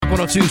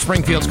102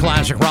 Springfield's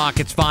Classic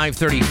Rock. It's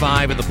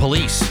 5:35 at the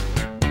Police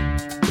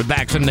with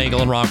Bax and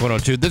Nagle and Rock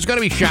 102. There's going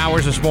to be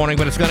showers this morning,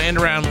 but it's going to end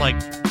around like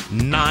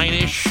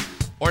 9-ish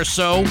or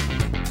so.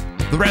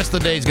 The rest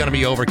of the day is going to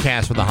be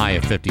overcast with a high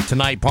of 50.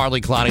 Tonight,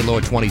 partly cloudy, low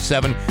of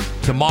 27.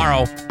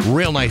 Tomorrow,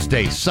 real nice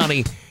day,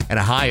 sunny, and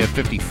a high of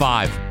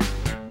 55.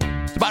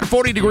 It's about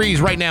 40 degrees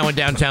right now in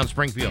downtown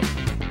Springfield.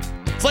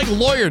 It's like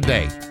lawyer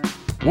day.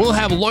 We'll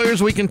have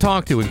lawyers we can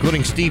talk to,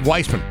 including Steve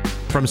Weissman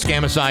from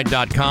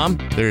scamicide.com.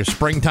 There's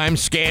springtime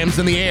scams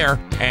in the air,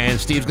 and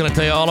Steve's going to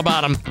tell you all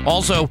about them.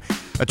 Also,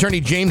 attorney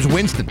James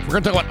Winston. We're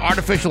going to talk about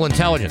artificial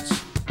intelligence.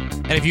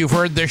 And if you've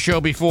heard this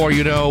show before,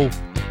 you know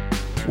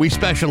we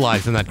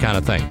specialize in that kind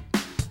of thing.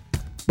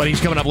 But he's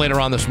coming up later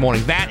on this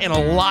morning. That and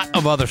a lot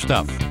of other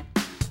stuff.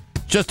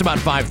 Just about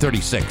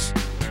 5:36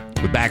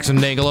 with Bax and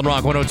Nagle and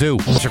Rock 102.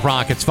 Classic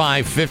Rock, it's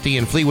 5:50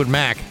 in Fleetwood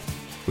Mac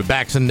with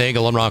Bax and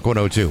Nagle and Rock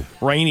 102.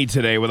 Rainy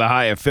today with a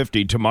high of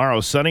 50.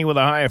 Tomorrow, sunny with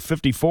a high of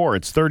 54.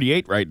 It's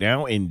 38 right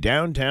now in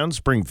downtown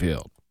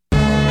Springfield.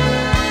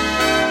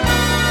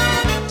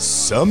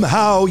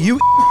 Somehow you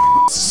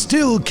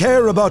still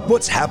care about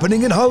what's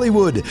happening in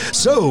Hollywood.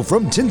 So,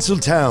 from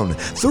Tinseltown,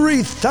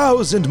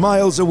 3,000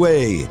 miles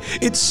away,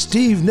 it's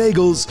Steve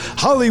Nagle's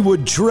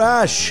Hollywood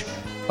Trash.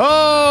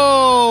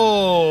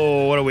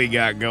 Oh, what do we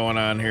got going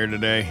on here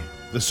today?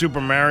 The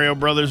Super Mario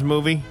Brothers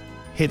movie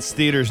hits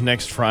theaters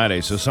next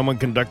Friday, so someone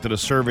conducted a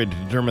survey to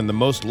determine the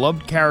most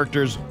loved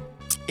characters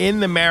in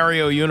the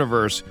Mario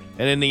universe,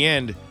 and in the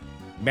end,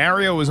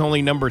 Mario was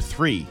only number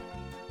 3.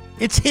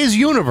 It's his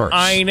universe.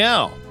 I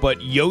know,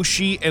 but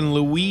Yoshi and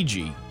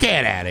Luigi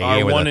Get out of are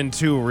here with 1 it. and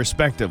 2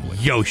 respectively.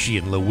 Yoshi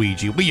and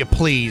Luigi, will you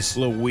please?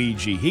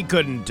 Luigi, he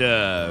couldn't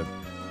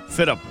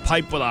fit a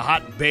pipe with a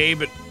hot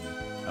babe.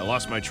 I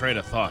lost my train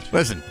of thought.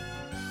 Listen,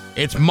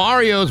 it's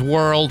Mario's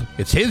world.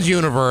 It's his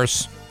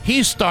universe.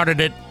 He started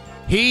it.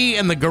 He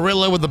and the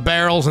gorilla with the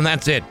barrels, and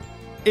that's it.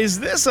 Is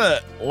this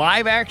a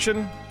live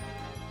action?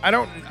 I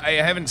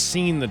haven't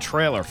seen the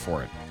trailer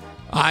for it.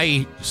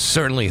 I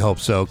certainly hope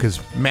so,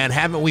 because, man,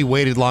 haven't we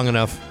waited long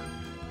enough?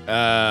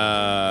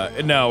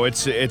 No,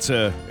 it's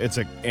a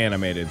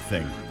animated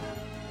thing.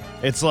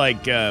 It's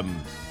like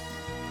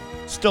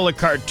still a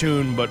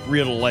cartoon, but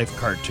real life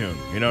cartoon.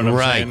 You know what I'm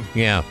saying? Right,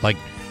 yeah, like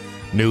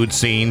nude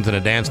scenes and a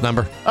dance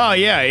number. Oh,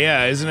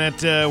 yeah. Isn't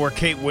it where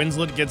Kate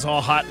Winslet gets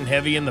all hot and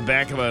heavy in the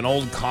back of an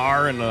old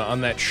car and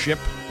on that ship?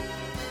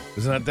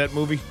 Isn't that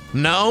movie?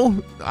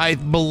 No, I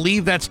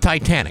believe that's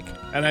Titanic.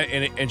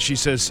 And she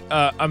says,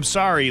 I'm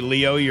sorry,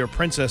 Leo, your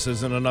princess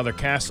is in another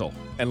castle.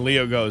 And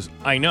Leo goes,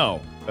 I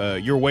know.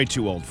 You're way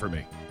too old for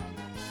me.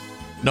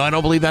 No, I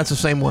don't believe that's the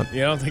same one. You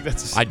don't think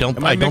that's... I don't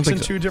Am I think mixing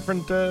so. two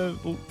different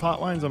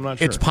plot lines? I'm not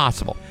sure. It's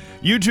possible.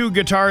 U2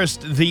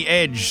 guitarist The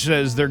Edge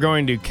says they're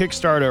going to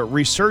kickstart a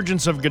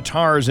resurgence of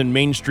guitars in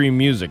mainstream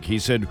music. He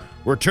said,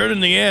 we're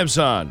turning the amps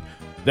on.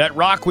 That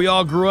rock we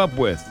all grew up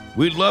with.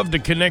 We'd love to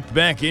connect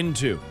back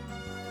into.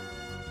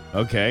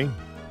 Okay.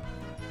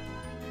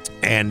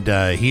 And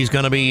he's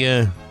going to be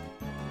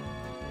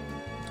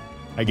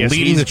I guess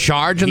leading the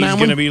charge in that one? He's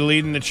going to be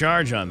leading the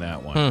charge on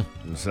that one.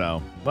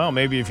 So, well,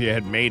 maybe if you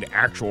had made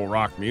actual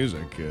rock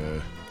music.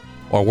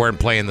 Or weren't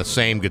playing the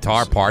same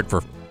guitar part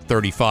for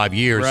 35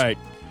 years. Right.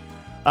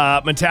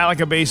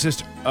 Metallica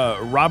bassist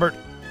Robert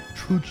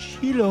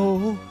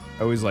Trujillo.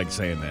 I always like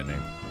saying that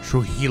name.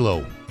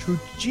 Trujillo.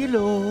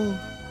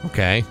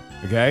 Okay.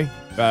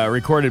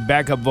 Recorded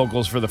backup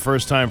vocals for the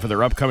first time for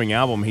their upcoming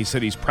album. He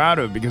said he's proud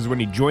of it because when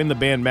he joined the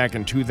band back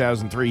in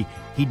 2003,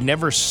 he'd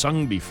never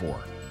sung before.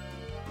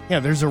 Yeah,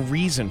 there's a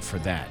reason for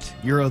that.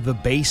 You're the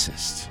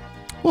bassist.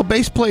 Well,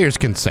 bass players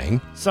can sing.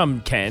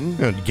 Some can.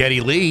 Geddy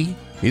Lee,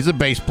 he's a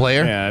bass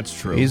player. Yeah, that's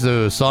true. He's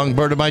a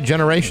songbird of my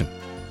generation.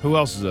 Who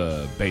else is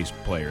a bass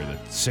player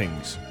that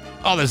sings?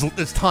 Oh,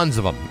 there's tons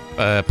of them.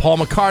 Paul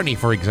McCartney,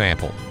 for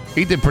example.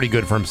 He did pretty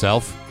good for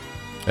himself.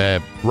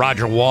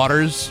 Roger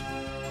Waters.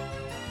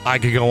 I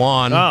could go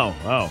on. Oh.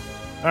 All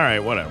right,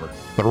 whatever.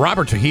 But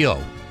Robert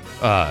Trujillo.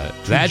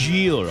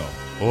 Trujillo.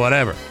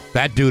 Whatever.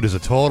 That dude is a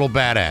total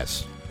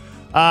badass.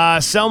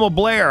 Selma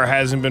Blair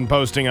hasn't been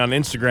posting on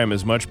Instagram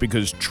as much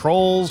because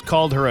trolls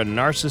called her a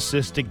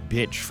narcissistic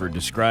bitch for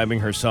describing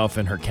herself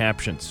in her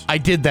captions. I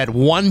did that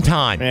one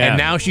time, Yeah. and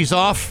now she's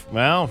off?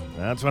 Well,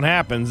 that's what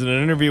happens. In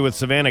an interview with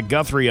Savannah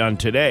Guthrie on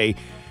Today,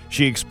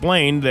 she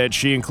explained that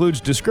she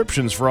includes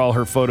descriptions for all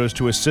her photos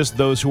to assist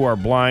those who are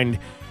blind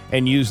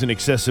and used an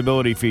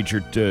accessibility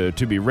feature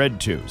to be read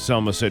to.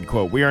 Selma said,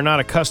 quote, "We are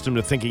not accustomed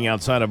to thinking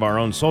outside of our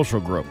own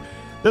social group.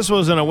 This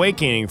was an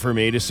awakening for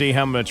me to see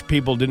how much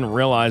people didn't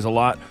realize a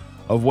lot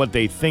of what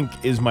they think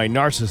is my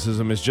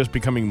narcissism is just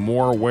becoming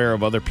more aware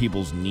of other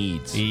people's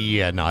needs."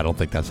 Yeah, no, I don't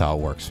think that's how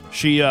it works.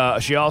 She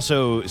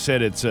also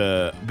said it's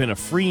been a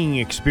freeing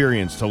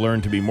experience to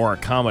learn to be more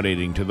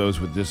accommodating to those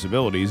with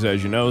disabilities.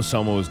 As you know,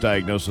 Selma was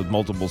diagnosed with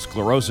multiple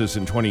sclerosis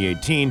in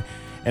 2018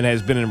 and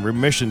has been in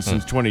remission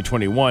since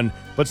 2021,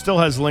 but still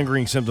has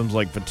lingering symptoms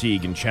like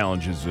fatigue and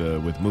challenges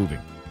with moving.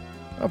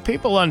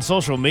 People on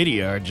social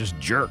media are just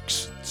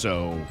jerks,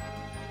 so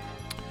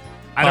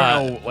I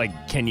don't know,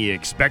 can you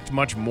expect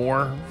much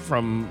more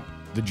from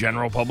the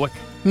general public?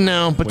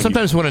 No, but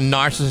sometimes when a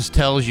narcissist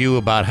tells you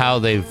about how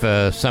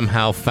they've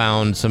somehow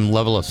found some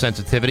level of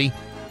sensitivity,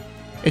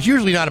 it's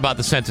usually not about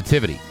the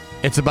sensitivity.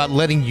 It's about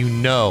letting you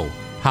know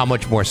how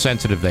much more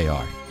sensitive they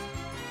are.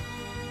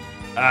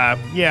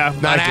 Yeah.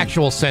 Not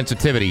actual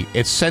sensitivity.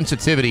 It's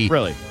sensitivity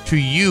really to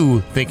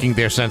you thinking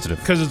they're sensitive.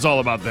 Because it's all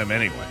about them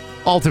anyway.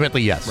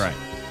 Ultimately, yes. Right.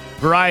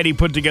 Variety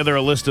put together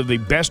a list of the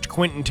best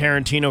Quentin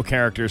Tarantino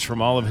characters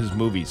from all of his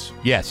movies.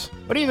 Yes.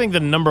 What do you think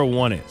the number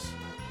one is?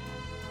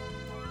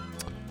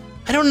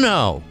 I don't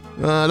know.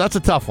 That's a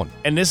tough one.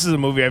 And this is a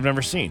movie I've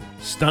never seen.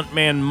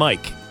 Stuntman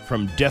Mike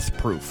from Death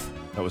Proof.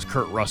 That was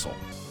Kurt Russell.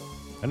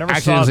 I never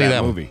saw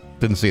that movie.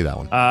 Didn't see that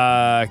one.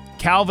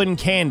 Calvin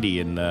Candy,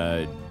 and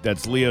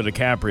that's Leo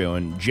DiCaprio,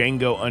 and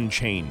Django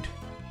Unchained.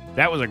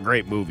 That was a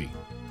great movie,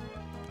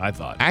 I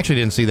thought. I actually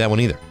didn't see that one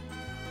either.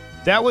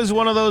 That was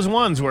one of those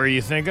ones where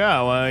you think,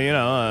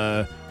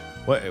 when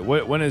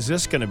is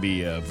this going to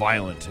be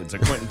violent? It's a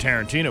Quentin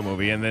Tarantino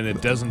movie, and then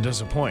it doesn't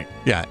disappoint.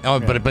 Yeah,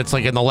 but it's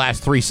like in the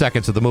last 3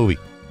 seconds of the movie.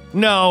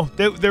 No,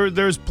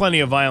 there's plenty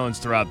of violence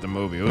throughout the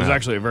movie. It was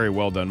actually a very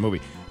well-done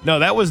movie. No,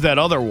 that was that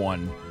other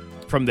one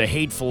from the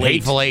Hateful Eight.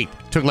 Hateful Eight.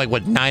 Took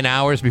 9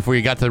 hours before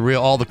you got to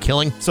all the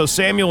killing? So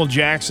Samuel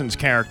Jackson's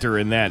character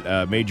in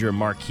that, Major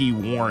Marquis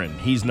Warren,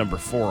 he's number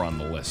 4 on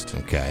the list.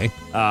 Okay.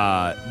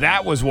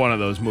 That was one of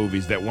those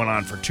movies that went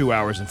on for 2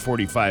 hours and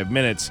 45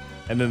 minutes,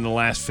 and then the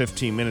last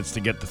 15 minutes to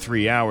get to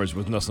 3 hours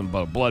was nothing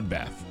but a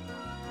bloodbath.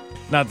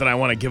 Not that I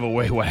want to give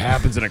away what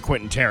happens in a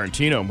Quentin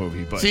Tarantino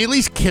movie, but... See, at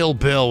least Kill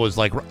Bill was,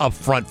 up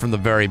front from the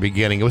very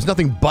beginning. It was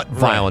nothing but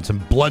violence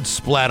and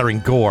blood-splattering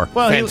gore.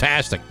 Well,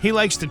 fantastic. He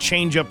likes to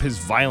change up his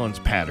violence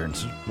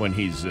patterns when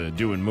he's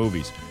doing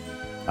movies.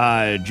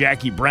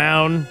 Jackie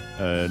Brown,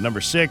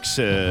 number 6.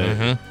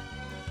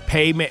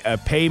 Pei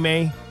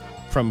Mei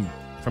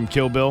from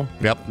Kill Bill.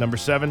 Yep. Number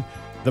 7.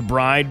 The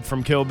Bride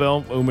from Kill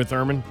Bill, Uma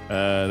Thurman.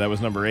 That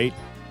was number 8.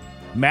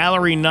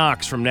 Mallory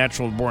Knox from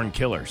Natural Born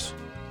Killers.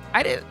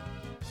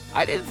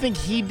 I didn't think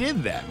he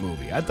did that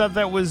movie. I thought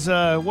that was,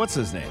 what's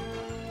his name?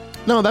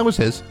 No, that was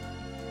his.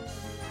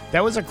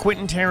 That was a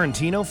Quentin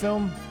Tarantino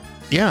film?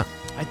 Yeah.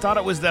 I thought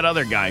it was that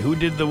other guy. Who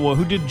did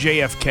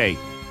JFK?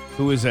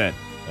 Who was that?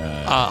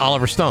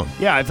 Oliver Stone.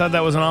 Yeah, I thought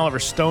that was an Oliver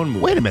Stone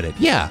movie. Wait a minute.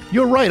 Yeah,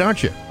 you're right,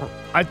 aren't you?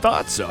 I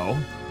thought so.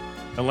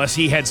 Unless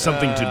he had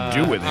something to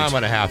do with it. I'm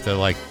going to have to,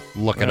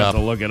 look it up.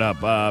 Look it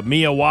up.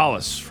 Mia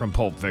Wallace from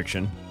Pulp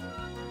Fiction.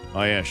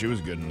 Oh, yeah, she was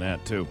good in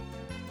that, too.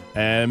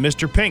 And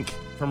Mr. Pink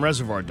from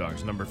Reservoir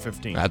Dogs, number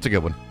 15. That's a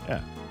good one.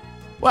 Yeah.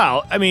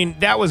 Well, I mean,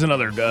 that was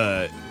another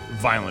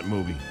violent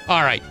movie.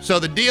 All right. So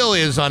the deal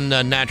is on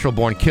Natural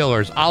Born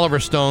Killers, Oliver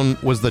Stone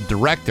was the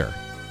director,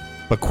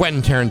 but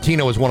Quentin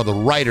Tarantino was one of the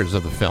writers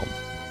of the film.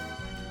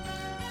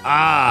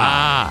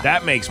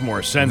 That makes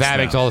more sense. That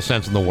makes all the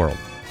sense in the world.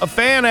 A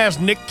fan asked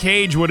Nick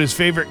Cage what his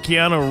favorite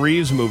Keanu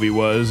Reeves movie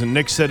was, and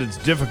Nick said it's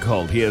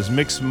difficult. He has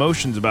mixed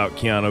emotions about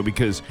Keanu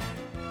because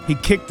he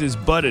kicked his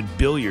butt at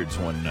billiards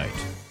one night.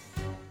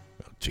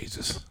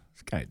 Jesus.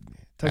 This guy,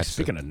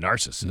 speaking of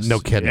narcissists. No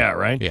kidding. Yeah,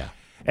 right? Yeah.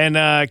 And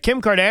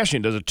Kim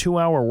Kardashian does a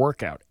 2-hour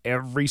workout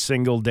every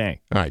single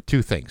day. All right,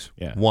 2 things.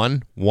 Yeah.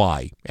 1,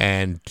 why?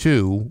 And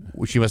 2,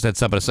 she must have had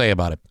something to say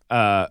about it.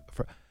 I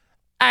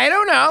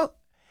don't know.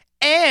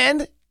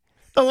 And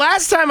the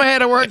last time I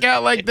had a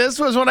workout like this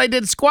was when I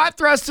did squat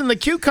thrust in the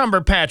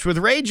cucumber patch with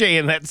Ray J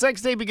and that sex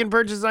tape you can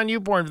purchase on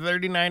YouPorn for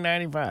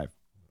 $39.95.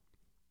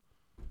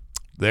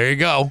 There you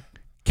go.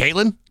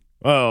 Caitlin?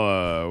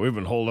 Well, we've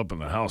been holed up in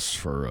the house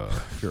for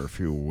a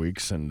few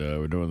weeks, and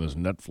we're doing this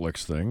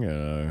Netflix thing.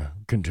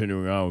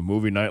 Continuing on with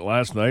movie night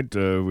last night,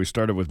 we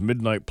started with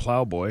Midnight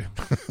Plowboy.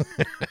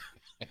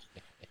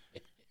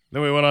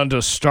 Then we went on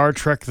to Star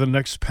Trek The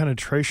Next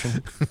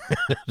Penetration.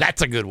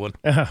 That's a good one.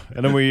 And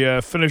then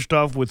we finished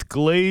off with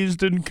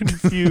Glazed and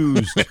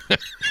Confused.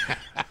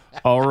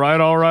 All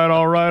right.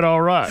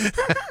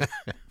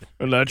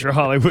 And that's your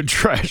Hollywood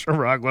Trash on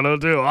Rock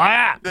 102.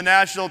 The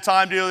National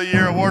Time Deal of the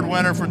Year award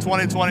winner for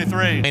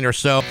 2023. Or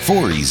so.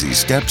 4 easy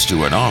steps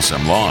to an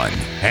awesome lawn.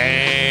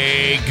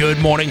 Hey, good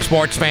morning,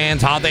 sports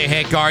fans. How the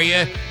heck are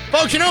you?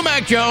 Folks, you know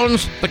Mac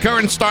Jones, the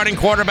current starting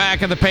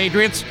quarterback of the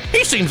Patriots?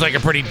 He seems like a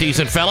pretty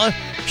decent fella.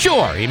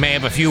 Sure, he may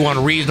have a few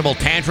unreasonable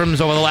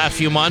tantrums over the last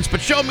few months, but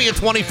show me a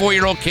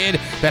 24-year-old kid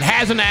that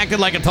hasn't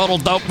acted like a total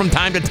dope from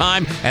time to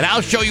time, and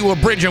I'll show you a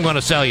bridge I'm going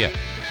to sell you.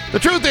 The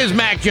truth is,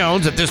 Mac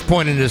Jones, at this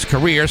point in his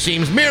career,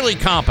 seems merely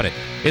competent.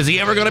 Is he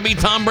ever going to be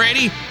Tom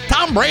Brady?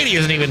 Tom Brady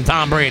isn't even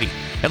Tom Brady.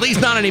 At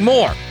least not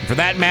anymore. For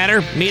that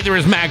matter, neither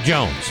is Mac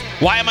Jones.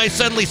 Why am I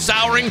suddenly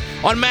souring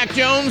on Mac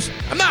Jones?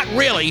 I'm not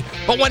really,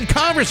 but when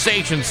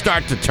conversations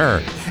start to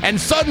turn and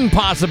sudden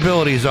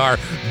possibilities are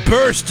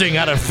bursting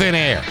out of thin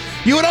air,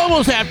 you would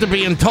almost have to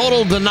be in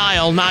total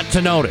denial not to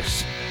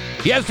notice.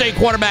 Yesterday,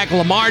 quarterback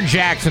Lamar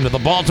Jackson of the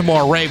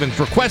Baltimore Ravens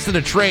requested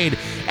a trade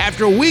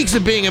after weeks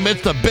of being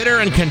amidst a bitter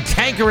and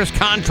cantankerous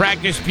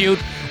contract dispute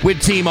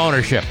with team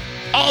ownership.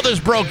 All this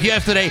broke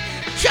yesterday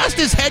just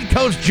as head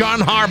coach John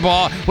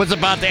Harbaugh was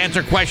about to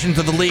answer questions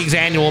at the league's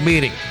annual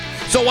meeting.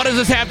 So what does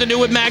this have to do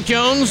with Mac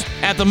Jones?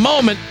 At the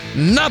moment,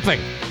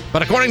 nothing.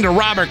 But according to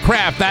Robert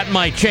Kraft, that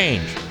might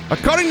change.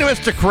 According to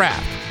Mr.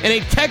 Kraft, in a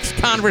text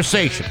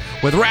conversation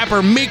with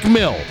rapper Meek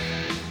Mill,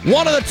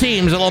 one of the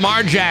teams that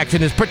Lamar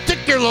Jackson is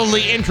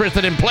particularly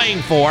interested in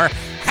playing for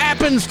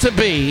happens to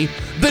be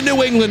the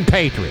New England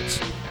Patriots.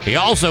 He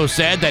also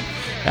said that,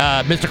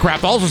 Mr.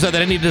 Kraft also said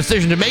that any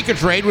decision to make a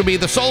trade would be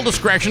the sole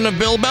discretion of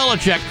Bill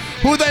Belichick,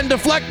 who then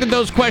deflected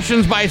those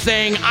questions by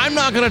saying, I'm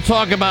not going to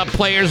talk about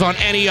players on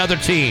any other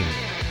team.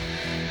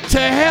 To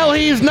hell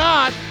he's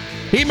not.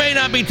 He may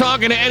not be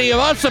talking to any of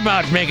us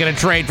about making a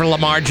trade for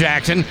Lamar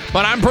Jackson,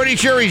 but I'm pretty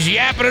sure he's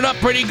yapping it up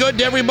pretty good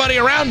to everybody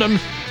around him.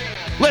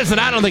 Listen,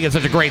 I don't think it's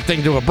such a great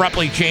thing to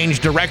abruptly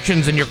change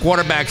directions in your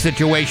quarterback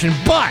situation,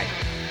 but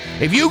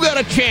if you got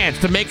a chance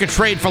to make a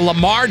trade for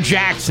Lamar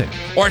Jackson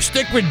or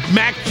stick with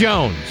Mac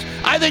Jones,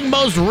 I think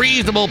most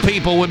reasonable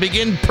people would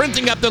begin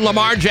printing up the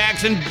Lamar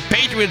Jackson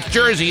Patriots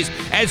jerseys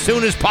as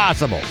soon as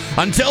possible.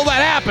 Until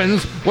that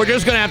happens, we're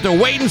just going to have to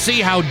wait and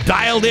see how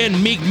dialed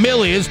in Meek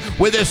Mill is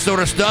with this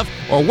sort of stuff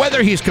or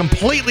whether he's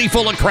completely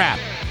full of crap.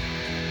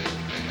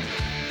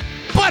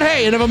 But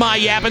hey, enough of my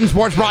yapping.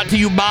 Sports brought to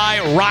you by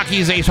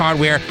Rocky's Ace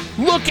Hardware.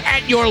 Look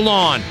at your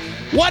lawn.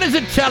 What is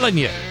it telling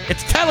you?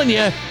 It's telling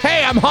you,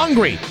 hey, I'm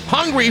hungry.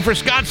 Hungry for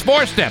Scott's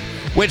 4-Step,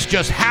 which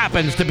just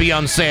happens to be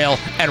on sale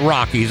at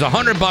Rocky's.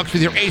 $100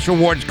 with your Ace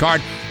Rewards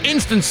card.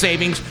 Instant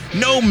savings.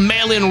 No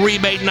mail-in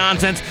rebate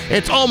nonsense.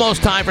 It's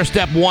almost time for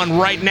step one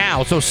right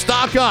now. So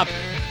stock up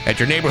at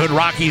your neighborhood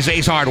Rocky's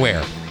Ace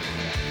Hardware.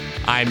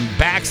 I'm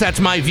Bax.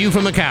 That's my view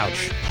from the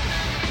couch.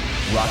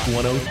 Rock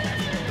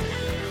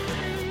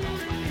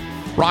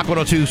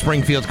 102,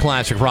 Springfield's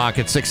Classic Rock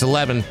at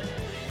 611.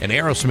 And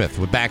Aerosmith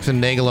with Bax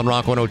and Nagle on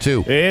Rock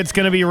 102. It's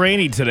going to be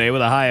rainy today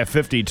with a high of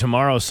 50.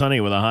 Tomorrow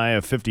sunny with a high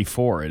of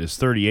 54. It is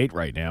 38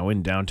 right now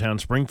in downtown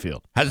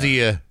Springfield. How's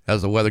the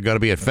weather going to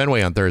be at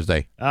Fenway on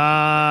Thursday?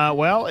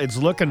 Well, it's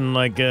looking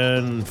like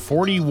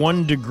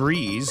 41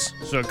 degrees,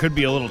 so it could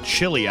be a little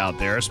chilly out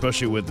there,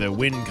 especially with the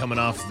wind coming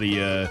off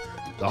the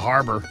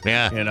harbor.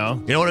 Yeah. You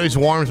know what always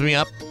warms me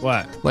up?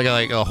 What?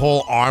 Like a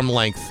whole arm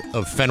length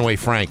of Fenway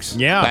Franks.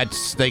 Yeah.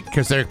 That's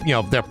because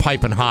they're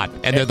piping hot,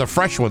 and they're the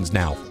fresh ones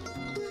now.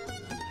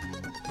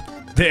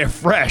 They're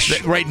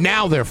fresh. Right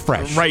now, they're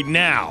fresh. Right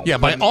now. Yeah,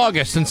 by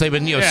August, since they've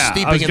been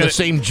steeping in the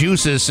same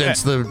juices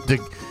since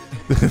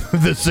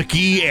the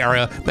Saki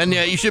era, then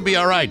you should be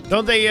all right.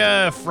 Don't they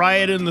fry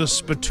it in the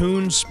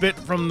spittoon spit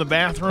from the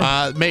bathroom?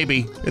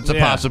 Maybe. It's a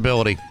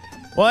possibility.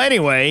 Well,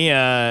 anyway,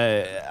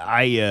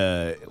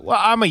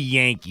 I'm a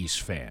Yankees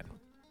fan.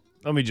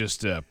 Let me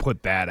just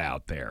put that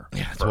out there.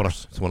 Yeah,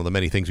 it's one of the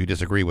many things we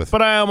disagree with.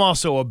 But I am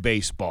also a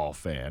baseball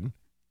fan.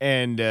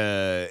 And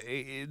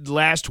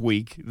last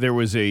week there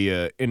was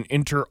an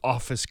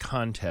inter-office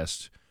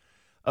contest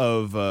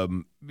of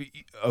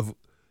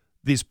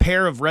this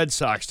pair of Red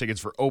Sox tickets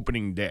for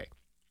opening day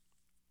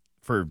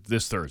for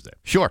this Thursday.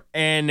 Sure.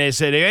 And they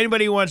said, if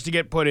anybody wants to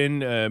get put in,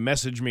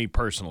 message me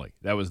personally.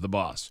 That was the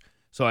boss.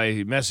 So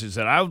I messaged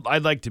said,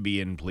 I'd like to be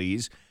in,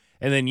 please.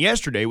 And then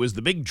yesterday was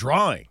the big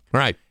drawing.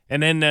 Right.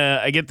 And then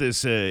I get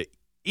this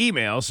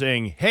email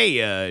saying,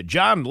 hey,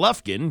 John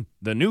Lufkin,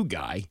 the new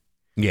guy.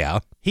 Yeah.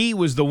 He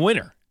was the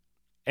winner.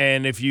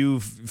 And if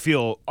you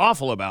feel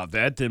awful about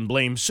that, then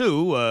blame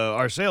Sue,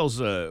 our sales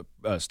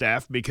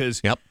staff,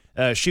 because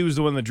she was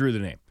the one that drew the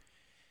name.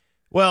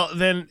 Well,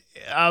 then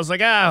I was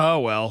like,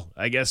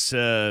 I guess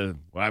I'm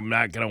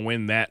not going to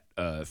win that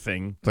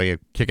thing. So you're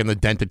kicking the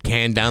dented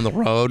can down the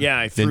road?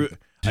 Yeah,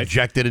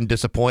 dejected and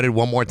disappointed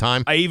one more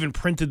time. I even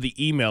printed the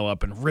email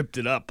up and ripped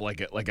it up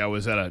like I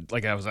was at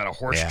a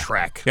horse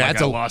track. Yeah,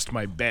 I lost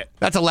my bet.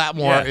 That's a lot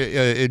more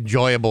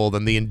enjoyable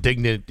than the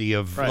indignity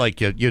of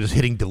you're just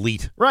hitting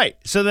delete. Right.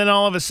 So then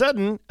all of a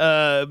sudden,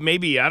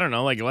 maybe I don't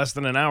know, like less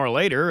than an hour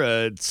later,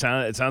 it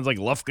sounds like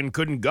Lufkin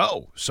couldn't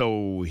go.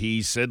 So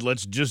he said,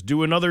 "Let's just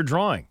do another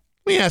drawing."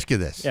 Let me ask you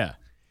this: Yeah,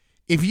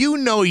 if you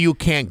know you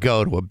can't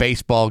go to a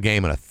baseball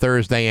game on a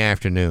Thursday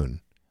afternoon,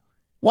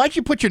 why'd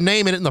you put your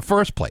name in it in the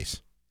first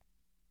place?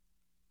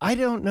 I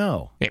don't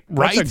know.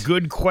 Right? That's a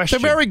good question.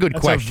 It's a very good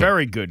question. That's a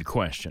very good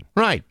question.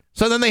 Right.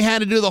 So then they had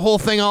to do the whole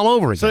thing all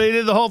over again. So they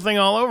did the whole thing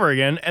all over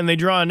again, and they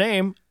draw a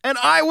name, and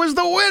I was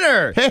the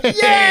winner.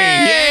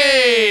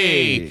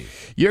 Yay!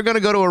 You're going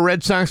to go to a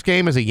Red Sox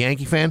game as a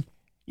Yankee fan?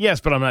 Yes,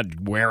 but I'm not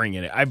wearing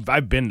it.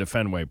 I've been to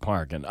Fenway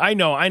Park, and I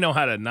know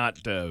how to not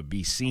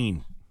be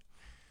seen.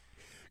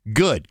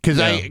 Good,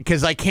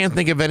 because I can't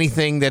think of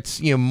anything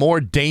that's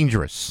more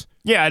dangerous.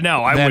 Yeah,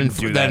 no, I wouldn't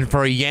do that. Than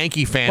for a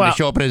Yankee fan to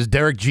show up in his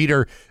Derek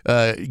Jeter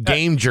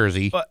game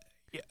jersey.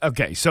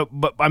 Okay,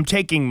 but I'm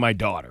taking my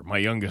daughter, my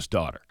youngest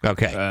daughter.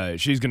 Okay.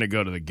 She's going to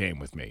go to the game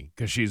with me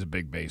because she's a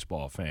big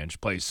baseball fan. She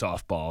plays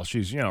softball.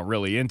 She's,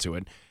 really into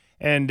it.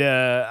 And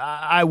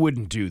I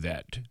wouldn't do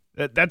that.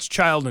 That's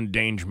child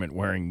endangerment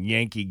wearing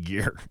Yankee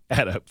gear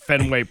at a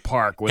Fenway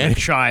Park with a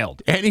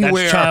child. Anywhere.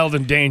 That's child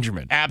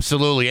endangerment.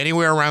 Absolutely.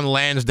 Anywhere around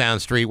Lansdowne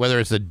Street,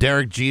 whether it's a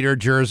Derek Jeter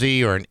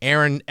jersey or an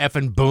Aaron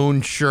effing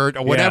Boone shirt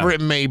or whatever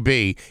it may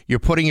be, you're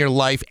putting your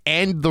life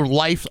and the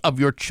life of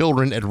your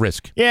children at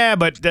risk. Yeah,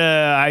 but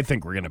I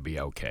think we're going to be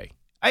okay.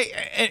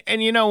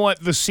 And you know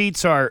what? The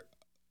seats are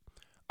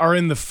are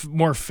in the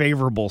more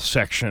favorable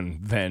section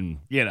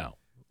than,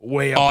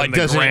 way up in the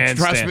doesn't. grandstand.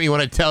 Trust me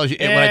when I tell you.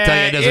 When I tell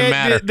you, it doesn't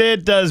matter.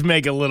 It does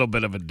make a little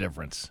bit of a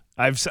difference.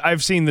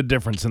 I've seen the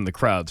difference in the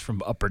crowds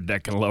from upper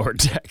deck and lower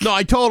deck. No,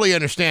 I totally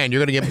understand. You're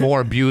going to get more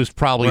abused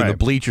probably in the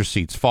bleacher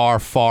seats, far,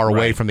 far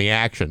away from the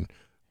action.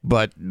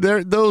 But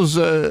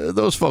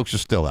those folks are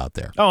still out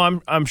there. Oh,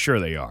 I'm sure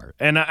they are.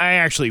 And I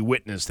actually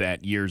witnessed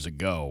that years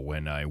ago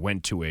when I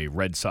went to a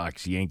Red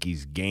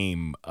Sox-Yankees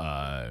game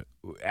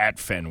at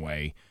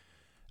Fenway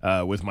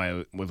with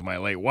my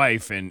late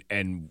wife,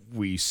 and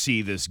we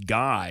see this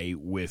guy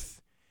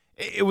with.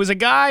 It was a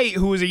guy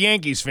who was a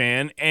Yankees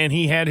fan, and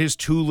he had his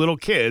two little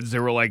kids. They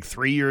were like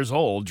 3 years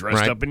old,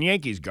 dressed up in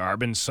Yankees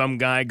garb, and some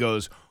guy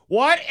goes,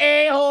 "What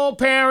a-hole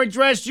parent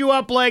dressed you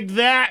up like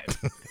that?"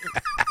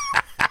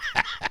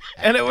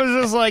 And it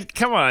was just like,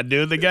 come on,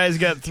 dude. The guy's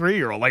got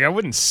 3-year-old. Like, I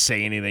wouldn't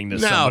say anything to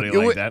somebody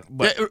like that.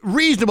 But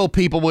reasonable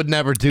people would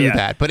never do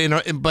that. But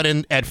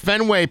at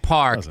Fenway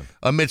Park,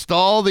 amidst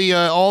all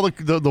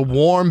the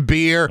warm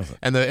beer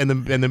and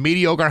the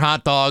mediocre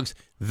hot dogs,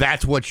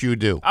 that's what you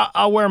do.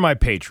 I'll wear my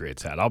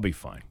Patriots hat. I'll be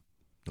fine.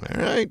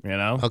 All right.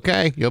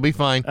 Okay, you'll be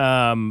fine.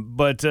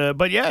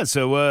 But yeah,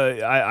 so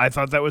I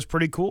thought that was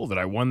pretty cool that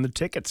I won the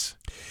tickets.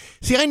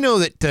 See, I know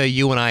that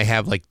you and I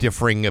have like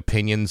differing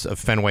opinions of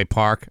Fenway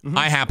Park. Mm-hmm.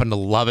 I happen to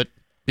love it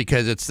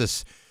because it's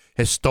this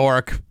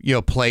historic,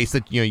 place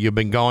that you've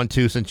been going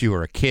to since you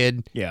were a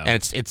kid. Yeah,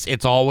 and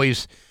it's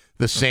always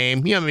the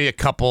same. Maybe a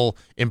couple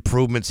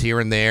improvements here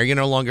and there. You're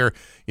no longer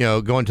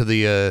going to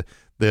the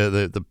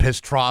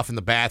piss trough in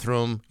the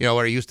bathroom,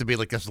 where it used to be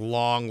like this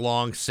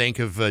long sink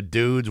of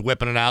dudes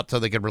whipping it out so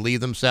they could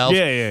relieve themselves.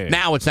 Yeah.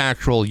 Now it's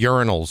actual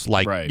urinals,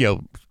 like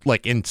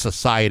like in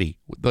society,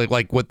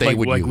 like what they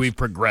would use. Like we've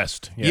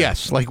progressed. Yeah.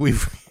 Yes, like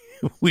we've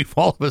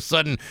all of a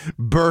sudden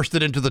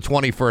bursted into the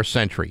 21st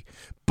century.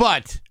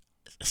 But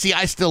see,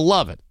 I still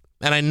love it,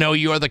 and I know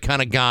you're the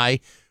kind of guy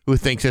who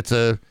thinks it's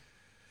a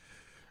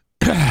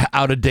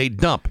out of date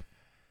dump.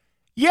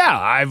 Yeah,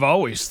 I've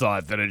always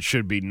thought that it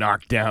should be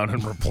knocked down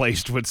and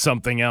replaced with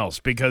something else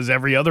because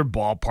every other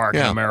ballpark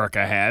in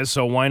America has.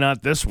 So why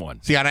not this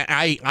one? See,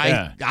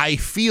 I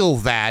feel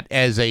that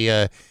as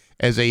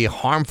a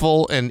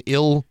harmful and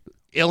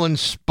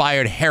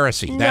ill-inspired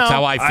heresy. That's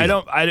how I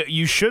feel.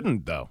 You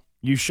shouldn't though.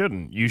 You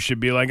shouldn't. You should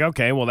be like,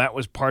 okay, well, that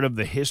was part of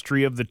the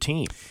history of the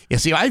team. Yeah.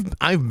 See,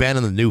 I've been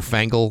in the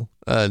newfangled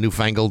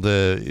ballparks,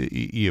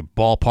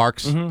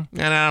 and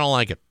I don't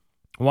like it.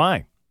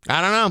 Why? I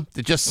don't know.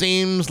 It just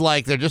seems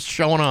like they're just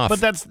showing off.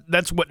 But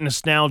that's what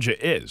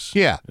nostalgia is.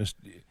 Yeah.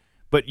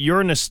 But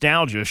your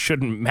nostalgia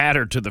shouldn't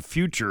matter to the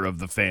future of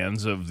the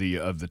fans of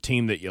the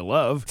team that you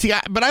love. See,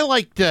 but I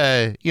liked,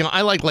 I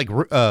like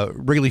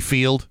Wrigley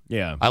Field.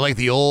 Yeah. I like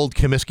the old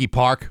Comiskey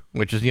Park,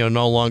 which is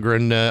no longer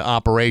in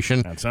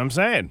operation. That's what I'm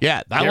saying.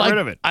 Yeah, Get rid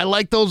of it. I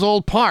like those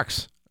old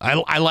parks.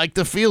 I like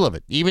the feel of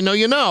it, even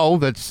though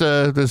that's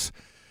there's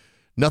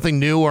nothing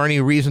new or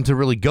any reason to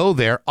really go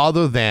there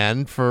other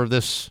than for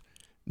this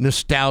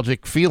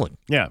nostalgic feeling.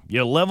 Yeah,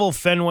 you level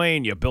Fenway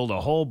and you build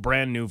a whole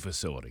brand new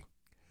facility.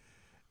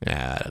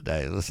 Yeah,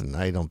 listen,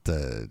 I don't.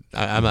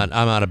 I'm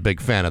not a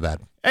big fan of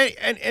that.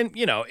 And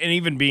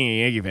even being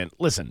a Yankee fan,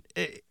 listen,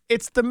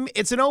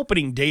 it's an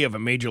opening day of a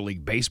Major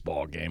League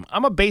Baseball game.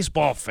 I'm a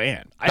baseball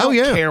fan. I don't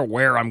care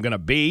where I'm going to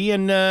be,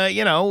 and I'm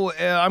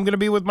going to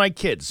be with my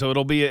kids, so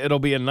it'll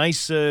be a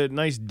nice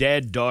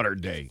dad-daughter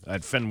day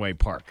at Fenway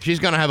Park. She's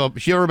going to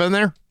have she ever been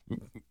there?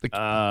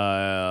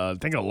 I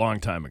think a long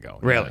time ago.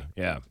 Really?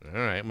 Yeah.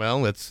 All right.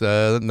 Well,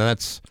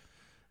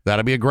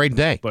 that'll be a great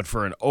day. But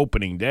for an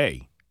opening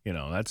day,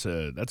 that's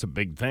a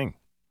big thing.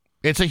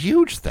 It's a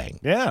huge thing.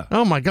 Yeah.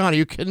 Oh my God, are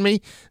you kidding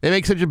me? They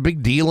make such a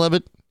big deal of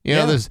it.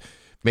 There's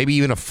maybe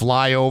even a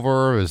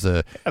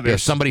flyover.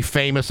 There's somebody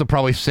famous will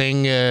probably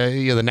sing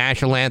the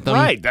national anthem.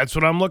 Right. That's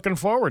what I'm looking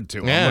forward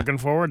to. Yeah. I'm looking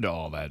forward to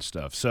all that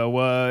stuff.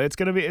 So it's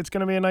gonna be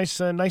a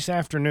nice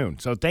afternoon.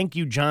 So thank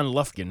you, John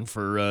Lufkin,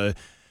 for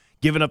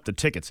giving up the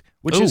tickets,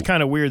 which is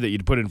kind of weird that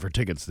you'd put in for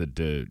tickets that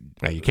you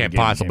can't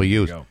possibly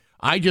use.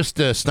 I just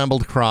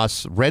stumbled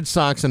across Red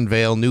Sox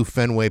unveil new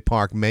Fenway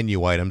Park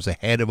menu items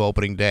ahead of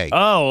opening day.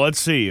 Oh, let's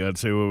see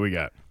what we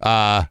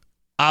got.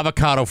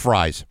 Avocado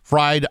fries,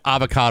 fried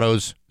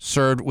avocados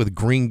served with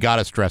green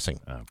goddess dressing.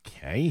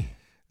 Okay,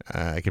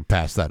 I can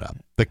pass that up.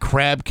 The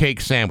crab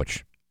cake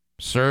sandwich,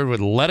 served with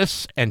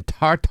lettuce and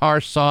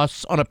tartar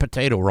sauce on a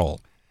potato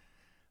roll.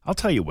 I'll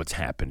tell you what's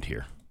happened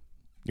here.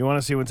 You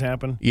want to see what's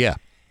happened? Yeah.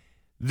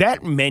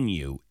 That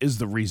menu is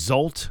the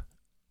result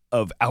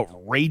of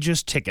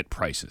outrageous ticket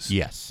prices.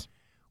 Yes.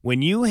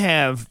 When you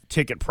have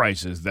ticket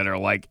prices that are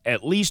like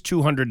at least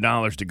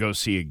 $200 to go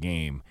see a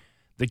game,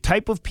 the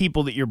type of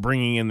people that you're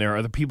bringing in there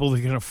are the people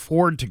that can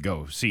afford to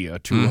go see a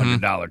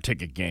 $200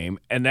 ticket game.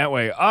 And that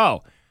way,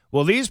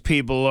 these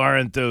people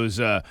aren't those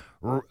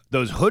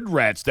hood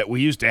rats that we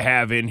used to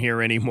have in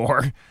here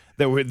anymore.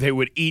 They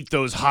would eat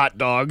those hot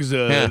dogs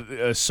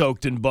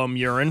soaked in bum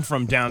urine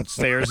from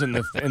downstairs in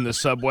the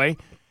subway.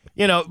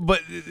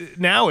 But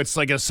now it's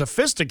like a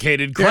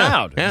sophisticated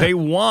crowd. Yeah. They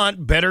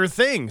want better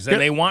things, and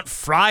they want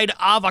fried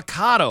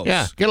avocados.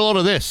 Yeah, get a load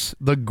of this.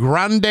 The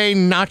Grande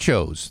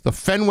Nachos, the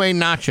Fenway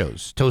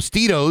Nachos.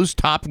 Tostitos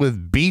topped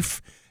with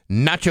beef,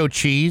 nacho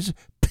cheese,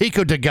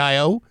 pico de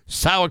gallo,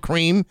 sour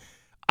cream,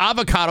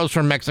 avocados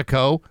from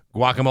Mexico,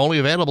 guacamole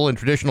available in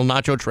traditional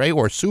nacho tray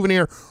or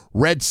souvenir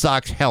Red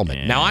Sox helmet.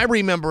 Yeah. Now, I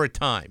remember a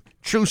time,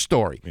 true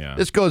story. Yeah.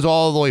 This goes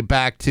all the way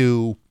back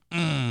to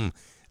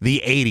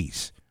the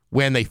 80s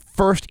when they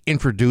first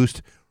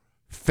introduced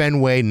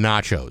Fenway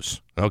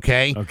Nachos,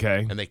 okay?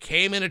 Okay. And they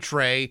came in a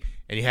tray,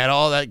 and you had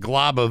all that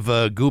glob of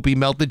goopy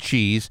melted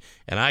cheese,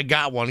 and I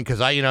got one because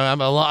I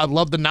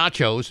love the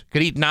nachos.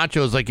 Could eat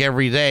nachos like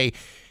every day.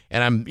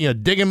 And I'm,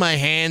 digging my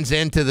hands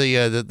into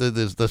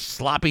the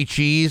sloppy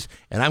cheese,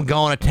 and I'm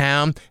going to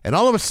town. And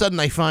all of a sudden,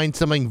 I find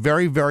something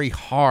very, very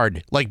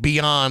hard, like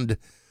beyond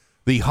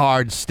the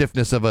hard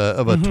stiffness of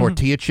a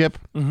tortilla chip.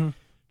 Mm-hmm.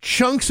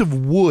 Chunks of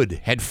wood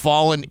had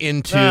fallen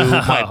into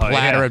my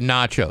platter of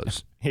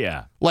nachos.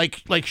 Yeah,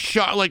 like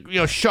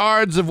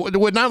shards of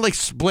wood, not like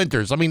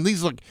splinters. I mean,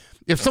 these look.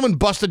 If someone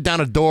busted down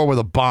a door with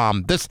a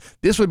bomb, this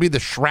would be the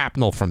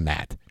shrapnel from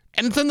that,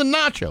 and it's in the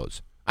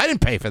nachos. I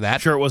didn't pay for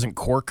that. Sure, it wasn't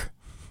cork.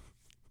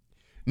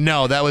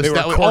 No, that would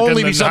corking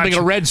only be the something a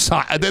nacho- Red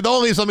Sox. That'd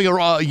only something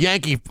a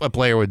Yankee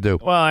player would do.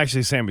 Well,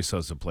 actually, Sammy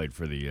Sosa played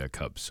for the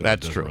Cubs, so That's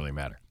it doesn't true. really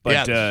matter.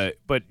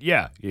 But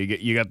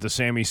you got the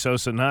Sammy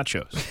Sosa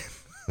nachos.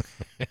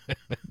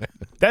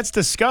 That's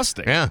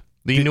disgusting. Yeah,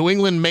 the New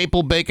England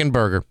maple bacon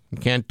burger. You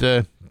can't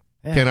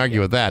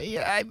argue with that.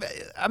 Yeah,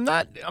 I'm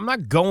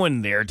not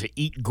going there to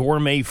eat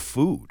gourmet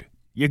food.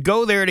 You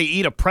go there to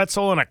eat a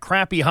pretzel and a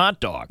crappy hot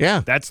dog. Yeah.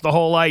 That's the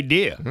whole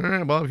idea. All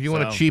right, well, if you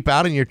want to cheap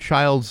out on your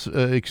child's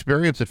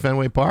experience at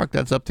Fenway Park,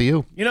 that's up to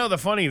you. The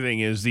funny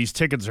thing is these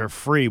tickets are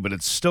free, but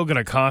it's still going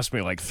to cost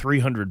me like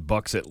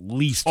 $300 at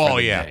least for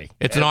the day.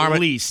 It's at an arm.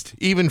 least.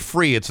 Even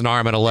free, it's an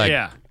arm and a leg.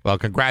 Yeah. Well,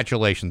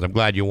 congratulations. I'm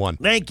glad you won.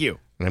 Thank you.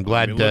 And I'm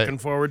glad I'm looking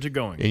forward to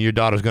going. and your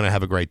daughter's going to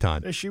have a great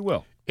time. Yes, she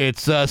will.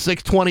 It's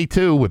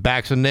 6:22 with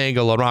Bax and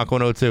Nagle on Rock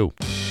 102.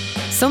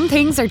 Some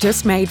things are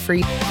just made for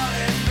you.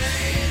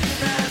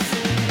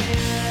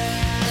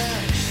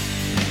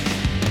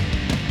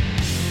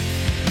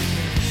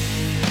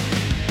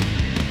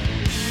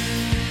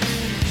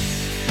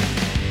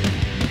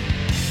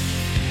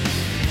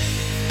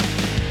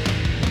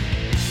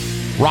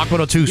 Rock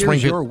 102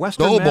 Springfield. your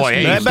Western Oh, boy.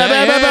 Hey, Mass- Let's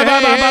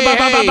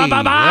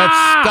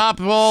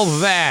stop all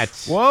that.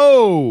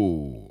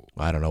 Whoa.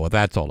 I don't know what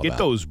that's all Get about.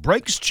 those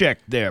brakes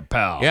checked there,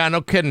 pal. Yeah,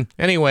 no kidding.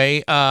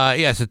 Anyway,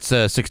 yes, it's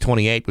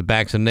 6:28 with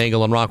Bax and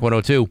Nagle on Rock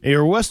 102.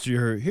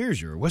 Here's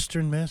your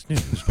Western Mass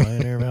News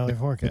Pioneer Valley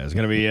forecast. It's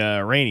going to be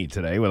rainy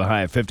today with a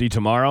high of 50.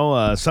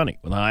 Tomorrow, sunny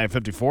with a high of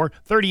 54.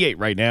 38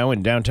 right now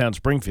in downtown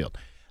Springfield.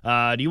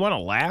 Do you want to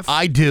laugh?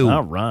 I do.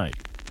 All right.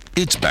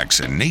 It's Bax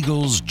and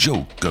Nagle's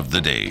Joke of the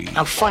Day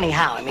I'm funny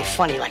how? I mean,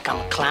 funny like I'm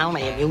a clown,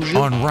 I amuse you.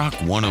 on Rock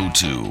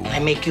 102, I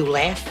make you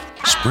laugh.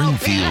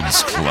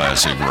 Springfield's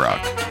classic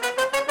rock.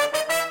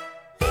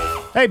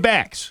 Hey,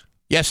 Bax,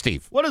 Yes,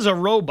 Steve. what does a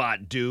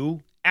robot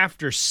do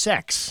after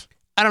sex?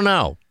 I don't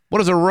know. What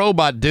does a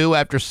robot do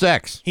after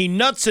sex? He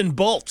nuts and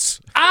bolts.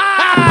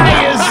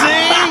 Ah,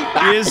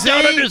 you see?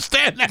 I don't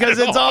understand that Because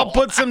at it's all all.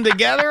 puts them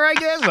together, I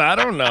guess. I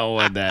don't know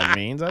what that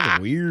means.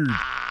 That's weird.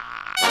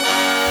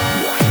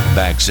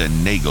 Bax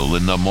and Nagle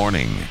in the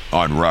morning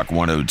on Rock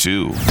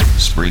 102,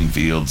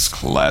 Springfield's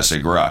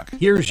classic rock.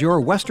 Here's your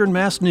Western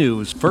Mass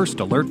News First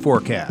Alert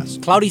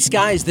forecast. Cloudy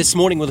skies this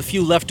morning with a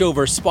few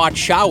leftover spot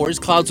showers.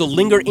 Clouds will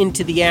linger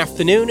into the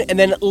afternoon and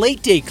then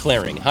late day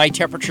clearing. High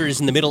temperatures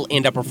in the middle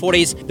and upper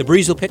 40s. The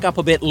breeze will pick up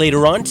a bit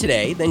later on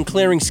today. Then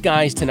clearing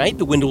skies tonight.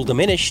 The wind will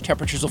diminish.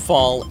 Temperatures will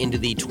fall into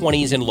the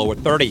 20s and lower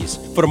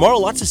 30s. For tomorrow,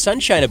 lots of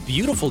sunshine. A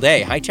beautiful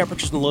day. High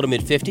temperatures in the low to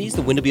mid 50s.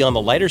 The wind will be on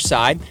the lighter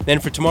side. Then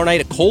for tomorrow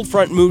night, a cold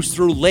front moves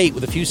through late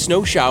with a few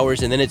snow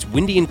showers, and then it's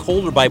windy and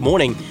colder by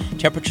morning.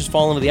 Temperatures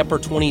fall into the upper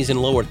 20s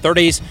and lower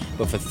 30s.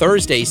 But for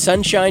Thursday,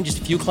 sunshine, just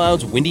a few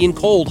clouds, windy and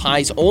cold,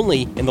 highs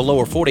only in the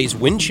lower 40s.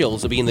 Wind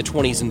chills will be in the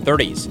 20s and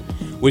 30s.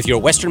 With your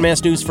Western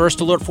Mass News First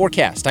Alert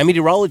forecast, I'm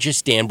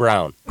meteorologist Dan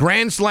Brown.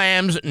 Grand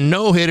slams,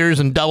 no hitters,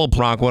 and double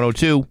Rock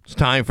 102. It's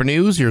time for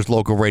news. Here's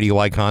local radio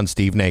icon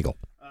Steve Nagle.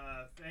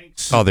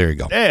 Thanks. Oh, there you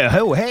go. Hey,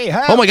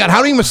 Oh, my God.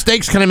 How many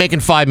mistakes can I make in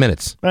 5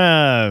 minutes?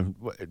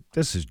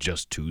 This is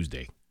just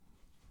Tuesday.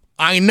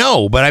 I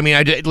know, but I mean,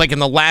 I did, like in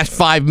the last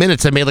 5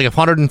 minutes, I made like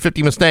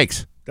 150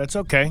 mistakes. That's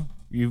okay.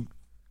 You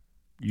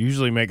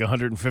usually make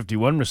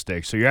 151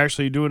 mistakes, so you're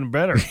actually doing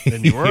better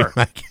than you were.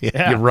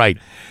 You're right.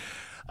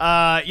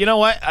 You know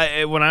what?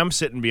 When I'm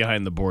sitting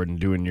behind the board and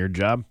doing your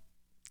job,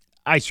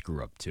 I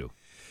screw up too.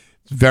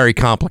 It's very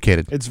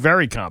complicated. It's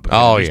very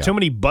complicated. Oh, There's yeah. too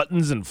many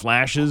buttons and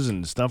flashes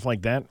and stuff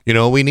like that. You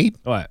know what we need?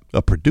 What?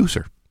 A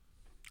producer.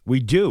 We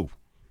do.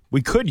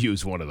 We could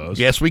use one of those.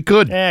 Yes, we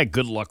could.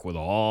 Good luck with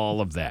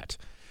all of that.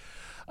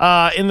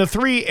 In the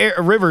Three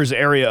Rivers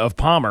area of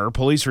Palmer,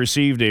 police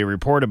received a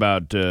report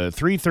about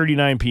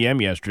 3:39 p.m.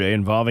 yesterday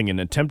involving an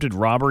attempted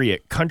robbery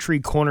at Country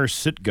Corner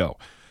Citgo.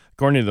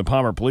 According to the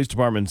Palmer Police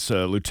Department's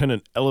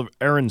Lieutenant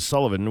Aaron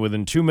Sullivan,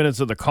 within 2 minutes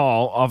of the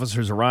call,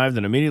 officers arrived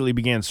and immediately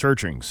began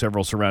searching.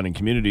 Several surrounding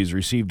communities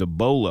received a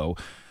BOLO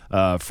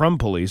from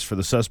police for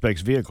the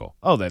suspect's vehicle.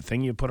 Oh, that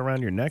thing you put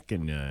around your neck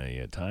and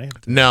you tie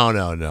it? No.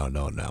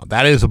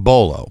 That is a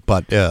bolo,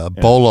 but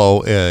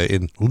bolo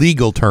in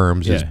legal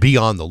terms is be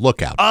on the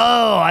lookout.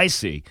 Oh, I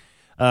see.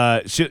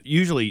 So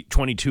usually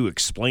 22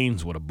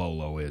 explains what a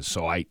bolo is,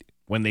 so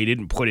when they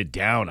didn't put it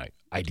down,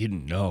 I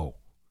didn't know.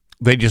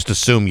 They just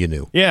assume you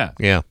knew.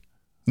 Yeah.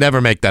 Never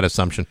make that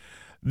assumption.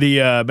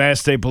 The Mass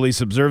State Police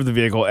observed the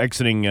vehicle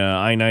exiting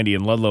I-90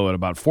 in Ludlow at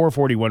about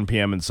 4:41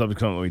 p.m. and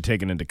subsequently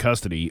taken into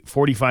custody.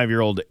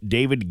 45-year-old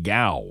David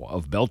Gow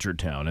of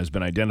Belchertown has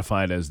been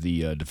identified as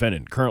the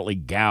defendant. Currently,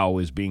 Gow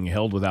is being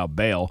held without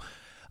bail.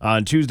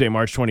 On Tuesday,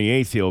 March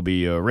 28th, he'll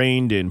be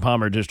arraigned in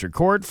Palmer District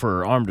Court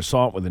for armed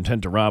assault with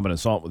intent to rob and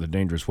assault with a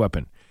dangerous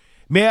weapon.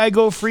 May I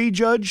go free,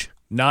 Judge?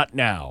 Not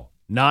now.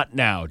 Not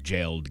now,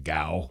 jailed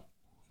Gow.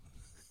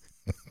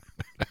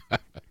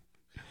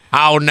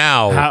 How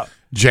now,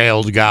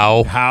 jailed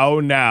Gow? How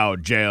now,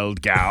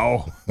 jailed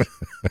Gow?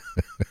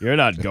 You're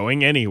not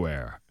going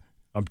anywhere.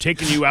 I'm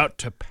taking you out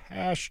to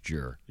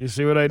pasture. You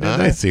see what I did there?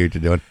 I see what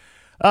you're doing.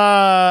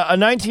 A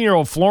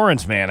 19-year-old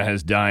Florence man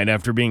has died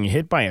after being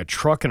hit by a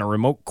truck in a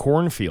remote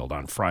cornfield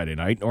on Friday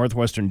night.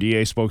 Northwestern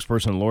DA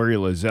spokesperson Lori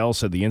Lizelle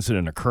said the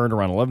incident occurred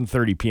around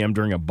 11:30 p.m.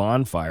 during a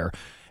bonfire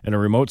in a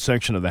remote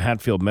section of the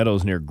Hatfield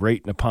Meadows near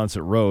Great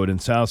Neponset Road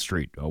and South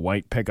Street. A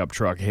white pickup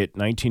truck hit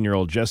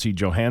 19-year-old Jesse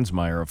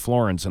Johansmeyer of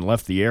Florence and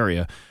left the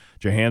area.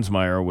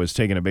 Johansmeyer was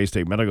taken to Bay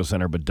State Medical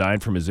Center but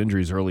died from his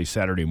injuries early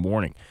Saturday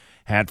morning.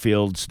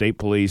 Hatfield State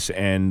Police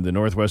and the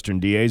Northwestern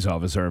DA's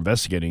office are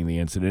investigating the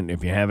incident.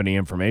 If you have any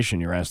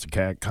information, you're asked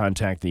to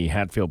contact the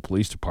Hatfield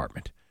Police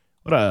Department.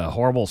 What a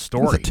horrible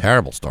story. It's a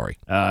terrible story.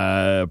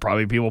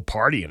 Probably people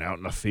partying out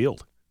in a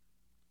field.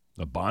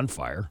 A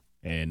bonfire.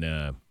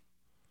 And,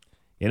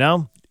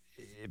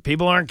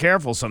 people aren't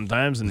careful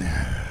sometimes, and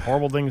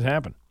horrible things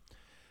happen.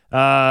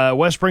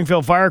 West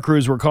Springfield fire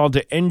crews were called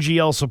to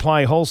NGL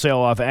Supply Wholesale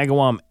off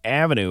Agawam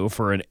Avenue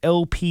for an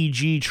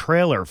LPG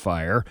trailer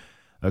fire.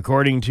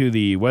 According to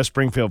the West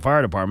Springfield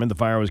Fire Department, the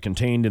fire was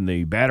contained in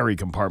the battery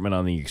compartment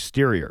on the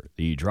exterior.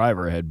 The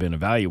driver had been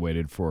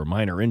evaluated for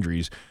minor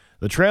injuries.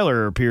 The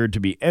trailer appeared to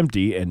be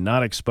empty and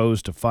not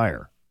exposed to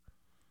fire.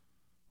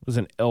 It was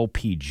an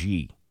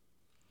LPG.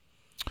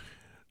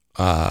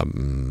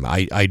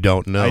 I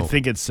don't know. I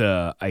think it's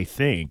a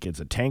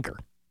tanker.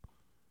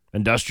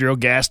 Industrial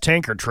gas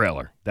tanker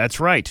trailer. That's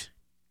right.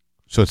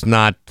 So it's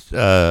not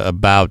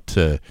about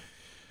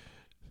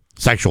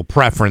sexual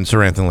preference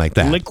or anything like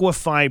that.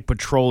 Liquefied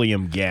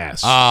petroleum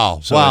gas. Oh,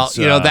 so well,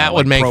 that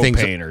would make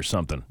things or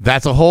something.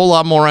 That's a whole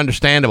lot more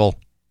understandable.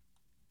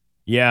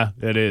 Yeah,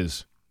 it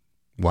is.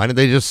 Why did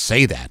they just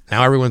say that?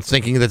 Now everyone's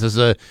thinking that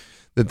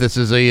this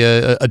is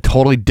a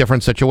totally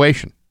different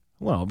situation.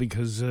 Well,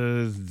 because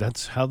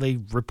that's how they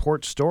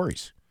report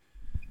stories.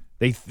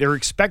 They're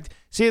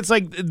See, it's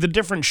like the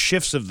different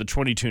shifts of the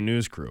 22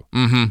 News crew.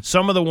 Mm-hmm.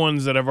 Some of the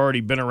ones that have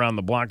already been around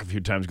the block a few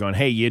times going,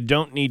 hey, you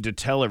don't need to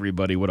tell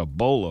everybody what a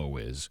bolo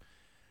is.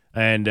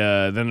 And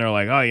then they're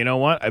like, oh, you know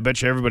what? I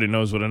bet you everybody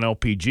knows what an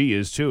LPG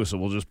is, too, so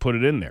we'll just put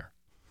it in there.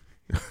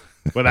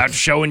 Without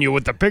showing you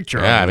what the picture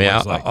of it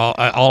looks like.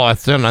 All I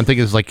think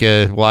is like,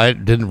 I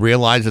didn't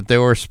realize that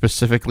there were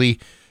specific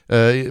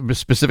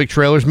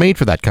trailers made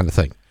for that kind of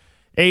thing.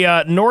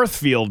 A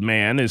Northfield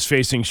man is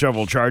facing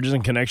several charges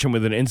in connection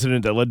with an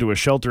incident that led to a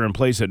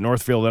shelter-in-place at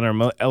Northfield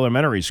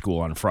Elementary School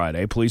on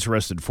Friday. Police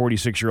arrested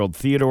 46-year-old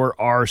Theodore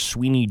R.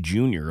 Sweeney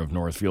Jr. of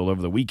Northfield over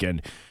the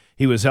weekend.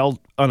 He was held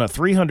on a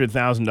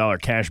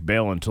 $300,000 cash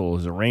bail until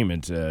his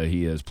arraignment.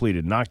 He has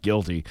pleaded not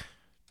guilty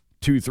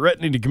to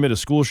threatening to commit a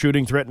school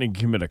shooting, threatening to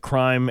commit a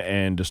crime,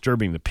 and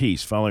disturbing the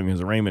peace. Following his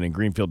arraignment in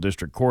Greenfield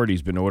District Court,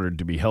 he's been ordered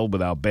to be held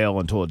without bail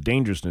until a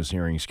dangerousness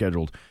hearing is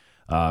scheduled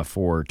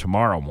for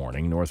tomorrow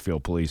morning.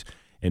 Northfield police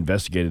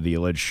investigated the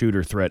alleged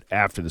shooter threat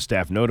after the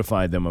staff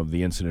notified them of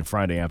the incident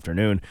Friday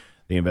afternoon.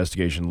 The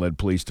investigation led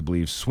police to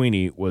believe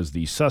Sweeney was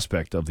the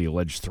suspect of the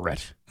alleged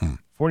threat.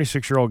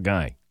 46-year-old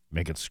guy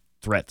making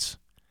threats.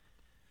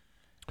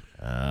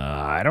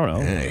 I don't know.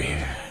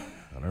 Hey.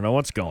 I don't know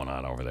what's going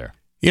on over there.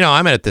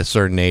 I'm at this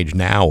certain age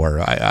now where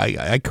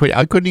I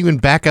couldn't even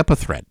back up a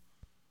threat.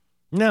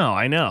 No,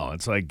 I know.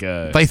 It's like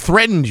if I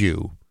threatened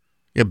you,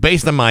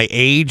 based on my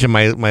age and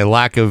my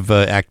lack of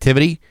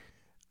activity,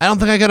 I don't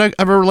think I gotta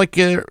ever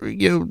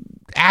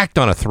act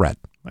on a threat.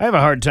 I have a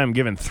hard time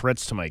giving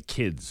threats to my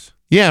kids.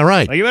 Yeah,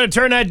 right. Like, you better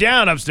turn that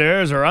down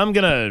upstairs, or I'll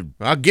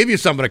give you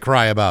something to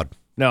cry about.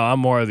 No, I'm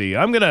more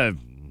I'm gonna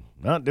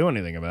not do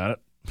anything about it.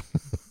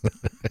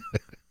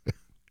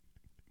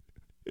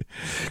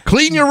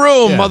 Clean your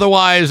room,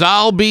 otherwise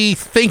I'll be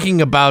thinking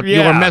about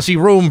your messy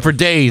room for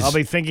days. I'll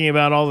be thinking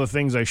about all the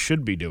things I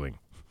should be doing.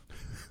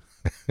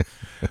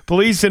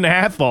 Police in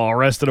Athol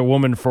arrested a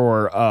woman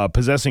for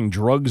possessing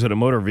drugs at a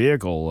motor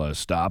vehicle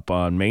stop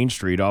on Main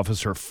Street.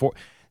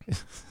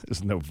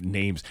 There's no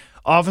names.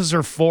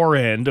 Officer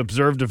Forehand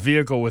observed a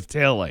vehicle with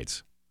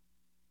taillights.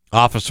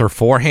 Officer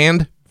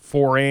Forehand?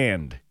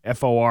 Forand,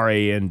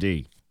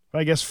 Forand.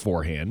 I guess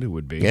forehand it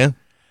would be. Yeah.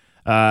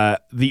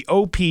 The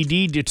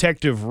OPD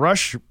Detective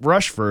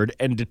Rushford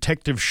and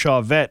Detective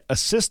Chauvette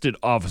assisted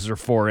Officer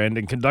Forand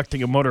in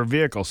conducting a motor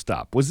vehicle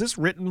stop. Was this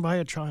written by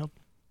a child?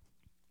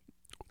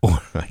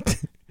 All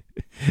right.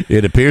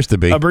 It appears to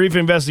be. A brief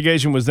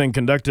investigation was then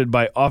conducted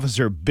by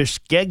Officer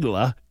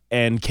Bishkegla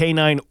and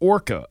K9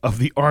 Orca of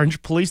the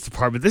Orange Police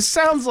Department. This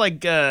sounds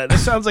like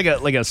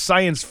a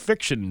science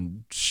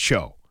fiction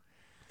show.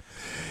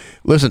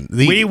 Listen,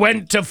 we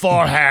went to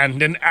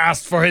Forehand and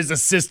asked for his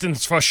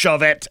assistance for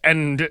Chauvette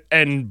and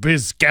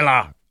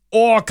Bishkegla.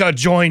 Orca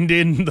joined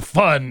in the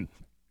fun.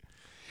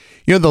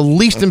 You know, the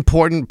least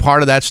important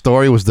part of that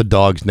story was the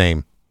dog's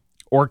name.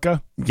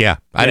 Orca? Yeah,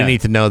 I didn't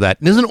need to know that.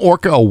 Isn't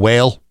Orca a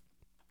whale?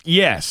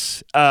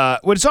 Yes. Well,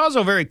 it's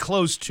also very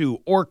close to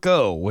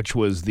Orko, which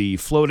was the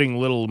floating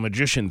little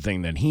magician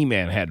thing that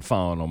He-Man had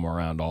following him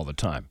around all the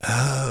time.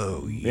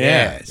 Oh,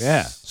 yes.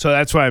 Yeah. So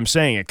that's why I'm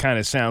saying it kind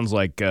of sounds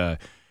like,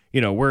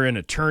 we're in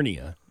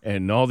Eternia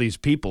and all these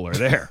people are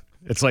there.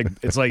 It's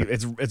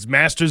it's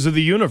Masters of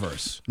the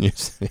Universe.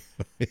 Yes.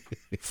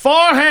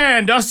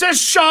 Forehand,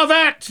 assist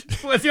Chauvette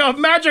with your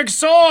magic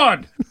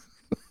sword.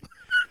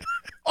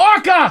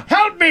 Orca,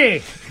 help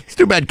me. It's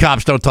too bad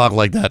cops don't talk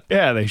like that.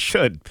 Yeah, they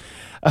should.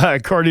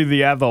 According to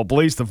the Athol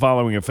police, the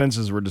following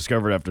offenses were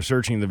discovered after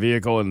searching the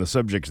vehicle and the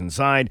subjects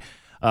inside.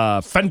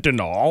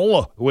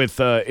 Fentanyl with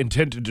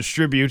intent to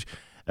distribute,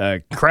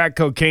 crack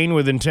cocaine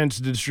with intent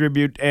to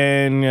distribute,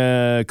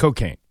 and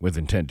cocaine with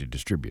intent to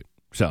distribute.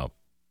 So,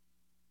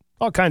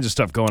 all kinds of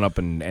stuff going up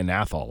in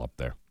Athol up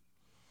there.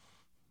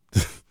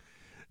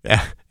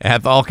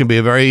 Athol can be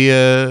a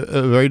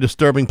very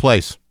disturbing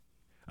place.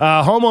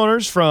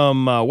 Homeowners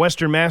from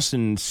Western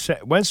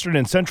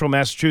and Central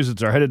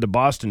Massachusetts are headed to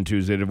Boston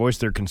Tuesday to voice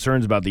their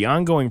concerns about the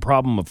ongoing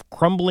problem of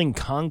crumbling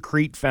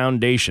concrete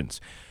foundations.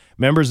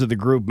 Members of the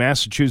group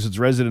Massachusetts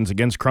Residents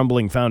Against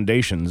Crumbling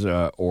Foundations,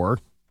 or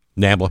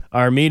NABLA,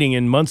 are meeting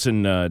in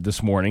Munson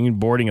this morning and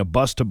boarding a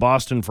bus to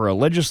Boston for a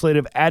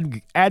legislative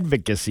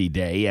advocacy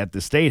day at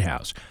the State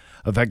House.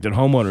 Affected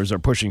homeowners are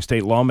pushing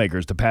state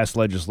lawmakers to pass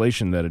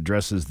legislation that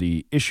addresses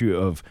the issue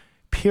of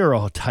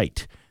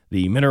pyrrhotite,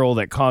 the mineral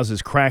that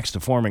causes cracks to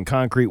form in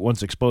concrete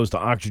once exposed to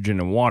oxygen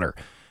and water.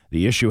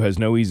 The issue has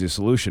no easy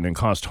solution and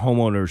costs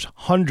homeowners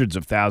hundreds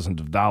of thousands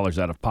of dollars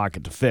out of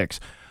pocket to fix.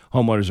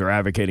 Homeowners are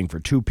advocating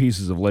for two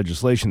pieces of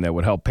legislation that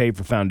would help pay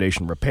for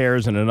foundation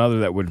repairs and another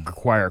that would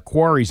require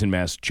quarries in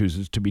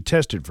Massachusetts to be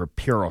tested for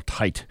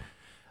pyrrhotite.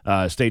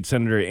 State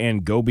Senator Ann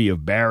Goby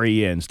of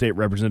Barry and State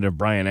Representative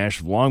Brian Ash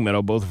of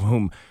Longmeadow, both of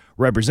whom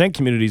represent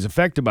communities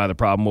affected by the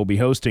problem, will be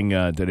hosting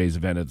today's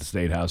event at the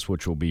State House,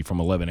 which will be from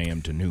 11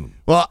 a.m. to noon.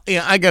 Well,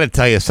 yeah, I got to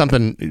tell you,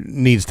 something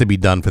needs to be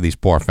done for these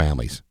poor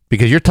families,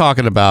 because you're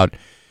talking about,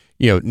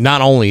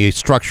 not only a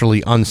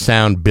structurally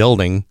unsound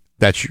building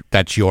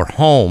that's your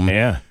home,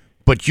 yeah,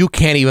 but you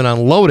can't even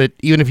unload it,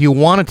 even if you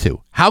wanted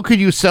to. How could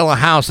you sell a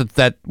house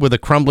that with a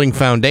crumbling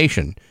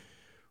foundation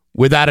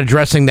without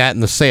addressing that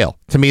in the sale?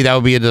 To me, that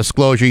would be a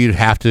disclosure you'd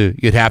have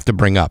to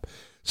bring up.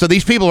 So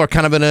these people are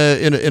kind of in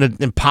an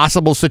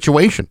impossible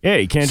situation. Yeah,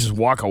 you can't just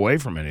walk away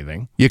from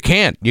anything. You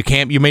can't.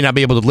 You may not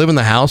be able to live in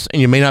the house,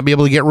 and you may not be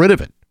able to get rid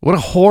of it. What a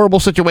horrible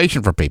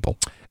situation for people.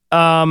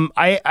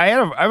 I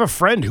have a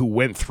friend who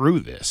went through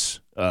this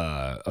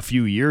a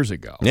few years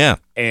ago. Yeah,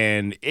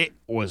 and it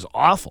was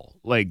awful.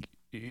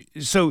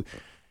 So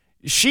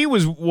she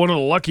was one of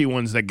the lucky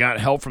ones that got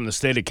help from the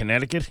state of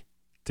Connecticut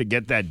to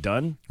get that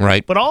done.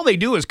 Right. But all they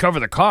do is cover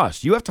the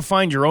cost. You have to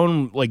find your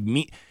own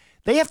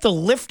They have to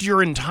lift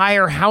your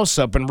entire house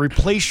up and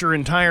replace your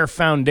entire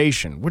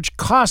foundation, which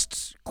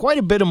costs quite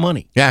a bit of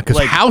money. Yeah, because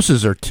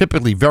houses are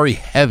typically very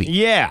heavy.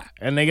 Yeah,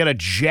 and they got to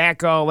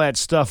jack all that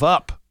stuff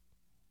up.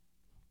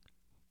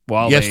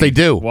 Yes, they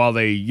do. While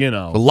they, a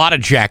lot of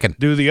jacking.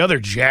 do the other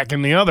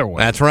jacking the other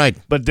way. That's right.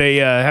 But they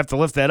have to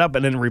lift that up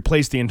and then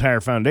replace the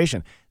entire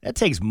foundation. That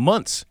takes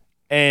months.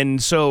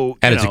 And so,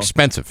 it's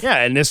expensive.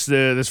 Yeah, and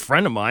this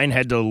friend of mine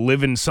had to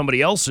live in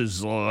somebody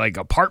else's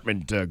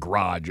apartment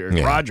garage or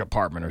garage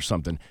apartment or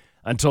something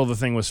until the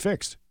thing was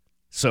fixed.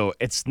 So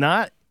it's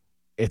not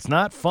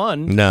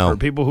fun for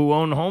people who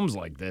own homes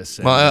like this.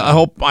 And,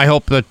 well, I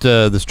hope that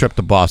this trip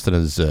to Boston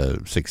is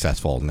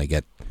successful and they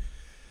get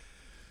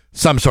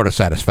some sort of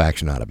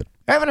satisfaction out of it.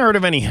 I haven't heard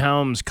of any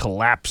homes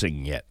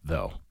collapsing yet,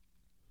 though.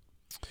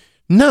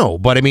 No,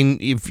 but I mean,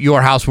 if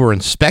your house were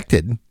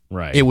inspected,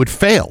 right, it would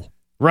fail.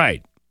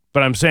 Right.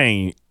 But I'm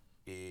saying,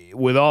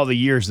 with all the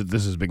years that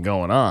this has been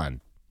going on,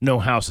 no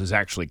house has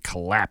actually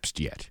collapsed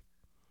yet.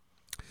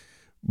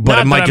 But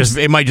it might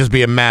just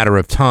be a matter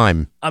of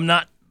time. I'm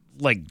not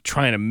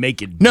trying to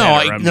make it no,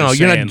 better.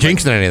 You're not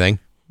jinxing anything.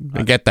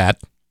 I get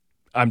that.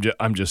 I'm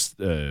just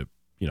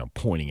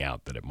pointing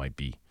out that it might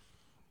be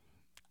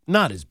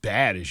not as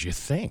bad as you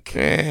think.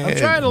 I'm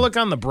trying to look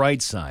on the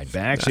bright side,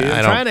 Bax.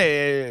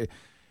 I'm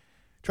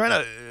trying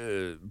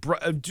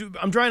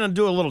to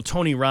do a little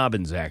Tony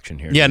Robbins action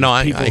here. Yeah, no,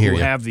 I hear you. People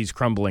who have these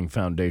crumbling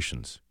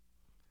foundations.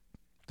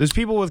 There's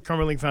people with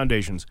crumbling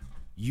foundations.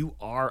 You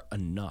are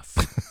enough.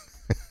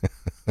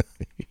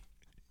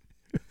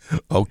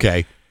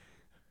 Okay.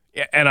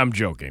 Yeah, and I'm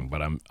joking,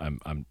 but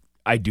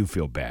I do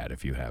feel bad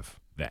if you have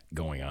that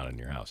going on in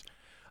your house.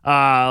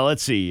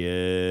 Let's see.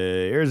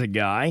 Here's a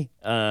guy.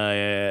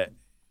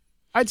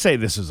 I'd say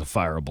this is a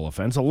fireable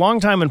offense. A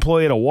longtime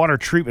employee at a water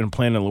treatment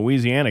plant in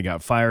Louisiana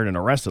got fired and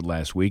arrested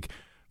last week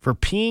for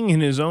peeing in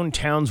his own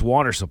town's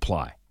water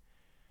supply.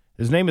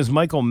 His name is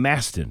Michael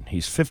Maston.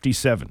 He's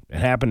 57. It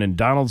happened in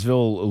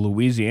Donaldsville,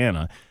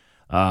 Louisiana,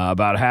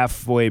 about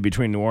halfway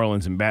between New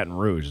Orleans and Baton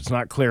Rouge. It's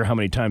not clear how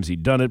many times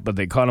he'd done it, but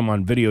they caught him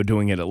on video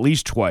doing it at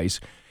least twice.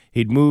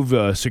 He'd move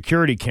a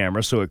security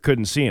camera so it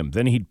couldn't see him.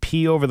 Then he'd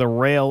pee over the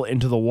rail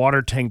into the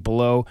water tank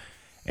below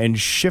and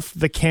shift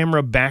the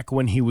camera back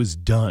when he was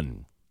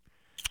done.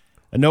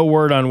 No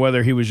word on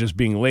whether he was just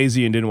being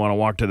lazy and didn't want to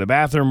walk to the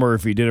bathroom or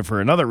if he did it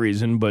for another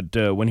reason, but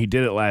when he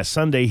did it last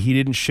Sunday, he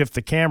didn't shift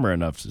the camera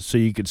enough so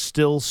you could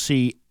still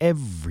see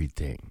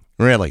everything.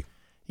 Really?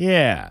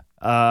 Yeah.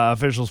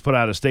 Officials put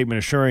out a statement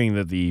assuring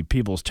that the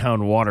People's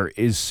Town water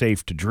is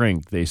safe to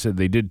drink. They said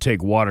they did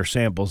take water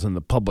samples and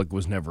the public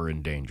was never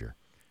in danger.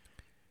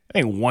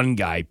 I think one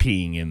guy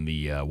peeing in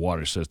the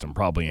water system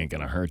probably ain't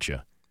going to hurt you.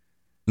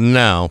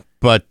 No,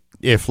 but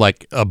if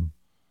like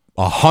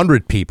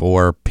 100 people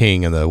were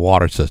peeing in the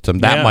water system,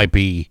 that might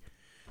be,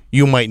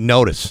 you might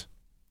notice.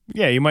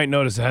 Yeah, you might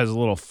notice it has a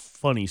little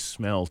funny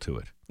smell to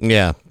it.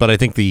 Yeah, but I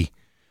think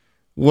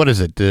what is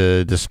it,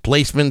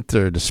 displacement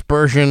or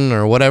dispersion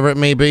or whatever it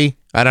may be?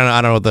 I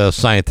don't know what the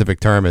scientific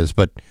term is,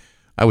 but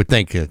I would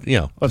think,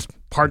 It's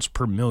parts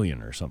per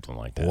million or something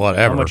like that.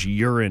 Whatever. How much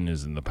urine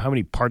is how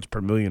many parts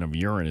per million of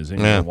urine is in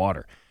your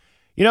water?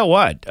 You know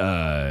what?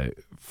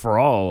 For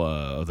all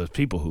of the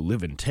people who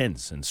live in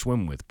tents and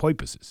swim with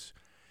porpoises,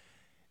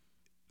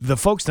 the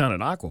folks down at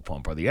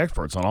Aquapump are the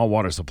experts on all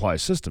water supply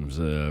systems,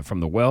 from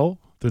the well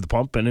through the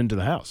pump and into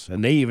the house,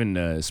 and they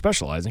even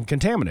specialize in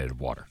contaminated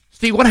water.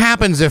 Steve, what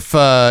happens if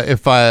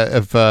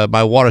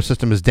my water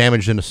system is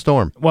damaged in a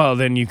storm? Well,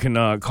 then you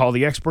can call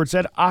the experts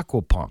at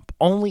Aquapump,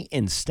 only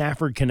in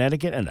Stafford,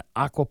 Connecticut, and at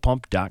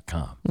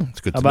aquapump.com. It's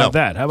good How to know. about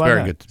that? How about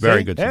very that? Good.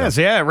 Very good to know. Yes,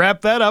 yeah.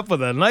 Wrap that up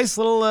with a nice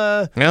little,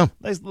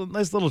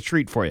 nice little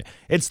treat for you.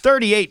 It's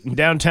 38 in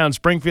downtown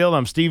Springfield.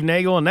 I'm Steve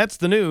Nagle, and that's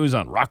the news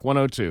on Rock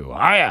 102.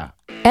 Hiya.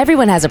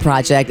 Everyone has a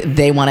project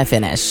they want to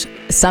finish.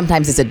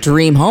 Sometimes it's a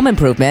dream home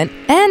improvement,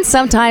 and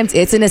sometimes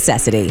it's a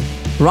necessity.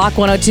 Rock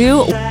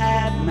 102.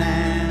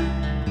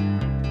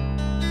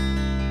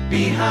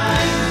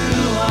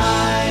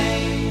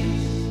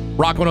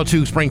 Rock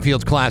 102,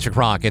 Springfield's Classic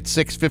Rock at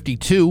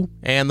 6:52,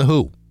 and The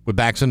Who with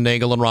Bax and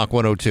Nagle and Rock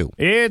 102.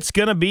 It's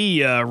going to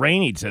be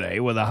rainy today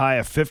with a high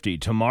of 50.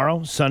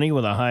 Tomorrow, sunny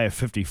with a high of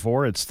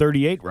 54. It's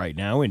 38 right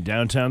now in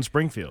downtown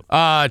Springfield.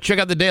 Check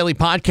out the daily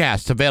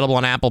podcast, available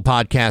on Apple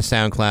Podcasts,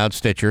 SoundCloud,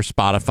 Stitcher,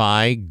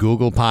 Spotify,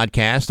 Google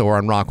Podcast, or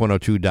on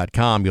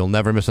rock102.com. You'll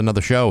never miss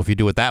another show if you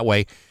do it that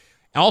way.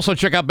 Also,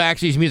 check out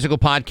Baxy's musical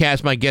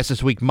podcast. My guest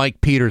this week, Mike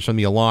Peters from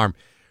The Alarm.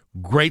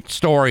 Great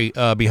story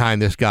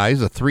behind this guy.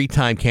 He's a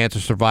 3-time cancer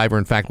survivor.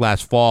 In fact,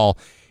 last fall,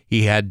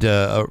 he had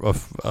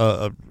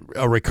a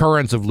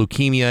recurrence of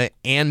leukemia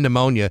and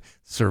pneumonia,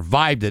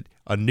 survived it.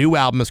 A new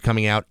album is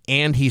coming out,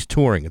 and he's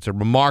touring. It's a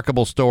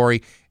remarkable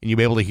story, and you'll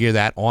be able to hear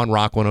that on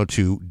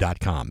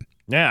rock102.com.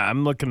 Yeah,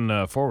 I'm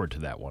looking forward to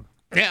that one.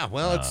 Yeah,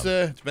 well,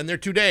 it's been there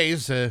 2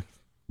 days.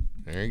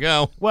 There you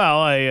go. Well,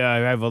 I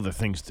have other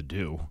things to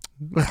do.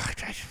 I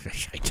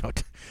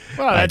don't.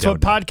 Well, that's what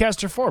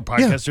podcasts are for.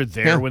 Podcasts are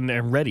there yeah. when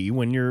they're ready.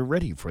 When you're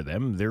ready for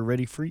them, they're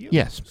ready for you.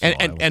 Yes. So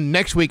and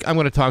next week, I'm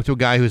going to talk to a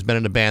guy who's been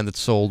in a band that's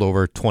sold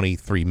over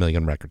 23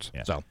 million records.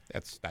 Yeah. So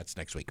that's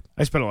next week.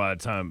 I spent a lot of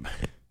time.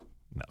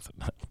 Nothing.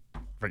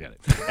 Forget it.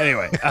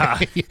 Anyway.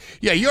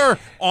 Yeah, your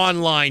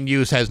online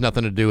use has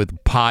nothing to do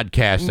with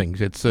podcasting.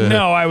 It's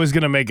No, I was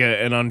going to make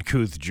an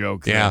uncouth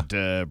joke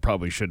that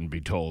probably shouldn't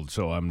be told.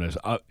 So I'm just.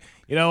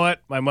 You know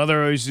what? My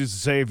mother always used to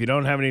say, if you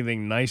don't have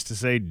anything nice to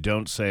say,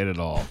 don't say it at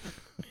all.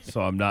 So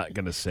I'm not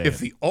going to say if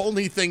the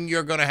only thing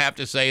you're going to have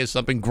to say is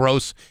something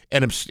gross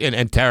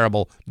and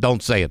terrible,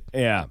 don't say it.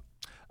 Yeah.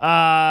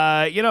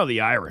 The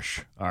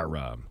Irish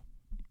are...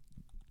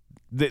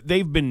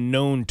 they've been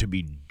known to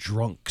be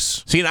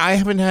drunks. See, I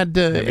haven't had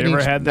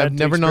I've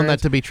never known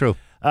that to be true.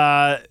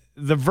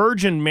 The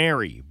Virgin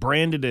Mary,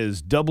 branded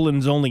as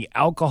Dublin's only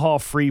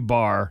alcohol-free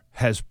bar,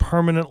 has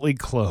permanently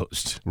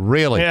closed.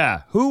 Really?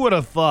 Yeah. Who would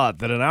have thought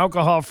that an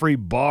alcohol-free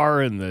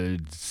bar in the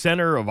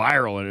center of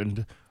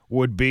Ireland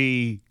would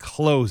be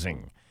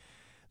closing?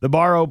 The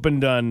bar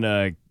opened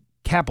on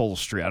Capel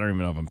Street. I don't even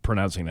know if I'm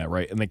pronouncing that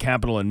right. In the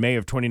capital in May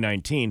of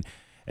 2019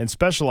 and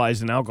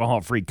specialized in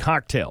alcohol-free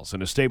cocktails.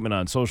 In a statement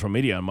on social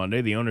media on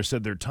Monday, the owner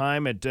said their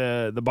time at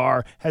the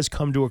bar has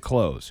come to a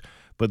close.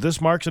 But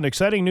this marks an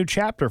exciting new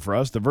chapter for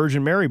us. The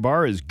Virgin Mary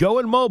Bar is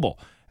going mobile.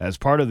 As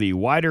part of the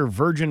wider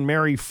Virgin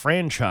Mary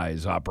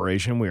franchise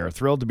operation, we are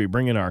thrilled to be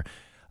bringing our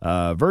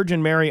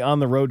Virgin Mary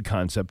on the road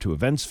concept to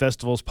events,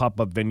 festivals,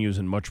 pop-up venues,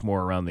 and much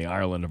more around the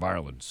island of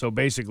Ireland. So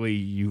basically,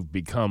 you've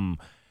become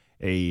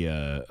a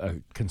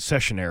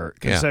concessionaire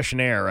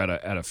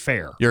at a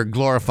fair. You're a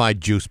glorified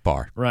juice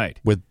bar, right?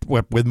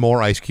 With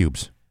more ice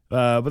cubes.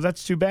 But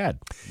that's too bad.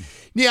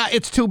 Yeah,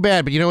 it's too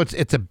bad, but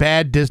it's a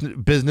bad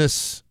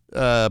business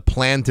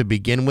plan to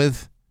begin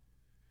with.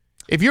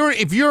 If you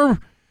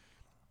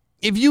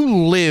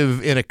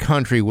live in a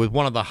country with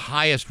one of the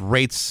highest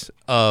rates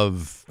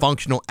of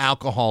functional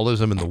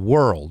alcoholism in the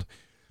world,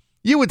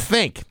 you would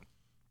think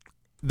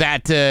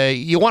that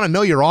you want to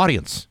know your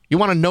audience. You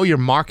want to know your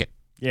market.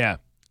 Yeah.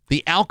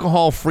 The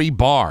alcohol-free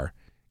bar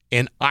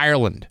in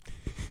Ireland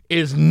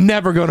is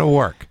never going to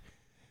work.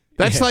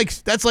 That's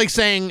like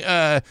saying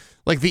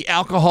like the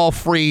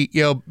alcohol-free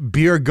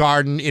beer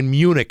garden in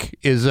Munich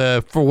is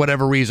for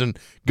whatever reason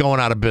going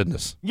out of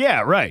business.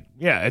 Yeah, right.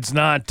 Yeah, it's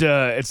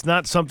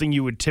not something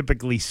you would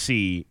typically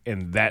see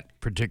in that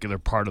particular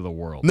part of the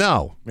world.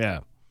 No. Yeah.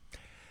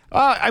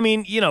 I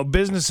mean,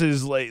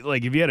 businesses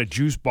like if you had a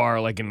juice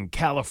bar like in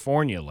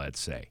California, let's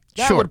say,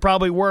 that would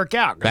probably work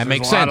out. That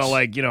makes sense. A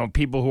lot of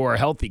people who are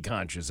healthy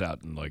conscious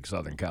out in like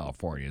Southern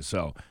California,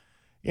 so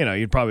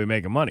you'd probably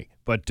make money,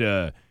 but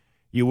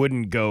you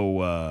wouldn't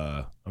go.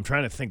 I'm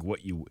trying to think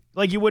what you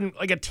wouldn't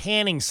like a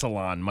tanning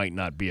salon might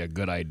not be a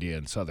good idea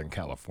in Southern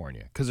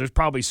California because there's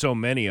probably so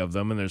many of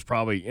them, and there's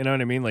probably what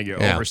I mean, like an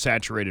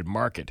oversaturated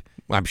market.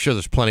 I'm sure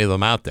there's plenty of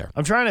them out there.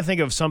 I'm trying to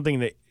think of something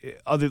that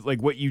other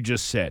like what you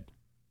just said.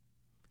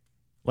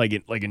 Like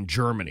in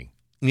Germany,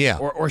 yeah,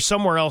 or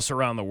somewhere else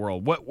around the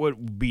world, what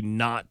would be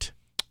not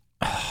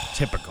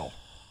typical?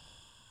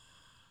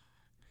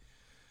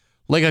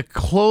 Like a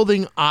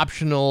clothing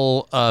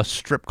optional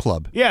strip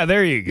club. Yeah,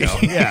 there you go.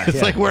 Yeah,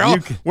 it's like where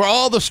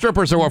all the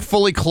strippers are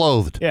fully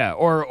clothed. Yeah,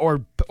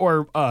 or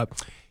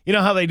you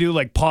know how they do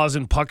like paws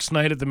and pucks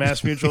night at the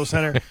Mass Mutual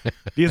Center?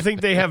 Do you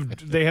think they have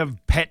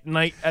pet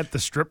night at the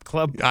strip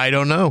club? I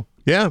don't know.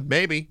 Yeah,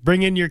 maybe.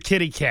 Bring in your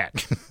kitty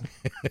cat.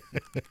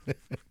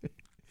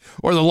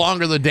 Or the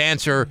longer the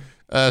dancer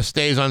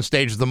stays on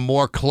stage, the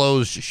more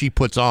clothes she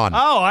puts on.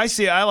 Oh, I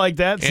see. I like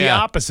that. It's the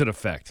opposite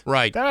effect.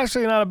 Right. That's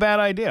actually not a bad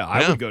idea.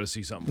 I would go to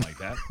see something like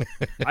that.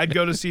 I'd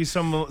go to see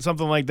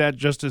something like that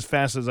just as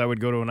fast as I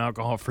would go to an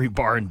alcohol-free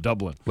bar in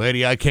Dublin.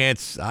 Lady, I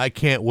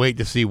can't wait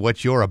to see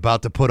what you're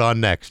about to put on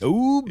next.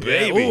 Ooh,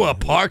 baby. Ooh, a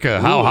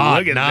parka. How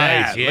hot. Look at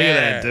nice. that. Yeah. Look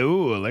at that.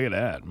 Ooh, look at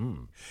that.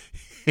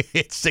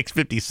 It's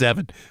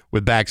 6:57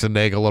 with Bax and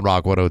Nagle on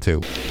Rock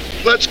 102.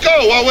 Let's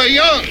go while we're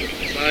young.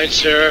 Fine,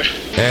 sir.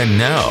 And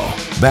now,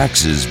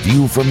 Bax's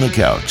View from the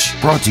Couch,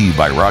 brought to you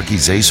by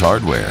Rocky's Ace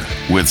Hardware,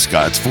 with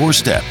Scott's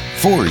 4-Step,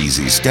 4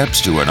 easy steps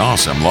to an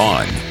awesome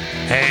lawn.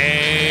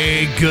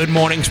 Hey, good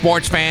morning,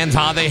 sports fans.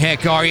 How the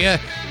heck are you?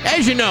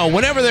 As you know,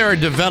 whenever there are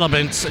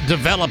developments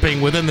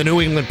developing within the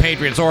New England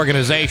Patriots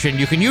organization,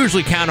 you can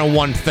usually count on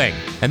one thing,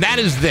 and that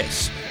is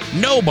this.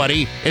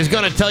 Nobody is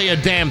going to tell you a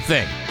damn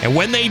thing. And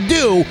when they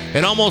do,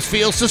 it almost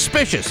feels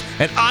suspicious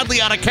and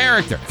oddly out of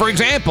character. For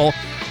example,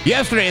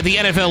 yesterday at the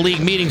NFL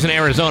League meetings in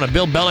Arizona,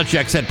 Bill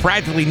Belichick said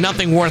practically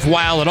nothing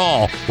worthwhile at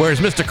all, whereas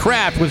Mr.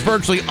 Kraft was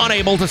virtually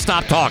unable to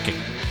stop talking.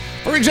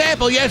 For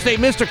example, yesterday,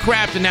 Mr.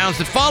 Kraft announced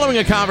that following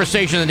a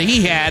conversation that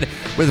he had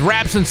with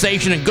rap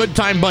sensation and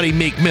good-time buddy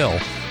Meek Mill,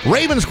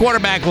 Ravens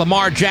quarterback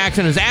Lamar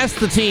Jackson has asked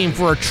the team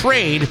for a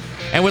trade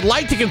and would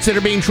like to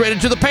consider being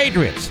traded to the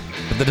Patriots.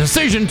 But the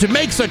decision to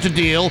make such a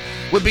deal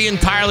would be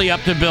entirely up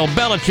to Bill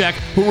Belichick,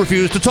 who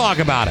refused to talk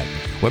about it.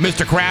 When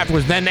Mr. Kraft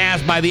was then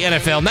asked by the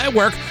NFL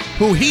Network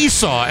who he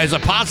saw as a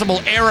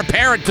possible heir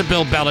apparent to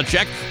Bill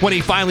Belichick when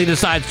he finally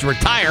decides to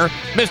retire,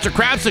 Mr.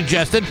 Kraft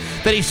suggested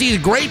that he sees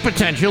great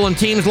potential in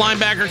team's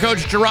linebacker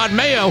coach Gerard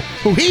Mayo,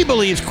 who he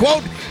believes,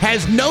 quote,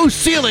 has no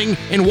ceiling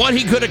in what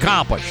he could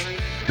accomplish.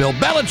 Bill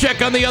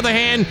Belichick, on the other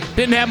hand,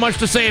 didn't have much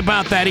to say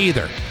about that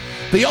either.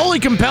 The only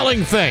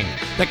compelling thing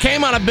that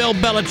came out of Bill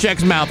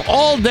Belichick's mouth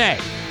all day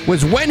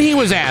was when he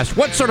was asked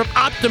what sort of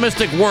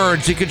optimistic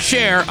words he could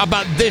share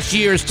about this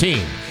year's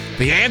team.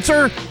 The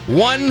answer?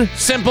 One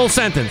simple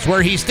sentence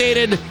where he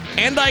stated,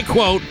 and I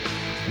quote,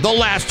 the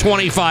last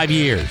 25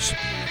 years.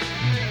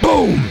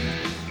 Boom!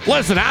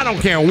 Listen, I don't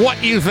care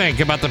what you think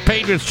about the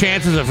Patriots'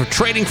 chances of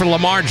trading for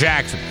Lamar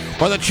Jackson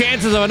or the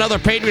chances of another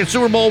Patriots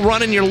Super Bowl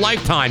run in your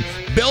lifetime.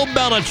 Bill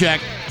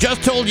Belichick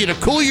just told you to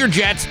cool your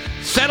jets,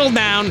 settle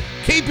down,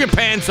 keep your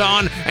pants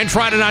on, and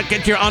try to not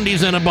get your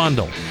undies in a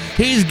bundle.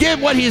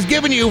 What he's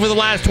given you for the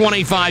last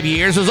 25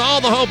 years is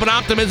all the hope and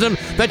optimism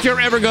that you're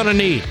ever going to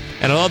need.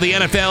 And although the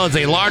NFL is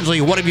a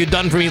largely what have you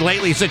done for me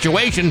lately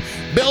situation,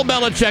 Bill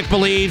Belichick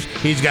believes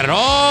he's got it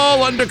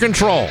all under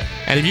control.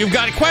 And if you've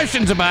got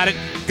questions about it,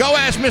 go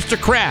ask Mr.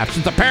 Kraft,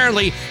 since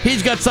apparently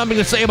he's got something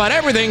to say about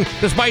everything,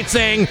 despite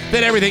saying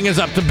that everything is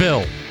up to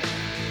Bill.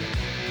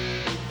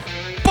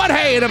 But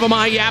hey, enough of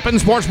my yapping.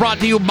 Sports brought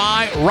to you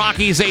by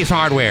Rocky's Ace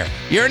Hardware.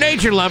 You're a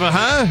nature lover,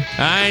 huh?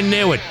 I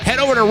knew it. Head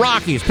over to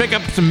Rocky's. Pick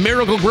up some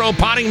Miracle Grow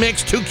potting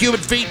mix, 2 cubic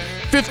feet,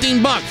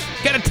 $15.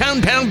 Get a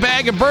 10-pound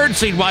bag of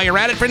birdseed while you're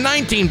at it for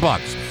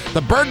 $19.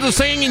 The birds are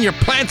singing and your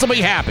plants will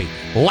be happy.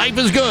 Life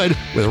is good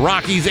with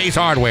Rocky's Ace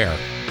Hardware.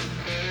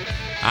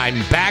 I'm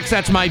Bax.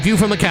 That's my view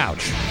from the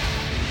couch.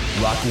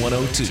 Rock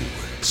 102,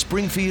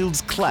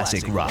 Springfield's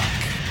classic rock.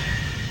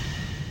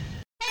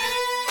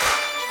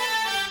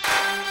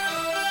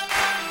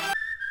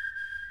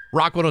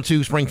 Rock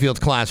 102,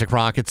 Springfield's Classic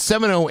Rock. It's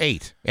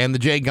 7:08, and the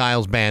Jay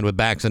Giles Band with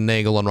Bax and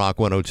Nagle on Rock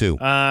 102.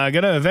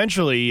 Gonna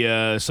eventually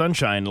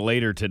sunshine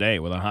later today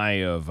with a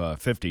high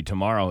of 50.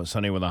 Tomorrow,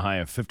 sunny with a high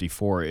of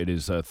 54. It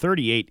is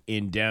 38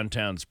 in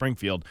downtown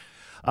Springfield.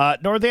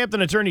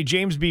 Northampton attorney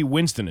James B.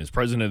 Winston is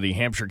president of the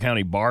Hampshire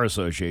County Bar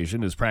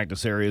Association. His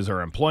practice areas are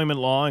employment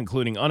law,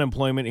 including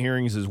unemployment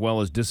hearings as well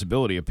as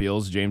disability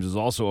appeals. James is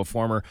also a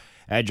former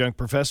adjunct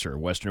professor at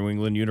Western New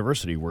England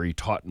University, where he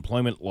taught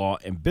employment law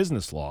and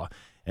business law.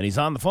 And he's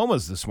on the phone with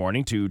us this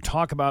morning to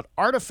talk about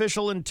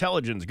artificial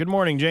intelligence. Good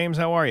morning, James.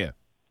 How are you?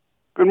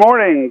 Good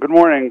morning. Good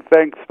morning.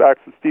 Thanks, Bax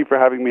and Steve, for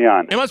having me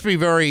on. It must be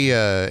very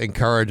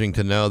encouraging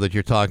to know that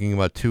you're talking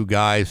about two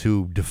guys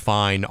who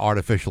define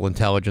artificial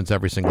intelligence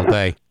every single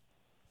day.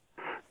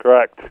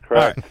 Correct.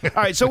 All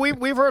right. So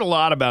we've heard a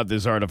lot about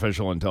this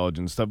artificial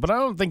intelligence stuff, but I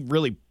don't think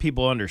really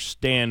people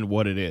understand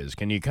what it is.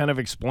 Can you kind of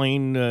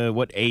explain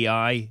what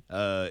AI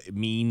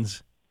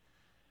means?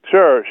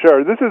 Sure.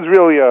 This is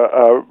really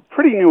a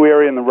pretty new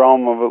area in the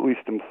realm of at least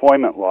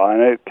employment law, and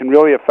it can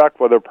really affect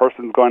whether a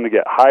person's going to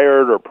get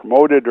hired or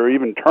promoted or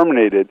even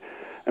terminated.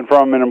 And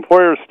from an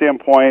employer's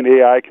standpoint,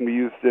 AI can be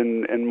used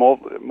in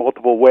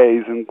multiple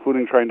ways,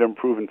 including trying to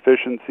improve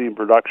efficiency and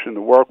production in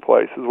the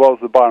workplace, as well as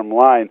the bottom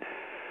line.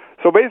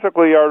 So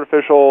basically,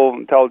 artificial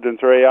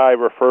intelligence, or AI,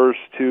 refers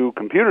to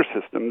computer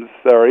systems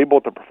that are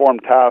able to perform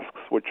tasks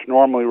which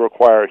normally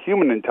require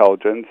human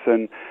intelligence,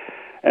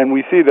 and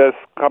we see this,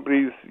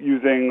 companies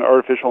using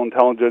artificial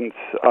intelligence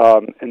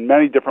in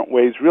many different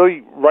ways,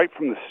 really right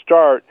from the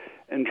start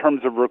in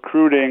terms of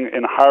recruiting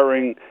and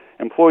hiring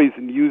employees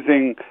and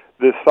using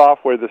this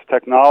software, this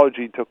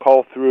technology to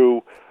cull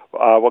through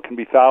what can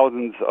be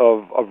thousands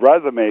of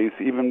resumes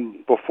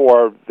even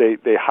before they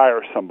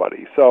hire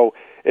somebody. So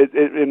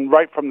and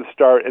right from the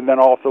start, and then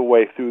also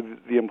way through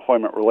the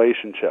employment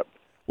relationship.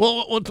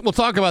 Well, we'll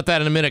talk about that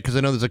in a minute, because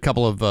I know there's a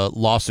couple of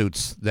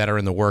lawsuits that are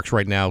in the works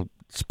right now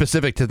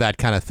specific to that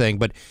kind of thing.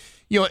 But,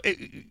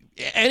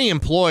 any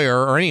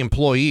employer or any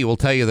employee will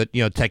tell you that,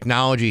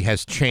 technology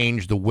has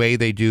changed the way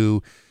they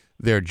do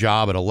their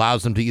job. It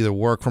allows them to either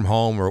work from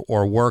home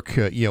or work,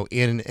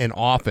 in an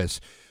office.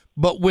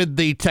 But with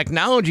the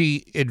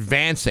technology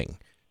advancing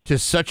to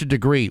such a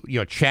degree,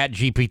 Chat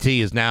GPT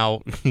is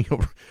now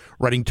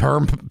writing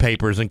term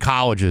papers in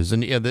colleges,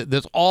 and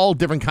there's all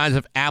different kinds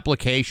of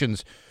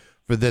applications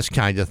for this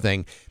kind of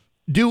thing.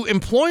 Do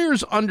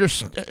employers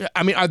understand?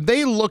 I mean, are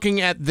they looking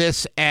at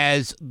this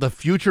as the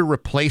future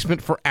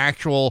replacement for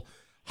actual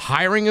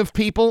hiring of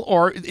people,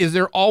 or is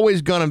there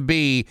always going to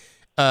be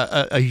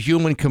a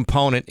human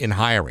component in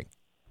hiring?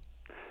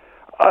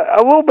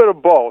 A little bit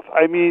of both.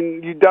 I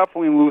mean, you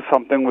definitely lose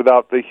something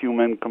without the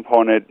human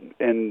component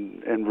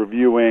in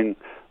reviewing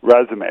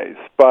resumes.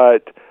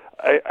 But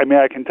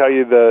I can tell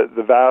you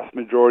the vast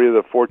majority of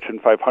the Fortune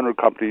 500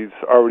 companies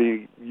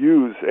already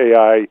use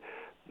AI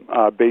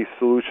based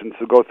solutions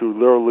to go through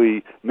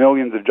literally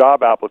millions of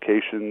job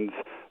applications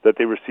that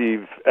they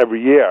receive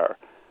every year.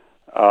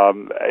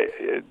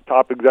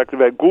 Top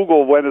executive at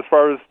Google went as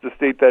far as to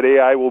state that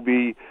AI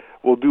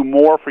will do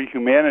more for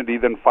humanity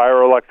than fire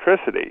or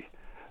electricity.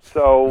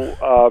 So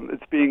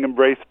it's being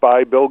embraced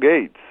by Bill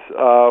Gates,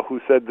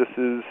 who said this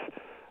is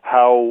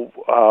how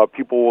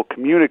people will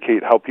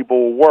communicate, how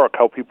people will work,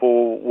 how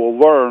people will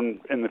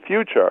learn in the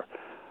future.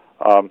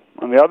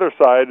 On the other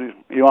side,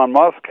 Elon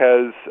Musk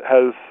has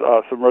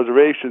some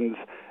reservations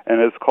and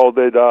has called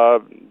it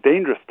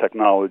dangerous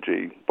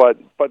technology. But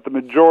the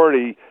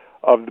majority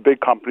of the big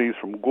companies,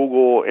 from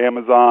Google,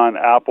 Amazon,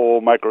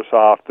 Apple,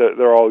 Microsoft,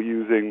 they're all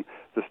using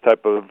this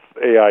type of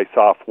AI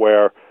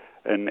software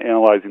and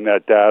analyzing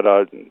that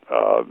data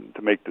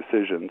to make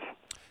decisions.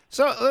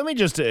 So let me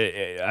just,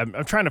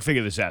 I'm trying to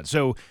figure this out.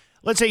 So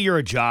let's say you're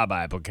a job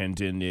applicant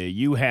and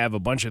you have a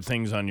bunch of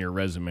things on your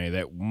resume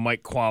that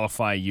might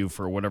qualify you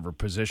for whatever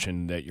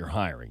position that you're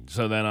hiring.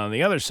 So then on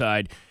the other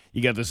side,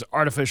 you got this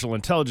artificial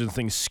intelligence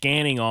thing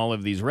scanning all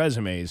of these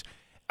resumes.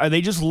 Are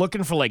they just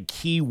looking for like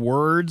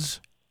keywords,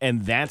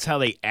 and that's how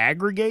they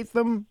aggregate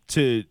them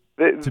to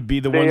be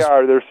the ones? They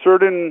are. There's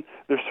certain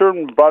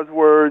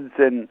buzzwords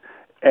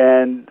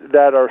and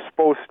that are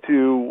supposed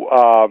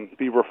to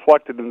be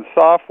reflected in the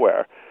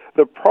software.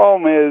 The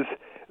problem is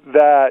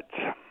that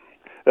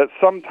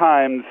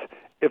sometimes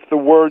if the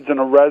words in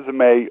a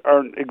resume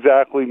aren't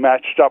exactly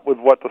matched up with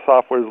what the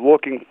software is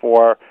looking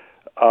for,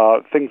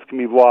 things can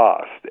be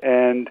lost.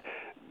 And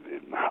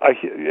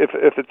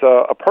if it's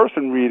a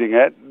person reading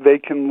it, they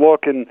can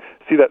look and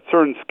see that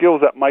certain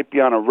skills that might be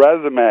on a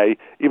resume,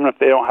 even if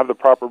they don't have the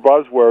proper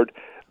buzzword,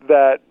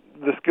 that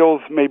the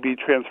skills may be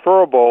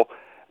transferable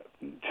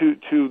to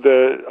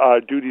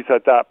the duties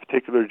at that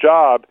particular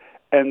job,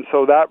 and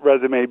so that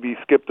resume be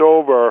skipped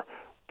over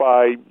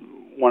by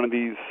one of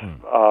these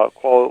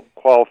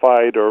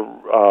qualified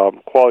or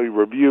quality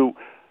review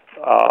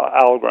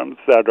algorithms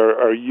that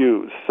are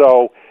used.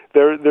 So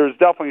there's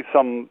definitely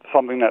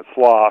something that's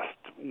lost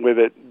with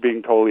it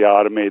being totally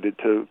automated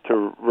to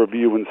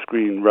review and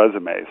screen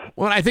resumes.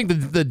 Well, I think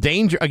the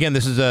danger, again,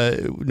 this is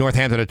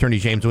Northampton attorney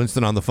James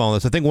Winston on the phone. I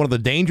think one of the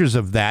dangers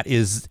of that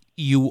is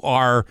you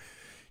are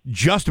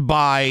just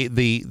by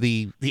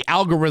the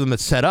algorithm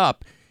that's set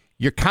up,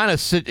 you're kind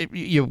of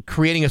you're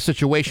creating a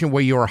situation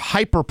where you're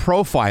hyper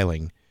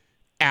profiling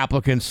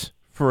applicants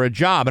for a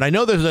job. And I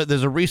know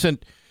there's a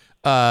recent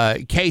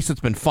case that's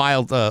been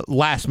filed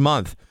last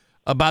month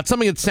about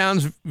something that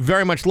sounds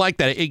very much like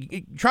that.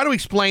 Try to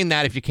explain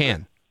that if you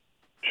can.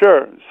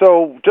 Sure.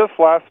 So just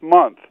last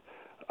month,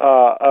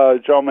 a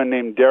gentleman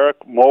named Derek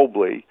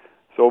Mobley,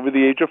 so over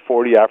the age of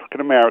 40, African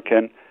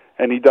American,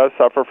 and he does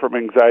suffer from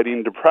anxiety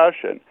and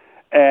depression.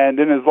 And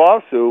in his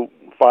lawsuit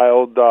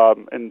filed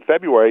in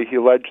February, he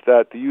alleged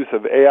that the use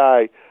of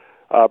AI,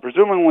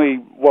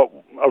 presumably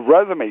a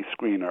resume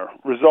screener,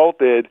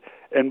 resulted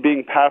in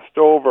being passed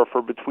over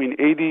for between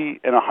 80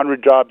 and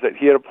 100 jobs that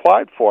he had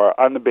applied for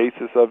on the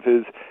basis of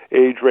his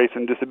age, race,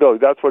 and disability.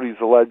 That's what he's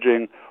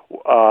alleging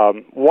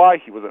why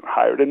he wasn't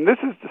hired. And this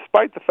is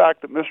despite the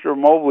fact that Mr.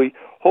 Mobley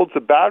holds a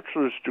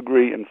bachelor's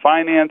degree in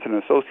finance and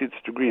an associate's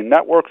degree in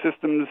network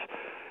systems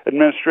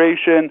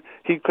administration.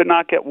 He could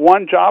not get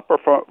one job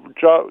offer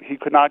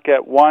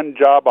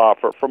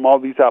from all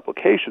these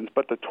applications.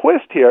 But the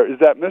twist here is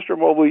that Mr.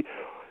 Mobley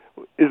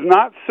is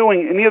not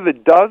suing any of the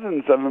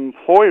dozens of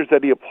employers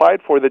that he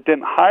applied for that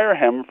didn't hire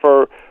him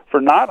for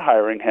not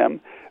hiring him,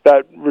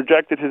 that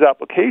rejected his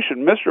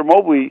application. Mr.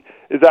 Mobley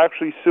is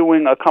actually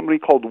suing a company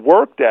called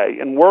Workday,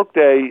 and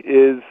Workday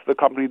is the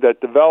company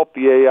that developed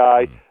the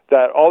AI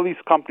that all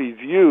these companies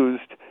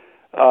used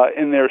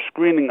in their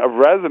screening of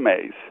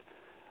resumes.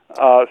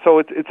 So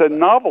it's a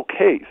novel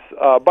case.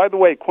 By the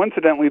way,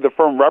 coincidentally, the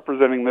firm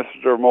representing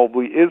Mr.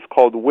 Mobley is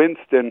called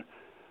Winston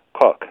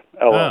Cook,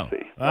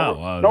 LLC.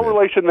 No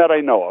relation that I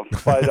know of.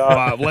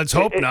 But let's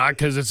hope not,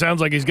 because it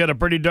sounds like he's got a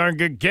pretty darn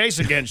good case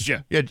against you.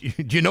 Yeah, do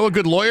you know a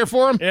good lawyer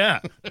for him?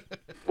 Yeah.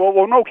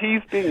 Well, no,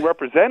 he's being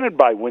represented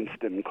by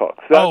Winston Cook.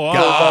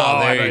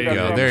 There you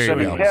go.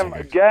 Him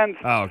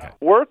against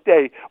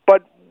Workday.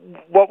 But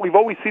what we've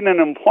always seen in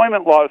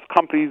employment law is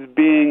companies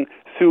being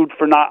sued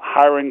for not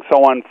hiring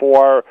someone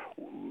for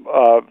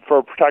a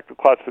protected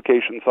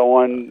classification.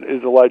 Someone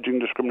is alleging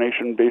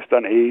discrimination based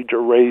on age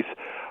or race,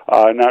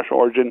 national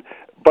origin.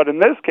 But in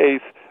this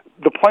case,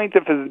 the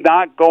plaintiff is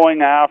not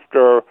going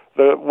after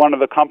one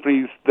of the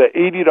companies, the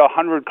 80 to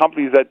 100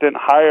 companies that didn't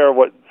hire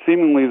what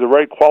seemingly is a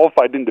very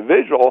qualified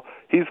individual.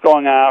 He's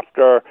going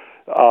after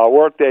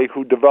Workday,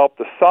 who developed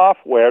the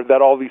software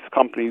that all these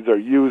companies are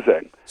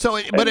using. So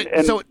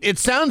it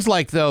sounds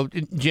like, though,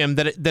 Jim,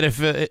 that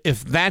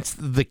if that's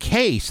the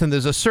case, and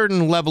there's a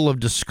certain level of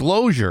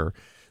disclosure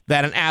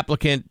that an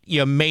applicant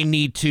may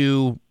need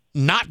to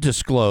not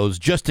disclose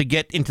just to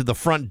get into the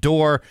front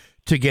door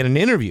to get an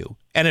interview.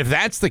 And if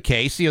that's the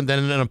case, then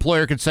an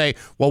employer could say,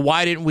 well,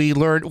 why didn't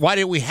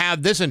we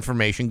have this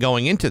information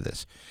going into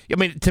this? I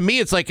mean, to me,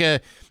 it's like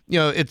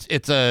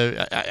it's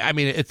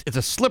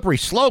a slippery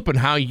slope in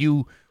how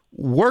you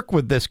work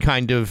with this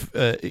kind of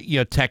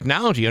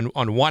technology. And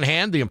on one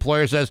hand, the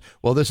employer says,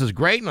 well, this is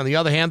great. And on the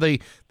other hand,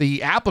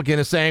 the applicant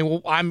is saying,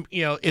 well,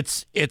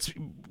 it's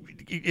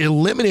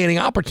eliminating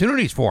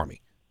opportunities for me.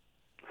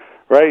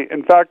 Right.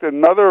 In fact,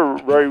 another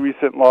very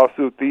recent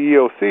lawsuit, the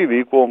EOC, the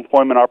Equal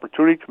Employment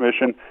Opportunity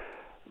Commission,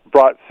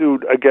 brought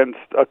suit against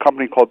a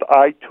company called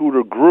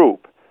iTutor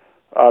Group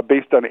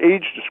based on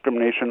age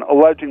discrimination,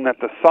 alleging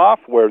that the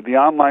software, the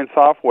online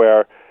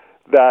software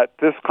that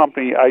this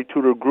company,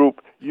 iTutor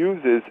Group,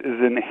 uses is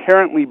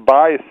inherently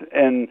biased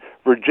and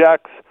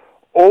rejects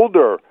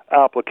older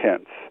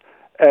applicants.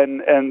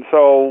 And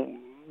so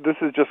this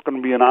is just going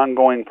to be an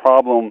ongoing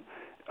problem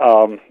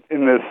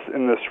in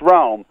this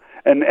realm.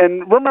 And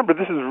remember,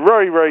 this is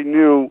very, very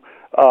new,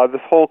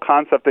 this whole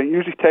concept. It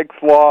usually takes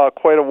law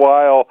quite a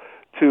while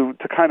to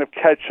kind of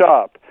catch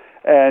up.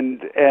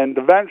 And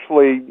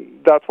eventually,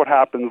 that's what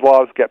happens.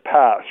 Laws get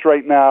passed.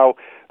 Right now,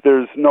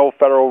 there's no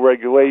federal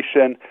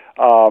regulation.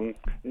 New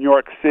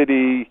York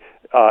City,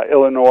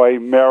 Illinois,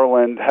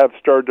 Maryland have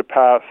started to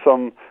pass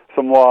some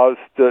laws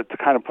to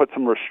kind of put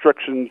some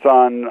restrictions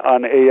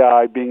on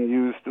AI being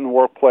used in the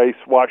workplace.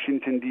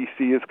 Washington,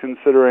 D.C. is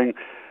considering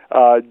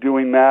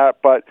doing that.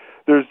 But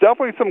there's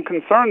definitely some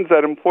concerns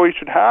that employees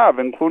should have,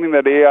 including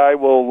that AI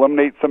will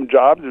eliminate some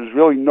jobs. There's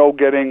really no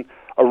getting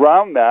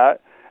around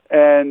that.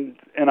 And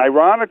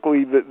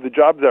ironically, the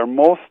jobs that are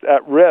most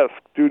at risk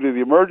due to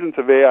the emergence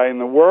of AI in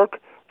the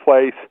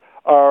workplace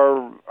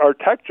are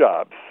tech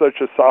jobs,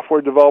 such as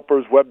software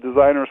developers, web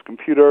designers,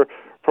 computer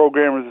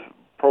programmers,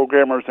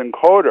 and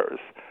coders,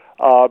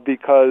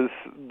 because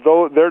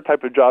their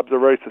type of jobs are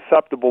very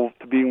susceptible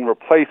to being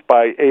replaced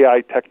by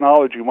AI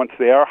technology once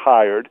they are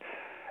hired.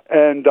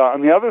 And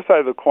on the other side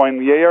of the coin,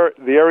 the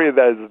area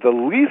that is the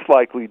least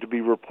likely to be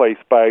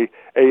replaced by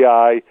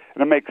AI,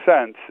 and it makes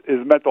sense,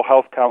 is mental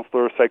health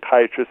counselors,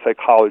 psychiatrists,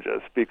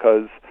 psychologists,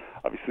 because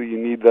obviously you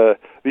need the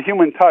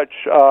human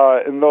touch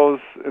in those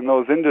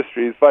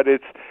industries. But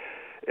it's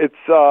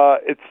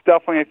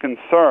definitely a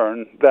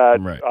concern that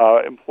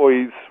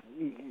employees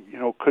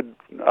could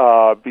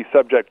be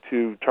subject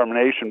to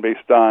termination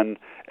based on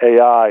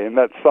AI, and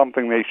that's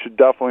something they should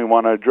definitely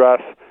want to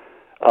address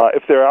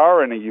if they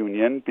are in a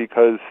union,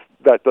 because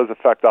that does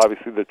affect,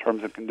 obviously, the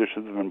terms and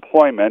conditions of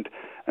employment.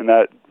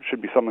 that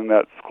should be something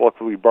that's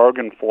collectively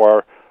bargained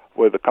for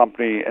with a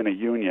company and a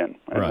union,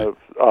 and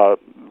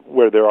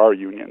where there are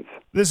unions.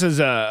 This is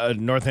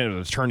North End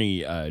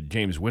attorney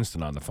James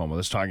Winston on the phone with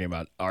us talking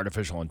about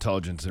artificial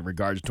intelligence in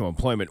regards to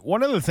employment.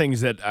 One of the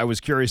things that I was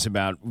curious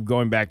about,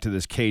 going back to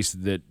this case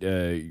that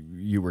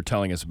you were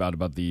telling us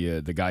about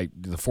the guy,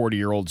 the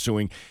 40-year-old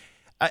suing,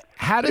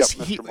 how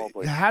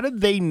did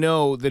they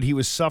know that he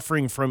was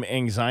suffering from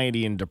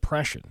anxiety and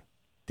depression?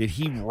 Did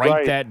he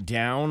write that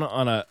down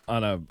on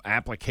a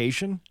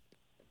application?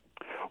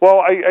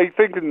 Well, I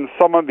think in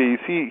some of these,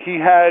 he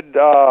had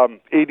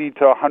 80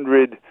 to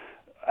 100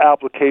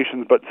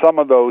 applications, but some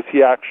of those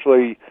he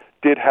actually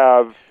did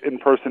have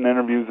in-person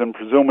interviews, and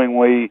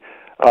presumably,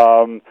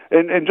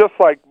 and just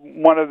like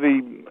one of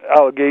the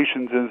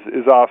allegations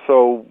is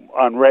also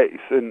on race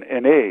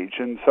and age,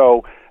 and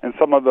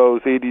some of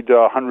those 80 to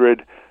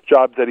 100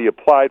 jobs that he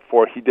applied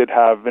for, he did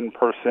have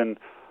in-person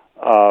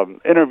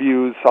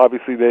interviews.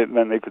 Obviously,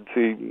 then they could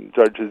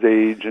judge his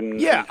age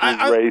and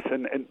his race.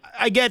 And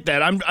I get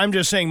that. I'm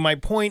just saying. My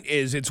point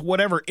is, it's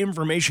whatever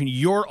information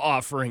you're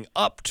offering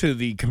up to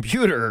the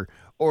computer,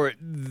 or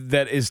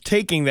that is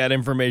taking that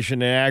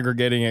information and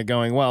aggregating it,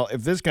 going, well,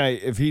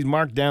 if he's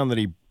marked down that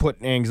he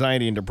put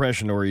anxiety and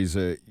depression, or he's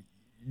do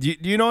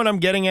you know what I'm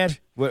getting at?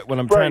 What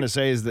I'm trying to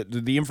say is that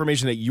the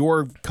information that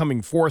you're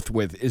coming forth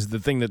with is the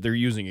thing that they're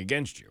using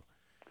against you.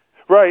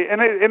 Right,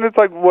 and it's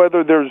like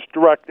whether there's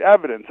direct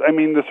evidence. I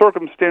mean, the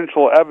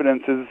circumstantial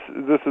evidence is,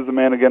 this is a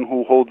man, again,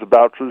 who holds a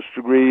bachelor's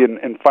degree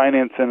in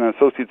finance and an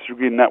associate's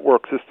degree in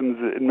network systems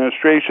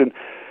administration.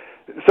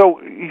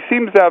 So he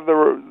seems to have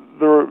the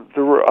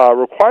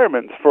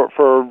requirements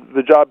for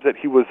the jobs that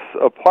he was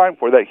applying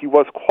for, that he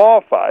was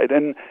qualified.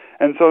 And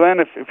so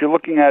then if you're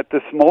looking at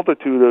this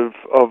multitude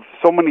of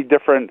so many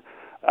different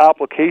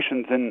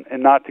applications and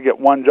not to get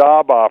one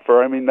job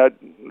offer, I mean, that's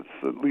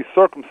at least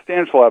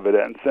circumstantial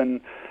evidence,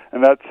 and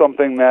that's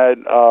something that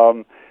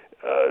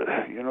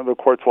the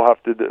courts will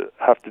have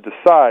to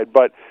decide.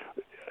 But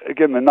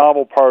again, the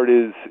novel part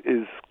is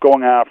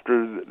going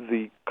after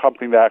the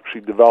company that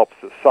actually develops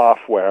the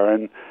software,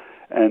 and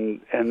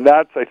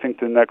that's, I think,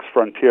 the next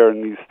frontier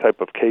in these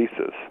type of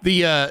cases.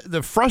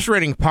 The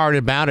frustrating part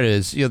about it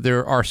is,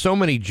 there are so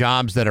many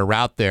jobs that are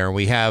out there.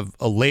 We have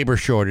a labor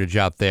shortage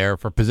out there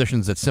for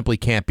positions that simply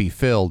can't be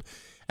filled.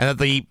 And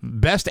that the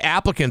best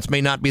applicants may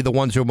not be the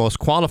ones who are most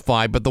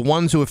qualified, but the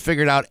ones who have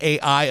figured out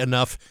AI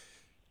enough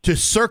to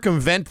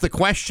circumvent the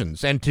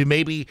questions and to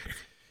maybe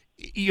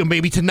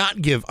to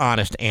not give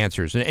honest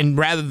answers, and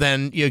rather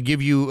than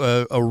give you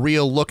a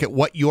real look at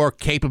what your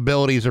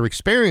capabilities or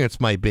experience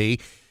might be,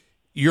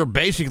 you're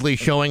basically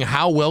showing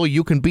how well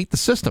you can beat the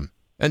system.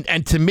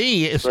 And to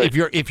me,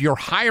 if you're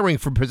hiring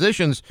for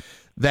positions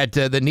that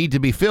need to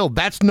be filled,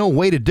 that's no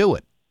way to do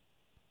it.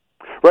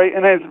 Right,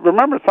 and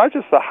remember, it's not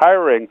just the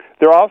hiring.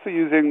 The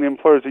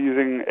employers are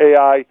using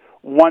AI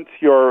once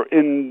you're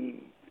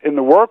in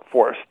the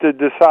workforce to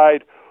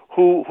decide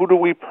who do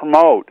we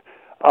promote,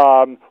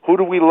 who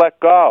do we let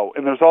go,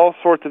 and there's all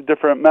sorts of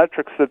different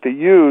metrics that they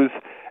use,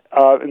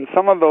 and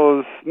some of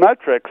those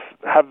metrics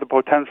have the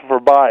potential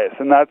for bias,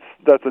 and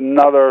that's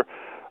another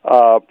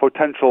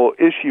potential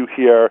issue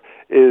here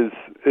is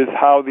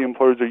how the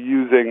employers are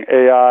using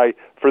AI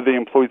for the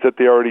employees that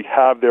they already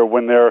have there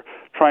when they're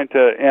trying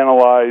to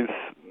analyze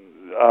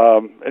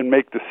and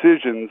make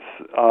decisions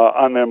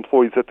on the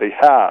employees that they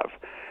have.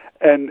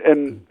 And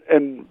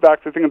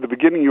back to the thing at the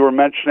beginning, you were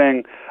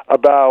mentioning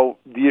about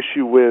the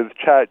issue with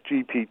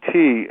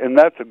ChatGPT, and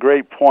that's a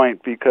great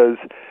point, because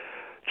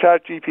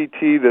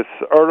ChatGPT, this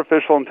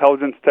artificial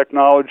intelligence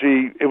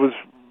technology, it was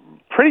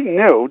pretty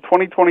new,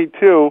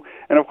 2022,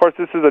 and of course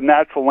this is a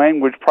natural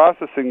language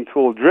processing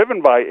tool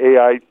driven by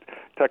AI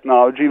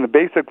technology. The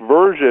basic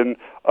version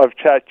of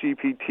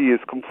ChatGPT is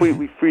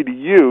completely free to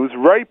use,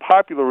 very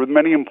popular with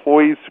many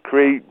employees to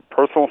create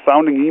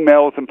personal-sounding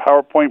emails and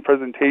PowerPoint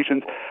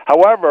presentations.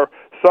 However,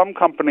 some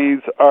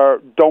companies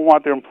don't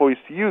want their employees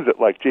to use it,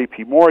 like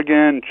J.P.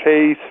 Morgan,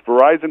 Chase,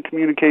 Verizon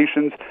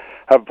Communications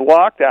have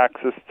blocked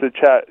access to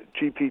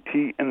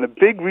ChatGPT, and the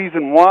big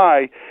reason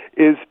why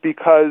is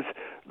because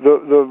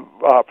the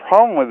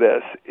problem with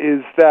this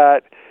is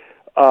that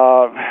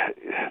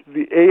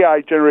the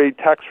AI-generated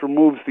text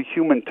removes the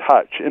human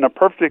touch. And a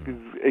perfect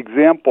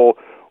example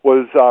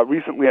was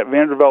recently at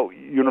Vanderbilt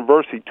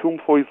University. 2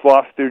 employees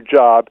lost their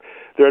job.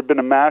 There had been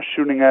a mass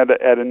shooting at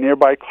a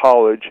nearby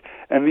college,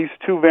 and these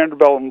 2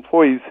 Vanderbilt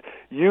employees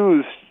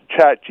used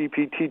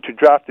ChatGPT to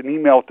draft an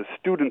email to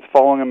students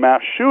following a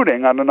mass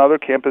shooting on another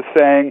campus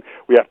saying,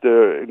 we have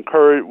to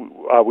encourage,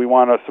 we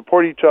want to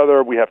support each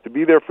other, we have to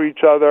be there for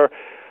each other.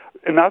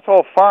 And that's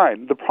all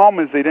fine. The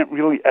problem is they didn't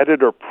really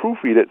edit or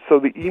proofread it, so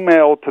the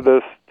email to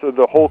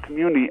the whole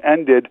community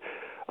ended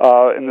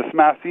in this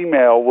mass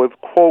email with,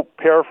 quote,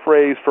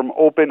 paraphrase from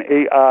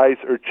OpenAI's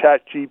or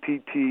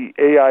ChatGPT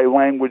AI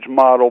language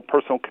model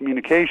personal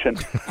communication.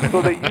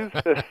 So they use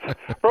this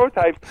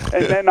prototype,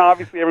 and then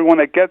obviously everyone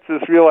that gets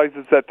this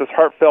realizes that this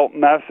heartfelt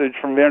message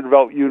from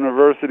Vanderbilt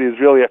University is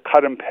really a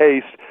cut and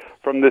paste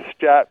from this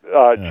chat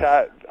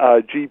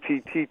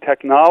GPT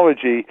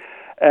technology.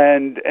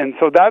 And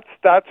so that's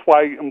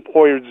why a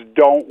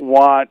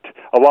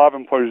lot of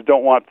employers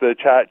don't want the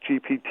Chat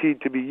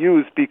GPT to be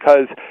used,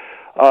 because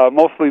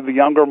mostly the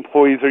younger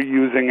employees are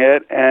using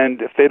it,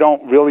 and if they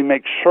don't really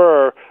make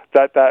sure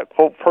that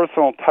quote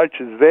personal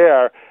touch is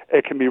there,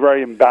 it can be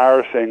very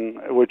embarrassing,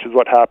 which is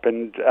what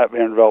happened at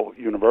Vanderbilt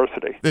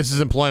University. This is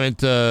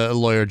employment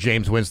lawyer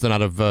James Winston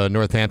out of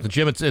Northampton.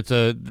 Jim, it's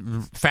a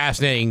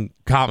fascinating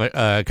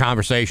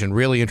conversation,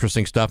 really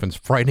interesting stuff, and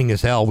it's frightening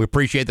as hell. We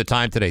appreciate the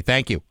time today.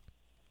 Thank you.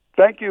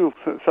 Thank you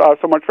so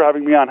much for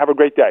having me on. Have a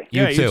great day.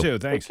 You too.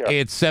 Thanks.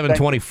 It's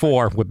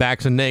 7:24 with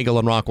Bax and Nagle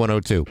on Rock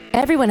 102.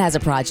 Everyone has a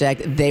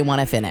project they want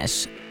to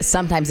finish.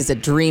 Sometimes it's a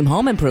dream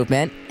home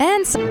improvement,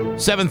 and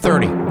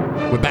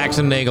 7:30 with Bax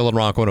and Nagle on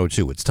Rock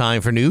 102. It's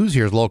time for news.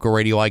 Here's local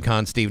radio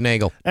icon Steve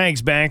Nagle.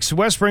 Thanks, Bax.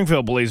 West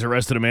Springfield police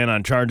arrested a man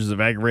on charges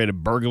of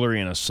aggravated burglary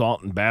and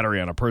assault and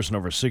battery on a person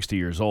over 60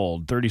 years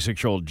old.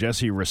 36-year-old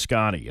Jesse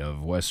Riscotti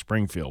of West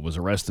Springfield was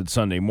arrested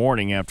Sunday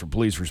morning after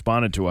police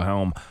responded to a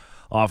home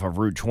off of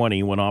Route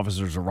 20. When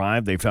officers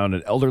arrived, they found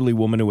an elderly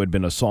woman who had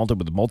been assaulted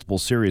with multiple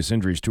serious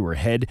injuries to her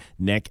head,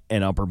 neck,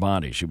 and upper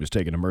body. She was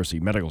taken to Mercy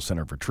Medical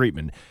Center for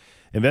treatment.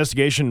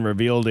 Investigation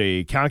revealed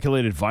a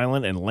calculated,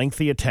 violent, and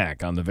lengthy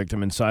attack on the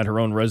victim inside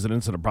her own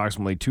residence at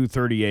approximately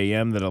 2:30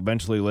 a.m. that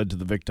eventually led to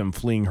the victim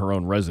fleeing her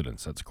own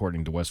residence. That's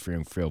according to West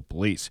Springfield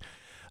Police.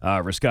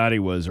 Riscotti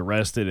was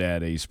arrested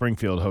at a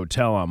Springfield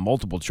hotel on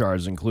multiple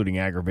charges, including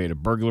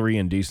aggravated burglary,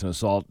 indecent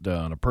assault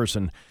on a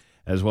person,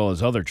 as well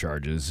as other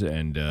charges,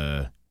 and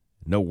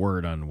no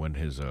word on when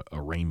his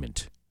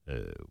arraignment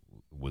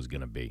was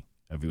going to be.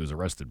 If he was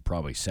arrested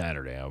probably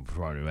Saturday, I would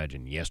probably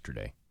imagine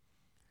yesterday.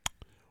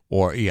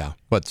 Or, yeah,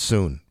 but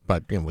soon.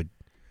 But,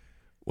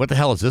 what the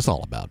hell is this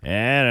all about?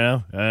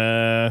 I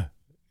don't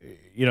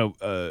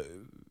know.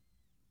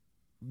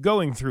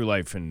 Going through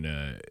life and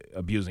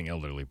abusing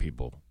elderly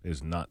people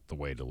is not the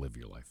way to live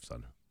your life,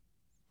 son.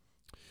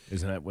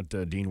 Isn't that what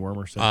Dean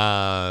Wormer said?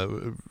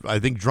 I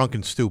think drunk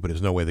and stupid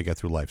is no way to get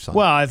through life, son.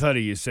 Well, I thought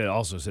he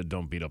also said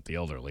don't beat up the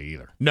elderly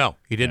either. No,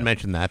 he didn't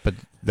mention that, but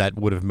that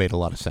would have made a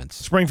lot of sense.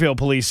 Springfield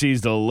police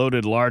seized a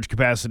loaded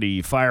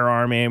large-capacity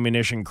firearm,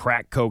 ammunition,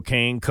 crack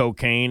cocaine,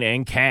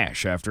 and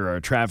cash after a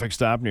traffic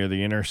stop near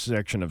the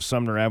intersection of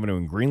Sumner Avenue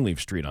and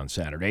Greenleaf Street on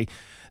Saturday.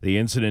 The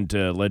incident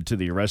led to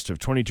the arrest of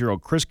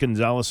 22-year-old Chris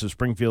Gonzalez of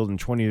Springfield and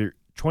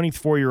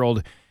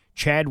 24-year-old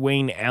Chad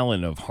Wayne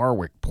Allen of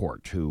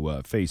Harwickport, who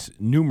face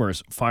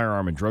numerous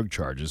firearm and drug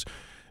charges.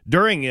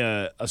 During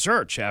a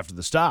search after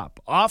the stop,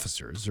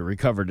 officers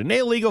recovered an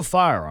illegal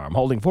firearm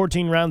holding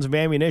 14 rounds of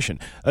ammunition.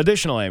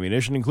 Additional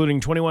ammunition,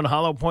 including 21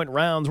 hollow point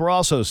rounds, were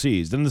also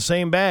seized. In the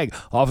same bag,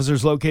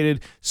 officers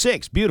located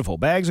 6 beautiful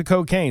bags of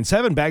cocaine,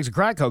 7 bags of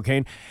crack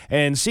cocaine,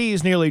 and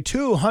seized nearly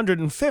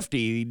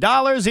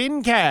 $250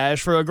 in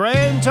cash for a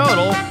grand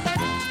total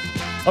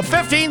of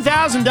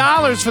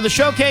 $15,000 for the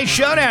Showcase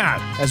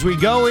Showdown as we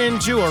go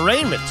into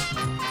arraignment.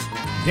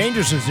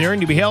 Dangerous is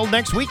hearing to be held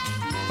next week.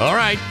 All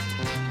right.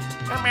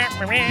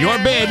 Your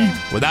bid,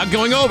 without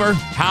going over,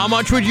 how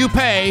much would you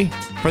pay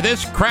for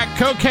this crack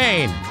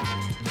cocaine?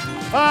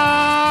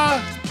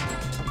 I'm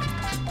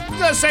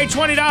going to say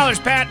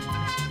 $20, Pat.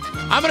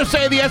 I'm going to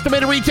say the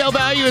estimated retail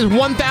value is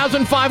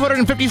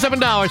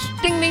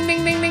 $1,557. Ding, ding,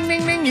 ding, ding, ding,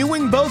 ding, ding. You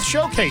win both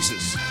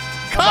showcases.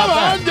 Come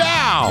on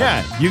down.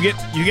 Yeah, you get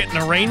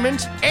an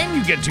arraignment and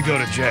you get to go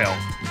to jail.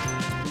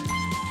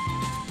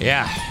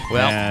 Yeah,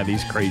 well,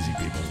 these crazy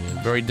people.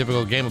 Very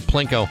difficult game of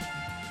Plinko.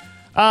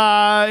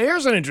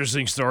 Here's an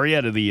interesting story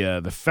out of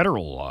the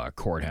federal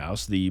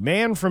courthouse. The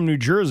man from New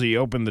Jersey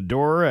opened the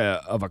door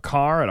of a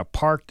car at a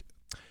parked.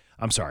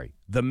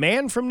 The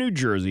man from New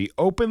Jersey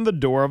opened the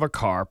door of a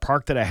car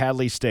parked at a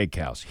Hadley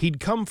Steakhouse.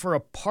 He'd come for a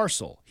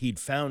parcel. He'd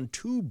found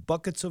 2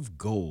 buckets of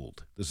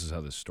gold. This is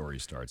how this story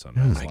starts on.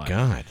 Oh my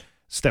God.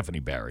 Stephanie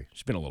Barry.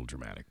 She's been a little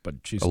dramatic, but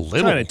she's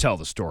trying to tell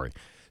the story.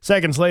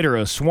 Seconds later,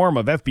 a swarm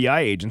of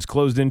FBI agents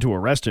closed in to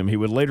arrest him. He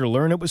would later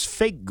learn it was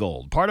fake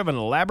gold, part of an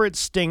elaborate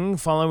sting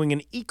following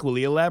an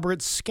equally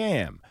elaborate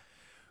scam.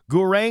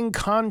 Gurang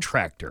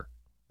Contractor,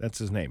 that's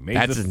his name.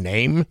 His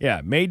name?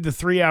 Yeah, made the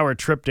 3-hour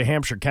trip to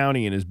Hampshire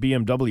County in his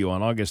BMW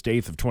on August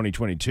 8th of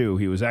 2022.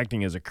 He was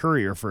acting as a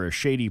courier for a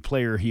shady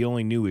player he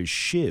only knew as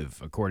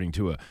Shiv, according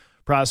to a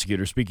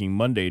prosecutor speaking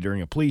Monday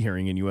during a plea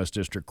hearing in U.S.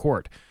 District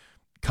Court.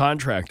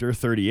 Contractor,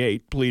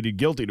 38, pleaded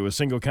guilty to a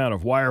single count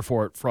of wire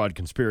fraud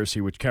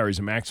conspiracy, which carries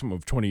a maximum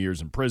of 20 years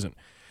in prison.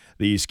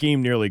 The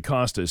scheme nearly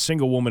cost a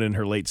single woman in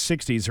her late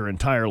 60s her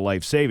entire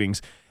life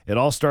savings. It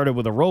all started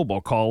with a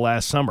robocall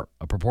last summer.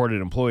 A purported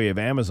employee of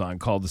Amazon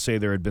called to say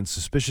there had been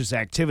suspicious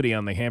activity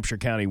on the Hampshire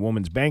County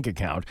woman's bank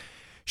account.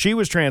 She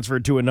was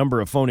transferred to a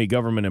number of phony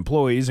government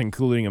employees,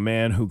 including a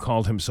man who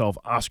called himself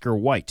Oscar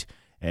White,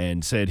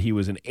 and said he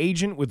was an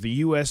agent with the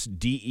U.S.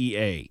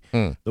 DEA.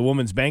 The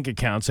woman's bank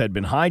accounts had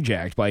been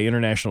hijacked by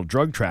international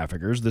drug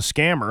traffickers. The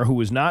scammer, who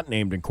was not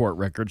named in court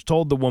records,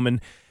 told the woman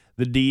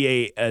the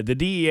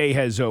DEA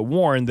has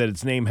warned that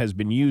its name has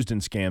been used in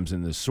scams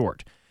in this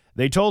sort.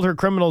 They told her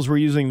criminals were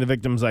using the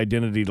victim's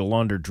identity to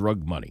launder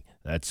drug money.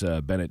 That's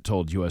Bennett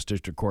told U.S.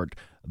 District Court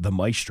the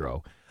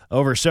Maestro.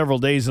 Over several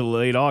days of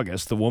late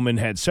August, the woman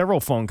had several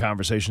phone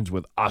conversations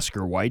with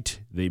Oscar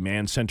White. The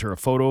man sent her a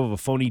photo of a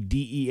phony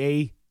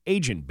DEA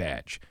agent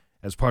badge.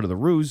 As part of the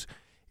ruse,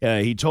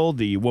 he told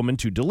the woman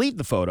to delete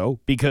the photo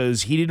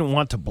because he didn't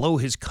want to blow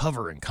his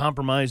cover and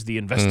compromise the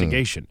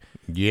investigation.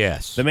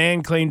 Yes. The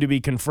man claimed to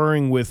be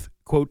conferring with,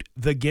 quote,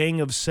 the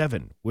Gang of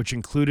Seven, which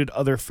included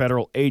other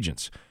federal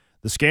agents.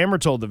 The scammer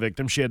told the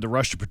victim she had to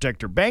rush to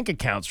protect her bank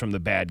accounts from the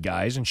bad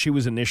guys, and she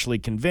was initially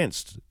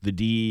convinced.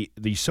 The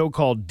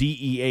so-called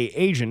DEA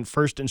agent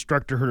first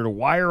instructed her to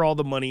wire all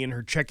the money in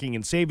her checking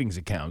and savings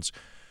accounts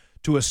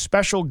to a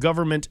special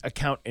government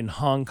account in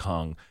Hong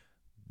Kong,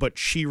 but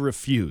she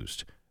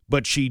refused.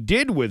 But she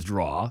did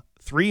withdraw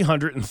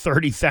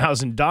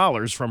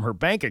 $330,000 from her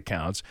bank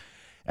accounts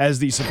as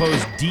the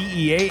supposed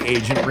DEA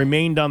agent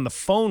remained on the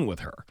phone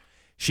with her.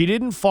 She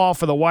didn't fall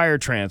for the wire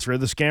transfer.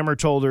 The scammer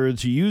told her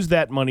to use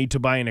that money to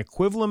buy an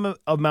equivalent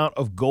amount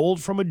of gold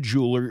from a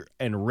jeweler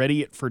and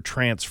ready it for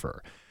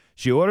transfer.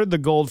 She ordered the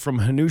gold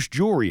from Hanush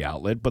Jewelry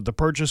Outlet, but the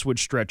purchase would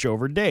stretch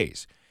over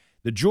days.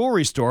 The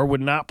jewelry store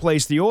would not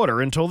place the order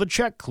until the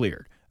check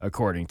cleared.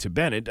 According to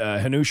Bennett,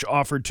 Hanush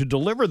offered to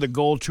deliver the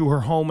gold to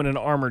her home in an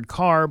armored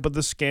car, but the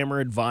scammer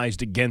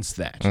advised against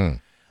that.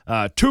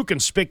 Too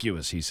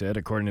conspicuous, he said,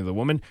 according to the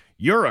woman.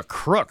 You're a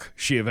crook,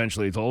 she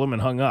eventually told him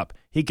and hung up.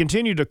 He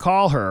continued to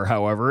call her,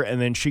 however,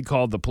 and then she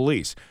called the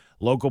police.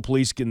 Local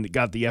police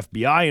got the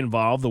FBI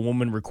involved. The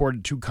woman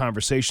recorded 2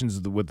 conversations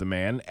with the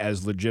man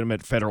as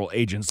legitimate federal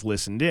agents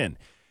listened in.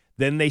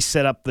 Then they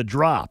set up the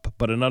drop,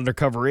 but an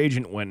undercover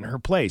agent went in her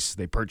place.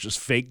 They purchased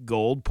fake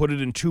gold, put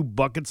it in 2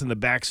 buckets in the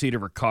backseat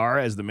of her car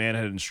as the man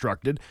had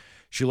instructed.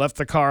 She left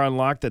the car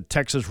unlocked at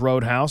Texas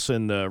Roadhouse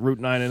and Route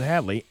 9 in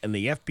Hadley, and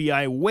the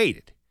FBI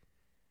waited.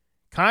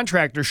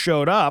 Contractor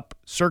showed up,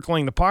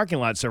 circling the parking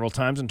lot several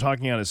times and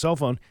talking on his cell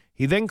phone.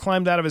 He then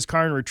climbed out of his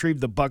car and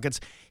retrieved the buckets.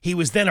 He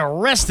was then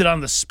arrested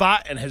on the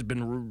spot and has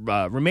been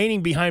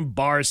remaining behind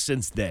bars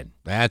since then.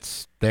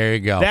 There you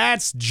go.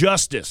 That's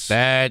justice.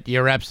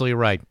 You're absolutely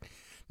right.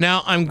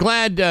 Now, I'm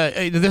glad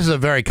this is a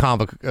very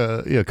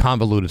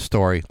convoluted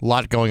story. A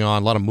lot going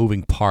on, a lot of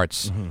moving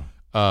parts.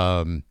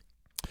 Mm-hmm.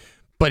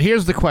 But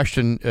here's the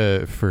question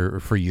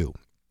for you.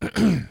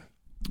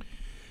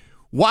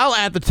 While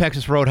at the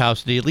Texas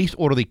Roadhouse, did you at least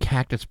order the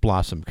cactus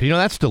blossom? Because,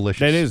 that's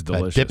delicious. That is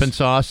delicious. Dipping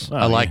sauce. Oh,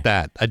 I like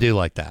that. I do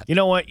like that. You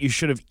know what? You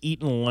should have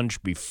eaten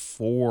lunch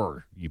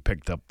before you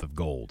picked up the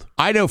gold.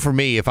 I know for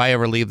me, if I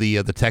ever leave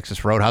the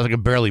Texas Roadhouse, I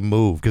can barely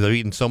move because I've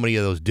eaten so many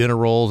of those dinner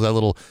rolls, that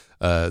little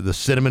the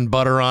cinnamon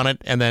butter on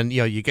it, and then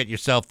you get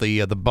yourself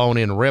the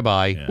bone-in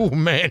ribeye. Yeah. Oh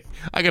man,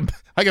 I can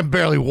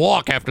barely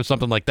walk after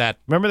something like that.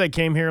 Remember they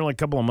came here like a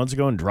couple of months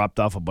ago and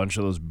dropped off a bunch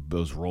of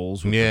those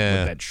rolls with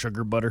that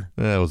sugar butter?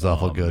 Yeah, it was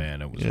awful good.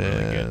 Man, it was really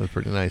good. It was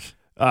pretty nice.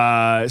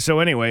 So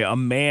anyway, a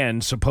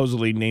man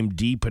supposedly named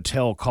D.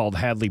 Patel called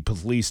Hadley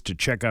police to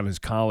check on his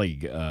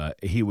colleague.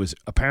 He was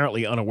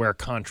apparently unaware a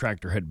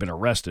contractor had been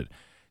arrested.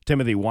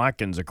 Timothy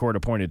Watkins, a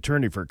court-appointed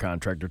attorney for a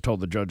contractor,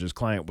 told the judge his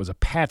client was a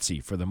patsy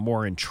for the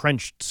more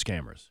entrenched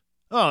scammers.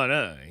 Oh,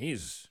 no,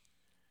 he's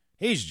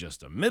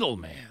just a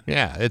middleman.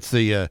 Yeah, it's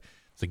the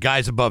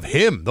guys above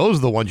him. Those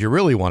are the ones you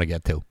really want to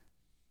get to.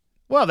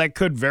 Well, that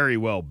could very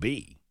well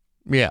be.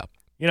 Yeah.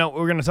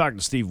 We're going to talk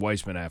to Steve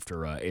Weissman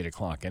after 8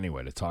 o'clock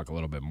anyway to talk a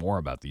little bit more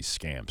about these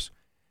scams.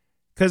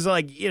 Because,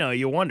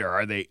 you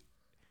wonder,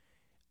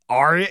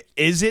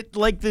 is it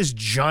like this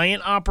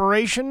giant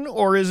operation,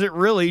 or is it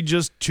really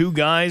just 2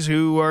 guys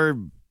who are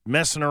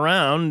messing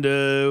around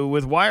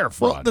with wire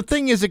fraud? Well, the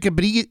thing is, it could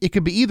be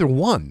either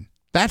one.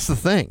 That's the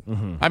thing.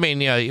 Mm-hmm. I mean,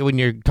 when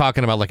you're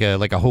talking about like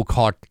a whole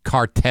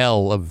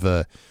cartel of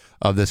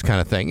this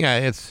kind of thing,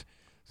 it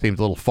seems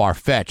a little far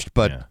fetched,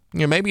 but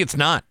maybe it's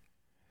not.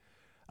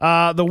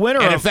 The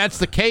winner, and if that's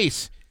the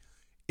case,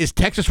 is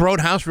Texas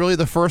Roadhouse really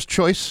the first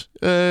choice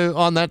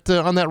on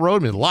that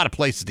road? I mean, a lot of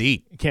places to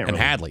eat. You can't really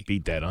Hadley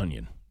beat that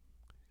onion.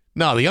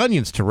 No, the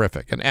onion's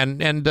terrific,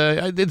 and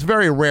it's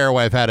very rare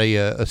where I've had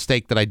a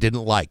steak that I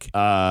didn't like.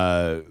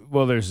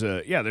 Well, there's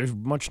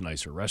much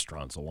nicer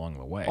restaurants along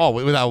the way. Oh,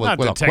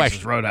 without Texas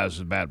question. Roadhouse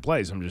is a bad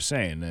place. I'm just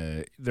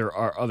saying there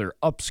are other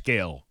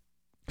upscale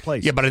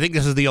places. Yeah, but I think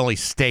this is the only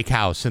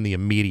steakhouse in the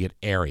immediate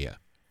area,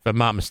 if I'm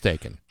not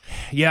mistaken.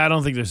 Yeah, I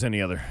don't think there's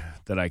any other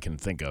that I can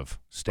think of.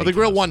 Well, the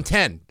Grill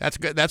 110. That's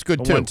good. That's good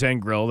too. 110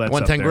 Grill. That's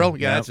 110 up there. Grill.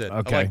 Yeah, that's it.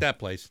 Okay. I like that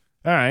place.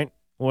 All right.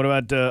 What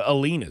about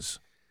Alina's?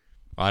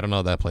 I don't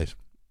know that place.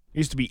 It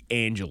used to be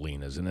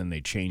Angelina's, and then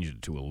they changed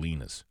it to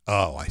Alina's.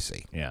 Oh, I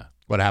see. Yeah.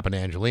 What happened to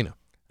Angelina?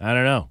 I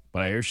don't know,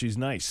 but I hear she's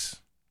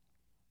nice.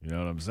 You know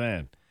what I'm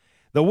saying?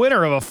 The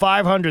winner of a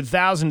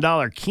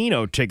 $500,000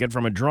 Keno ticket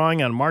from a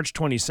drawing on March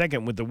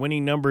 22nd, with the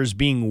winning numbers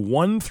being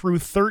 1 through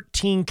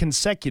 13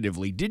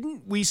 consecutively.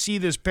 Didn't we see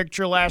this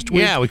picture last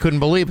week? Yeah, we couldn't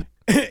believe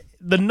it.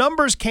 The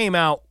numbers came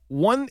out.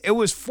 It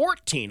was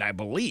 14, I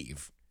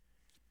believe.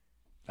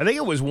 I think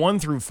it was 1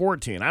 through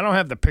 14. I don't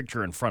have the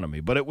picture in front of me,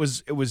 but it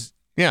was.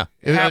 Yeah,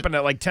 it happened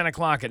at like 10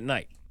 o'clock at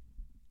night.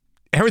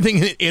 Everything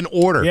in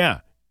order. Yeah.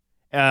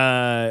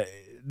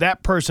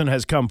 That person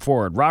has come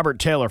forward. Robert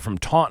Taylor from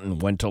Taunton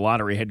went to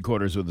lottery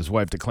headquarters with his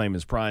wife to claim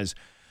his prize.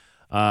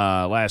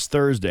 last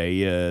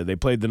Thursday. They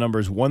played the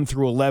numbers 1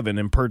 through 11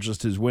 and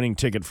purchased his winning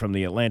ticket from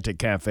the Atlantic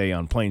Cafe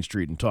on Plain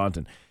Street in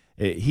Taunton.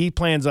 He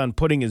plans on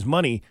putting his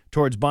money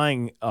towards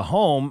buying a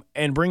home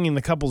and bringing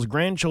the couple's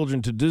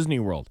grandchildren to Disney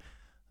World.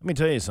 Let me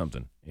tell you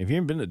something. If you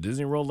haven't been to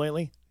Disney World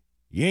lately,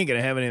 you ain't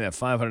going to have any of that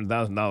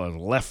 $500,000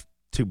 left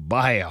to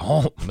buy a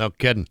home. No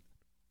kidding.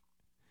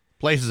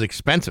 Place is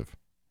expensive.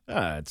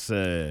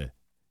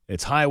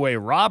 It's highway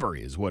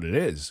robbery is what it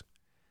is.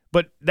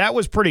 But that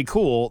was pretty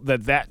cool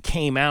that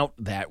came out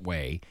that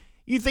way.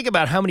 You think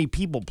about how many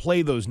people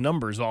play those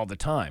numbers all the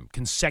time,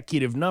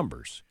 consecutive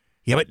numbers.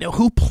 Yeah, but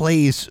who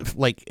plays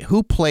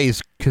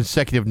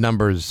consecutive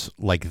numbers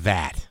like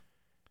that?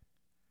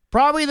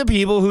 Probably the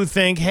people who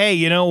think, hey,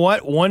 you know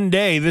what? One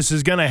day this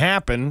is going to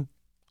happen,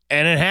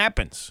 and it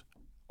happens.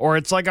 Or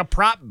it's like a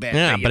prop bet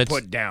that you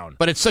put down.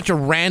 But it's such a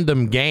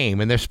random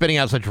game, and they're spitting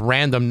out such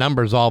random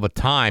numbers all the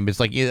time. It's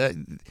like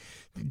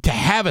to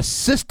have a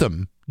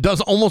system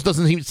almost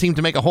doesn't seem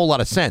to make a whole lot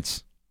of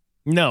sense.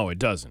 No, it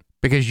doesn't.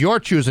 Because you're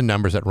choosing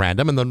numbers at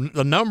random, and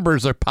the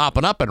numbers are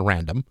popping up at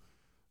random.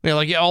 All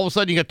of a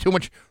sudden you got too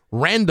much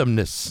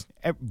randomness.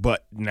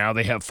 But now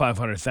they have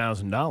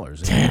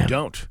 $500,000, and you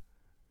don't.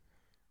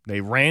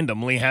 They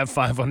randomly have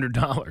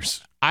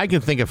 $500. I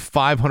can think of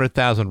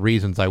 500,000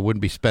 reasons I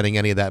wouldn't be spending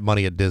any of that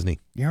money at Disney.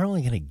 You're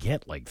only going to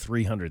get like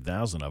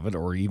 300,000 of it,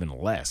 or even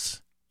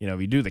less. If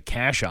you do the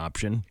cash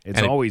option,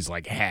 it's always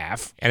like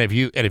half. And if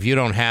you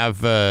don't have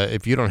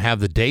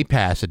the day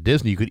pass at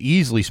Disney, you could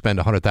easily spend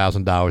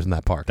 $100,000 in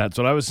that park. That's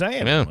what I was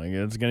saying. Yeah.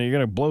 You're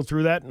going to blow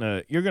through that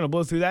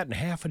in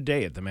half a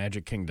day at the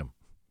Magic Kingdom.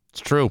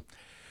 It's true.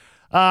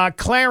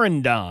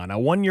 Clarendon, a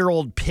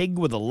 1-year-old pig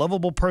with a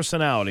lovable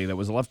personality that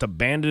was left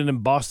abandoned in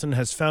Boston,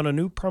 has found a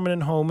new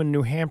permanent home in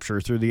New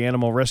Hampshire through the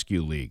Animal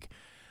Rescue League.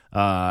 In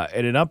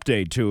an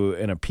update to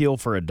an appeal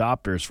for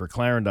adopters for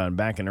Clarendon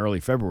back in early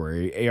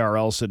February,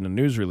 ARL said in a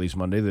news release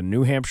Monday the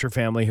New Hampshire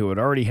family, who had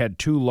already had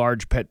 2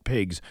 large pet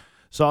pigs,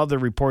 saw the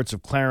reports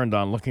of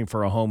Clarendon looking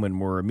for a home and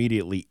were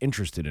immediately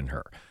interested in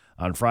her.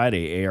 On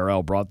Friday,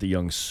 ARL brought the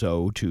young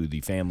sow to the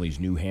family's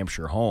New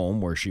Hampshire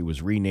home, where she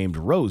was renamed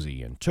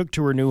Rosie and took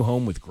to her new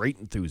home with great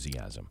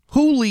enthusiasm.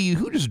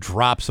 Who just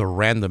drops a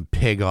random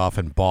pig off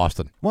in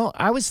Boston? Well,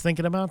 I was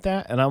thinking about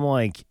that, and I'm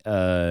like,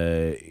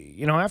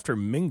 after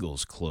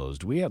Mingles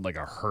closed, we had like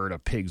a herd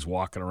of pigs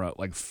walking around,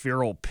 like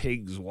feral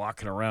pigs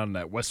walking around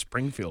that West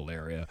Springfield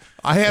area.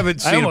 I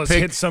haven't seen I almost a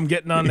pig hit some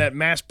getting on that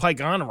Mass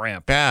Pike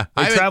on-ramp. Yeah.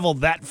 They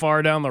traveled that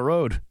far down the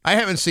road. I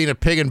haven't seen a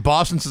pig in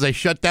Boston since they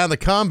shut down the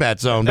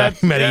combat zone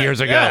many years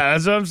ago. Yeah,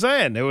 that's what I'm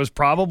saying. It was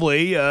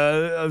probably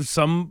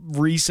some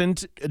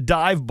recent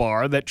dive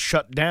bar that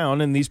shut down,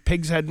 and these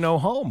pigs had no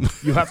home.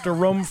 You have to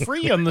roam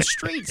free on the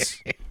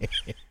streets.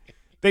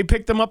 They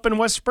pick them up in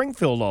West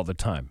Springfield all the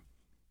time.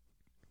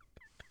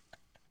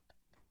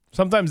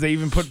 Sometimes they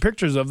even put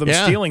pictures of them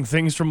stealing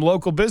things from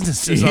local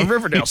businesses on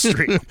Riverdale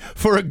Street.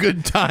 For a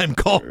good time,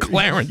 call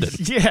Clarendon.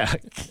 Yeah.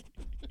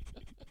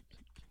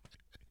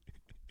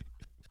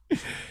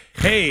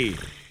 Hey,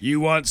 you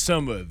want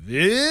some of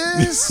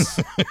this?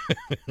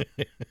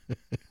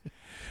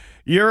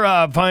 Your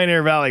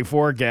Pioneer Valley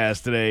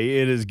forecast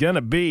today, it is going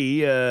to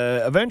be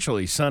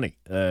eventually sunny,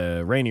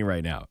 rainy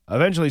right now.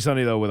 Eventually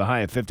sunny, though, with a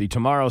high of 50.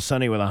 Tomorrow,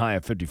 sunny with a high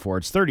of 54.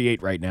 It's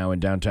 38 right now in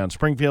downtown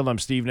Springfield. I'm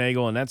Steve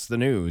Nagle, and that's the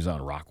news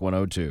on Rock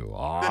 102.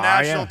 The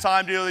National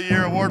Time Deal of the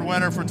Year award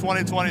winner for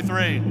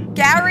 2023.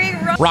 Gary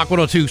Rock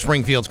 102,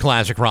 Springfield's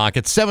classic rock.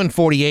 It's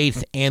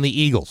 7:48, and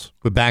the Eagles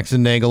with Bax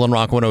and Nagle on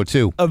Rock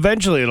 102.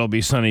 Eventually, it'll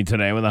be sunny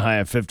today with a high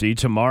of 50.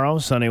 Tomorrow,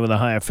 sunny with a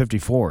high of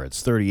 54.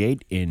 It's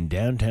 38 in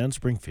downtown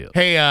Springfield.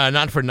 Hey,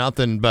 not for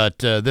nothing, but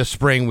this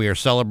spring we are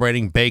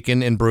celebrating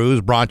Bacon and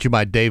Brews, brought to you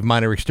by Dave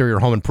Miner Exterior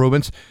Home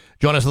Improvements.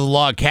 Join us at the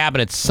Log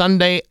Cabin. It's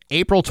Sunday,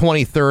 April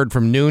 23rd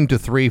from noon to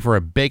 3 for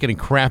a bacon and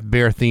craft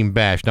beer themed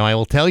bash. Now, I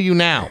will tell you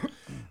now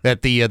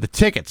that the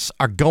tickets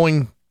are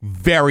going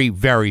very,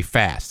 very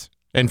fast.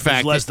 In fact,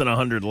 there's less than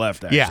 100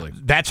 left, actually. Yeah,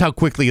 that's how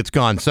quickly it's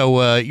gone.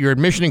 So your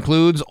admission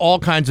includes all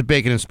kinds of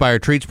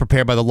bacon-inspired treats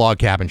prepared by the Log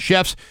Cabin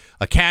chefs,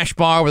 a cash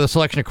bar with a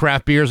selection of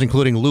craft beers,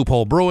 including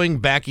Loophole Brewing,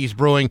 Backy's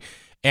Brewing,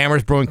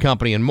 Amherst Brewing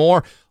Company, and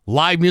more.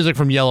 Live music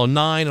from Yellow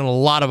 9 and a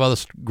lot of other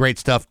great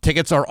stuff.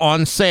 Tickets are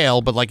on sale,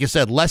 but like you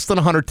said, less than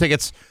 100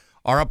 tickets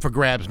are up for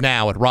grabs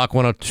now at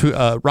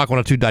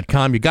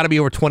rock102.com. You got to be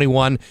over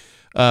 21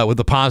 with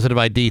a positive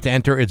ID to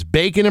enter. It's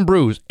Bacon and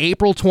Brews,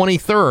 April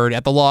 23rd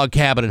at the Log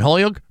Cabin in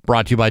Holyoke,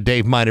 brought to you by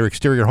Dave Miner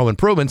Exterior Home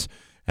Improvements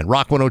and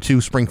Rock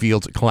 102,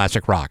 Springfield's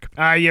classic rock.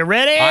 Are you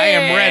ready? I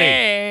am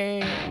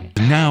ready.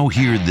 Now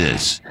hear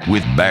this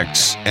with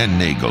Bax and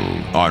Nagle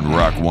on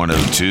Rock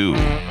 102.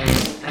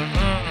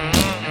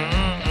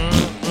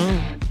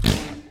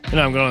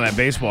 I'm going to that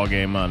baseball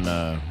game on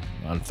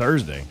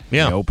Thursday.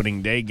 Yeah. The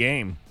opening day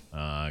game,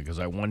 because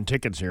I won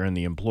tickets here in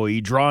the employee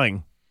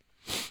drawing.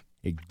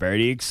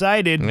 Very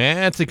excited.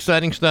 Yeah, it's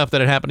exciting stuff that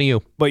it happened to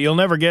you. But you'll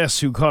never guess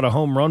who caught a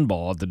home run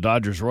ball at the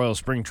Dodgers Royal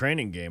Spring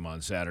Training game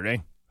on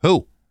Saturday.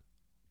 Who?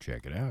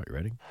 Check it out. You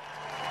ready?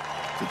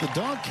 Did the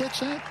dog catch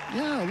that?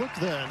 Yeah, look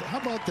there. How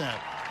about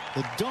that?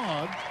 The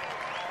dog,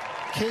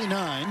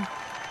 K9,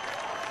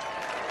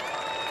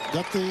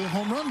 got the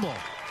home run ball.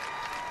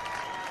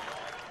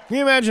 Can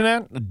you imagine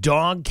that? A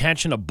dog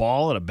catching a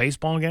ball at a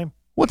baseball game?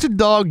 What's a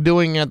dog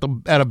doing at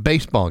a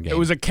baseball game? It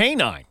was a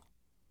canine.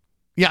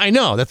 Yeah, I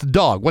know. That's a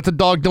dog. What's a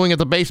dog doing at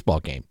the baseball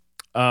game?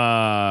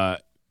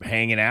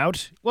 Hanging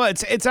out. Well,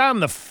 it's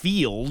on the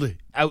field.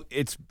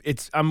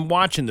 I'm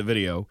watching the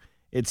video.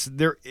 It's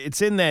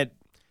in that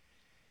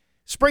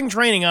spring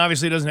training.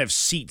 Obviously doesn't have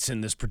seats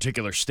in this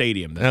particular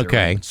stadium.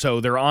 Okay.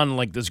 So they're on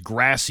like this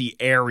grassy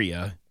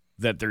area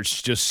that they're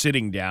just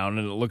sitting down,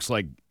 and it looks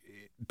like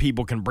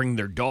people can bring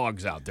their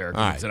dogs out there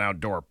because it's an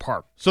outdoor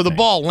park. So the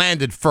ball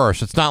landed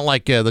first. It's not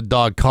like the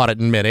dog caught it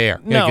in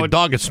midair. No, a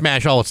dog could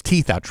smash all its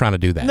teeth out trying to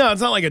do that. No,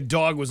 it's not like a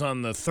dog was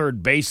on the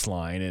third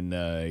baseline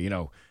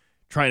and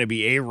trying to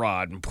be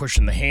A-Rod and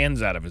pushing the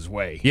hands out of his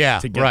way. Yeah,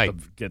 to get right.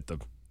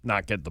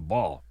 not get the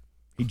ball.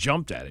 He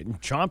jumped at it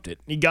and chomped it.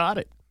 And he got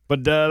it.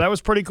 But that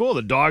was pretty cool.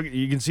 The dog,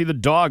 you can see the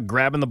dog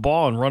grabbing the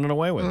ball and running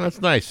away with it.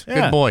 That's nice.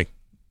 Yeah. Good boy.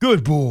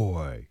 Good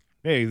boy.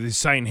 Hey, they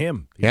signed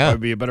him. He'd probably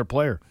be a better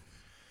player.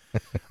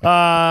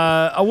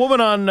 A woman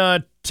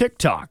on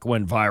TikTok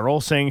went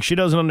viral saying she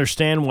doesn't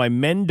understand why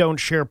men don't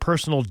share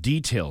personal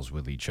details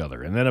with each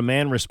other. And then a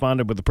man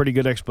responded with a pretty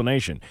good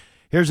explanation.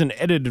 Here's an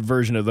edited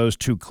version of those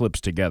two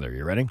clips together.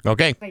 You ready?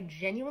 Okay. I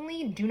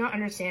genuinely do not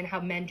understand how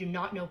men do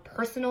not know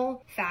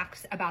personal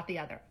facts about the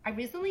other. I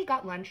recently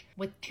got lunch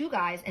with two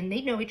guys, and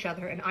they know each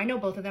other, and I know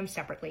both of them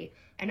separately.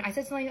 And I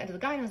said something to the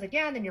guy, and I was like,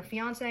 yeah, and then your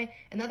fiance.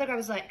 And the other guy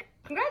was like,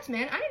 congrats,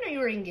 man. I didn't know you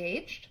were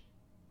engaged.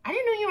 I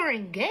didn't know you were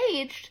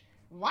engaged.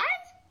 What?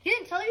 He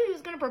didn't tell you he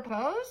was going to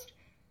propose?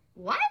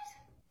 What?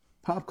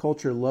 Pop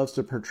culture loves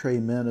to portray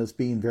men as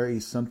being very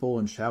simple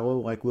and shallow,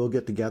 like we'll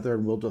get together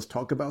and we'll just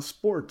talk about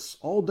sports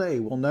all day.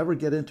 We'll never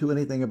get into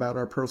anything about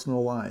our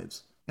personal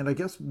lives. And I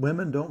guess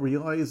women don't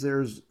realize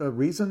there's a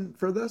reason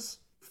for this.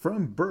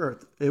 From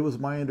birth, it was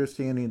my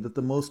understanding that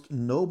the most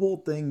noble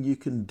thing you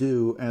can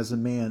do as a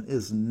man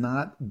is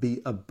not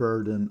be a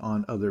burden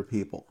on other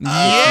people. It's not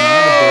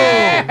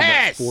a burden to talk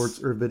about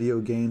sports or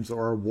video games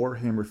or our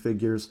Warhammer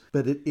figures,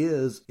 but it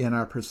is, in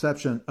our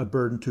perception, a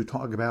burden to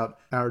talk about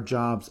our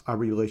jobs, our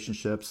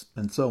relationships,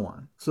 and so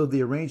on. So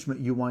the arrangement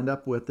you wind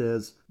up with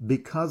is,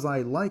 because I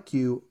like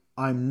you,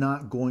 I'm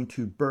not going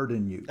to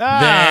burden you.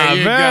 There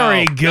you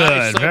very go. good.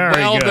 Nice.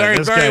 Very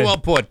good. Very well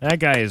put. That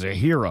guy is a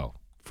hero.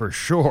 For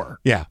sure.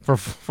 Yeah, for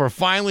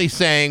finally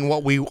saying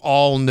what we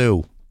all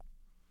knew.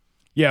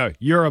 Yeah,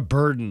 you're a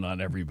burden on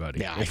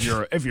everybody. Yeah, if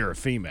you're a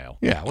female.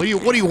 Yeah. What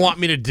do you want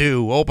me to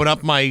do? Open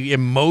up my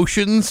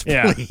emotions?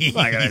 Yeah. Please.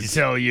 I'm not gonna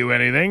tell you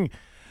anything.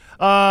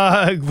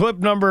 Clip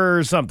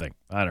number something.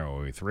 I don't know,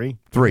 maybe 3?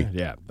 3.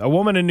 Yeah. A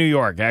woman in New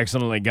York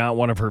accidentally got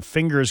one of her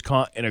fingers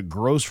caught in a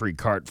grocery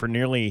cart for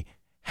nearly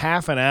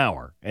half an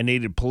hour and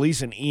needed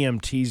police and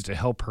EMTs to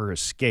help her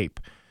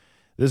escape.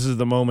 This is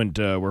the moment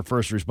where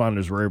first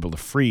responders were able to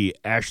free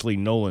Ashley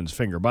Nolan's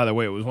finger. By the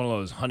way, it was one of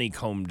those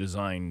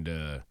honeycomb-designed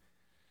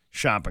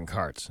shopping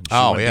carts. And she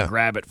went to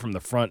grab it from the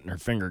front, and her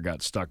finger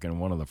got stuck in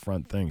one of the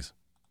front things.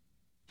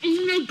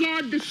 Oh, my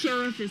God, the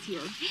sheriff is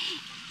here.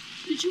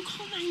 Did you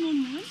call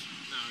 911? No,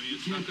 you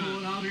can't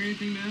pull it out or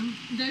anything, man?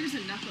 There's a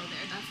knuckle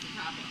there. That's the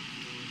problem.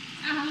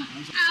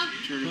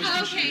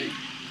 Ow. Okay.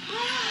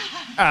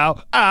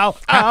 Ow, ow,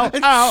 ow,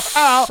 ow,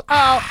 ow,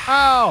 ow,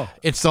 ow.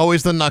 It's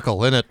always the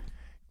knuckle, isn't it?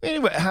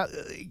 Anyway, can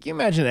you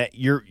imagine that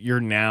you're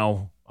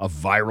now a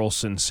viral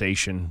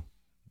sensation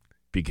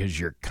because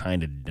you're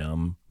kind of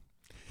dumb?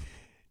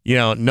 You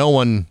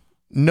know,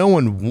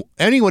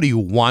 anybody who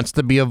wants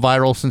to be a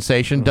viral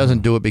sensation doesn't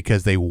do it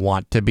because they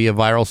want to be a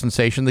viral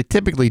sensation. They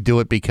typically do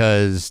it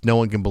because no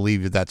one can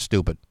believe you're that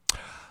stupid.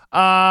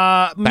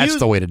 That's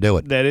the way to do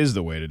it. That is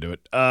the way to do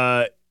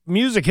it.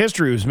 Music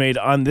history was made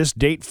on this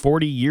date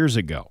 40 years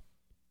ago.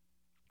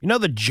 You know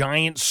the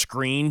giant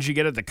screens you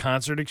get at the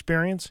concert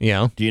experience?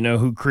 Yeah. Do you know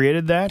who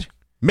created that?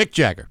 Mick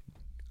Jagger.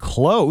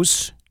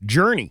 Close.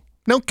 Journey.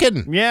 No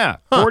kidding. Yeah.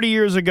 40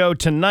 years ago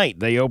tonight,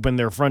 they opened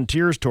their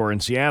Frontiers tour in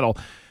Seattle.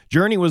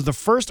 Journey was the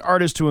first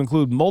artist to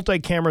include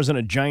multi-cameras and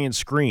a giant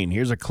screen.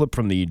 Here's a clip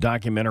from the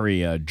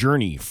documentary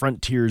Journey,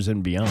 Frontiers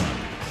and Beyond.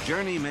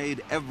 Journey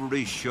made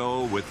every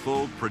show with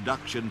full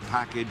production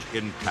package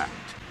intact,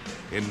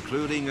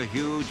 including a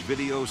huge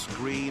video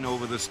screen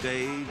over the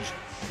stage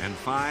and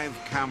 5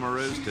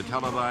 cameras to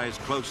televise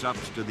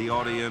close-ups to the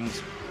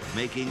audience,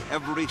 making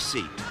every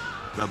seat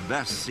the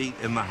best seat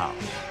in the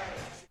house.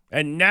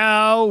 And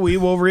now we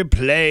will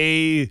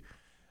replay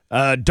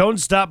Don't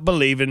Stop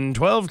Believin'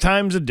 12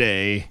 times a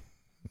day.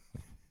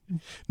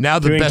 Now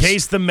to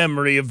encase the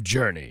memory of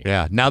Journey.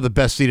 Yeah, now the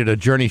best seat at a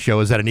Journey show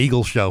is at an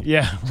Eagles show.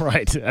 Yeah,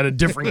 right, at a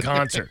different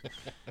concert.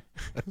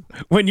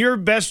 When your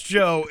best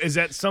show is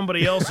at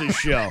somebody else's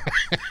show,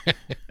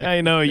 I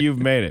know you've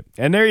made it.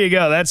 And there you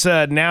go. That's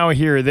Now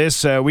Hear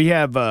This. We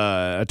have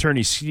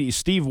attorney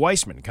Steve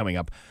Weissman coming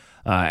up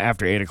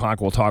after 8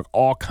 o'clock. We'll talk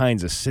all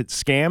kinds of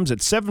scams at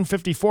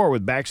 7:54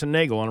 with Bax and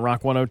Nagle on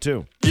Rock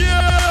 102.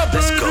 Yeah,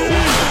 let's go.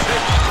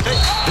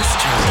 Let's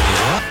turn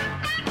it up.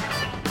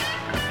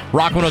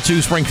 Rock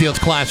 102, Springfield's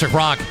Classic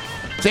Rock.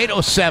 It's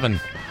 8:07.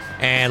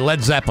 and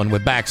Led Zeppelin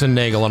with Bax and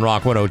Nagle on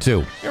Rock 102.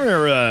 You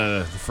remember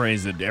the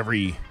phrase that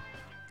every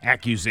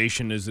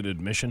accusation is an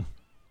admission?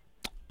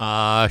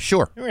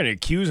 Sure. You're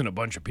accusing a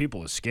bunch of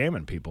people of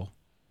scamming people.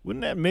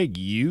 Wouldn't that make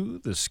you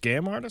the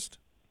scam artist?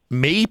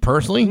 Me,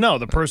 personally? No,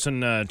 the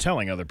person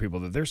telling other people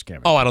that they're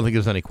scamming. Oh, I don't think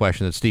there's any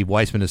question that Steve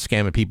Weissman is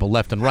scamming people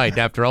left and right.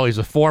 After all, he's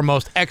the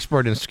foremost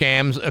expert in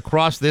scams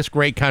across this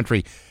great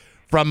country.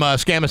 From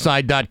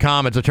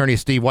scamicide.com, it's attorney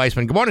Steve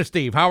Weissman. Good morning,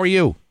 Steve. How are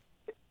you?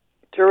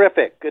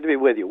 Terrific. Good to be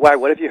with you. Why?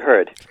 What have you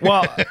heard?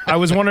 Well, I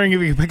was wondering if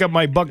you could pick up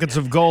my buckets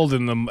of gold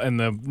in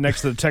the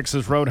next to the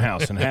Texas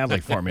Roadhouse in Hadley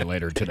for me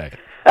later today.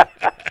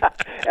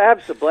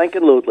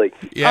 Absolutely.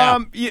 Yeah.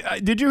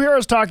 Did you hear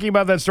us talking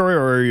about that story,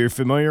 or are you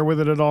familiar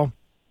with it at all?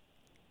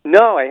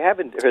 No, I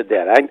haven't heard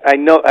that. I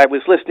know I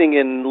was listening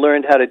and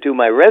learned how to do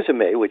my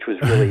resume, which was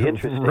really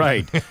interesting.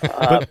 Right.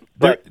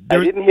 But I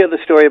didn't hear the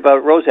story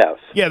about Rose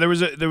House. Yeah, there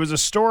was a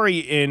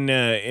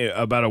story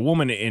about a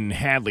woman in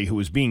Hadley who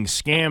was being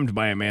scammed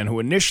by a man who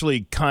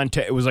initially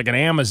it was like an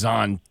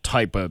Amazon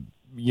type of,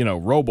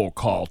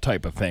 robocall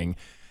type of thing.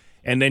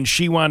 And then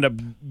she wound up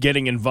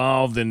getting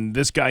involved, and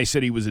this guy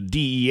said he was a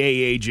DEA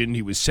agent.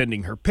 He was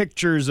sending her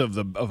pictures of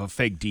a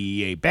fake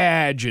DEA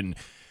badge, and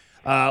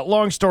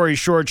long story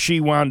short, she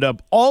wound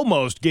up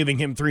almost giving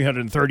him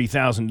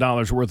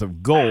 $330,000 worth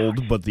of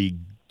gold, but the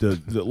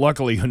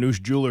luckily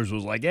Hanush Jewelers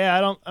was like, yeah,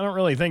 I don't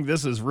really think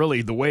this is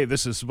really the way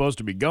this is supposed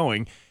to be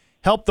going.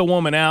 Helped the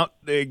woman out.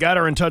 They got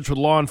her in touch with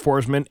law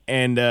enforcement,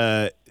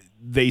 and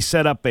they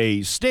set up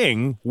a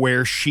sting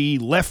where she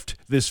left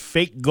this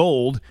fake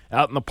gold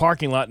out in the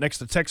parking lot next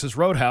to Texas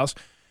Roadhouse,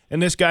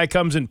 and this guy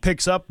comes and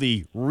picks up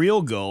the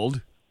real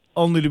gold,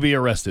 only to be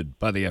arrested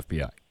by the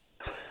FBI.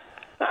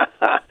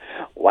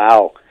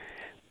 Wow.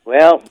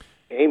 Well,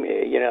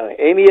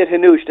 Amy at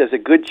Hanush does a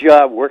good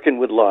job working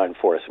with law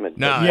enforcement.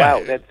 No,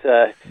 wow, that's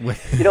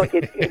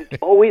it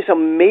always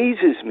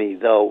amazes me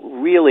though,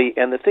 really.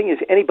 And the thing is,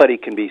 anybody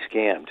can be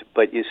scammed,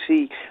 but you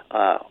see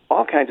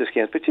all kinds of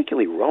scams,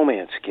 particularly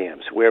romance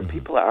scams, where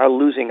people are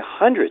losing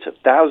hundreds of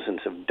thousands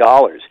of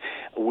dollars.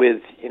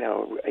 With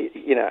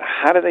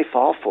how do they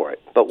fall for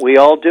it? But we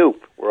all do.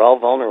 We're all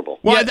vulnerable.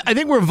 Well, I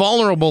think we're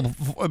vulnerable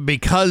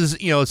because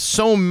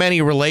so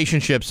many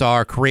relationships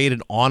are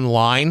created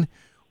online.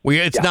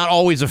 It's not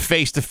always a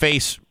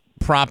face-to-face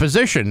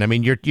proposition. I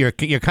mean, you're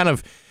kind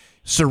of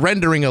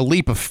surrendering a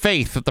leap of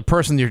faith that the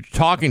person you're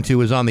talking to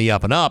is on the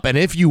up and up. And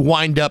if you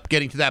wind up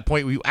getting to that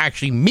point where you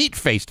actually meet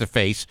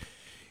face-to-face,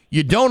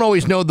 you don't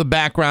always know the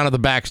background or the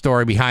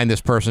backstory behind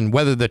this person,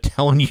 whether they're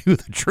telling you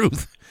the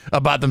truth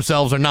about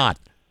themselves or not.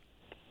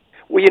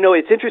 Well,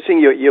 it's interesting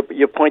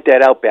you point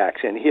that out,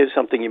 Bax, and here's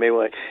something you may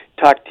want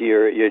to talk to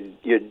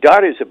your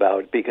daughters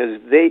about,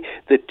 because the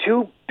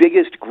two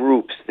biggest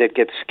groups that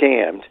get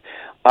scammed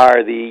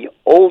are the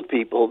old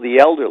people, the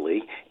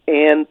elderly,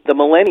 and the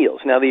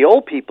millennials. Now, the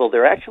old people,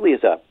 there actually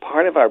is a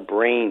part of our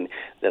brain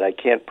that I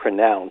can't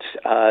pronounce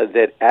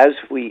that as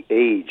we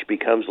age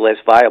becomes less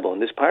viable,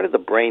 and this part of the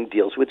brain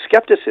deals with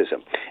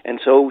skepticism.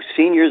 And so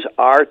seniors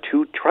are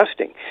too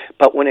trusting.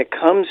 But when it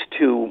comes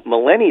to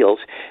millennials,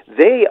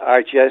 they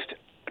are just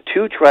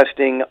too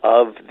trusting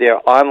of their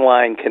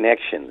online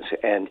connections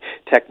and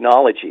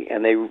technology,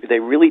 and they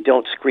really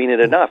don't screen it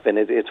enough. And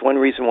it's one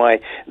reason why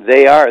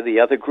they are the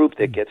other group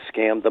that gets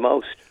scammed the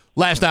most.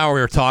 Last hour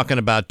we were talking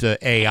about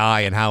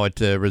AI and how it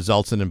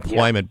results in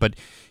employment, but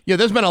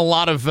there's been a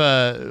lot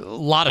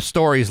of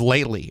stories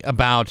lately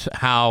about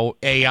how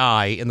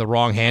AI in the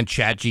wrong hand,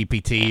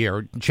 ChatGPT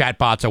or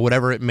chatbots or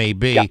whatever it may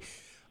be,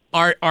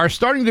 are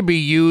starting to be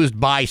used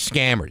by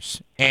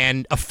scammers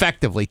and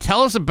effectively.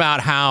 Tell us about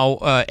how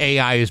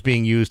AI is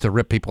being used to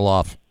rip people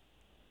off.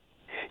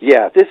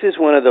 Yeah, this is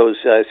one of those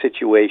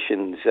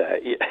situations.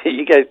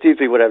 You guys tease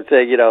me when I'm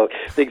saying,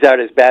 things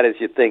aren't as bad as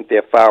you think.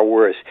 They're far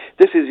worse.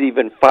 This is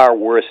even far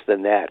worse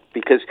than that,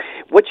 because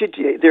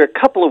there are a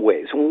couple of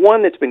ways.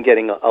 One that's been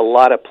getting a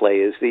lot of play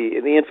is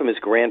the infamous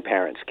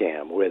grandparent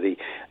scam,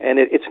 and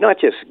it's not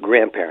just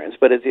grandparents,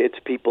 but it's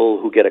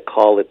people who get a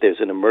call that there's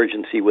an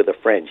emergency with a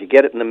friend. You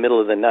get it in the middle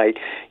of the night.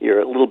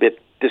 You're a little bit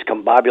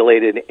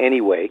discombobulated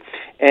anyway,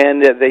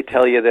 and they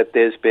tell you that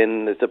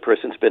the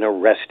person's been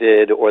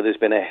arrested, or there's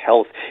been a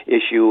health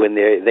issue, and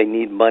they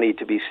need money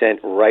to be sent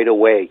right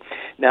away.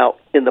 Now,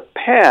 in the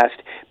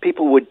past,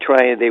 people would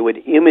they would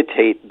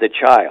imitate the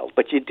child,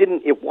 but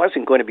it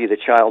wasn't going to be the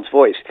child's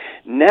voice.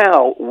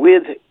 Now,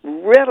 with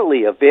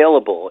readily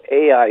available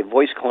AI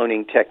voice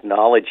cloning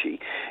technology,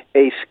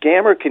 a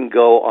scammer can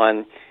go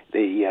on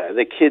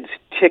the kid's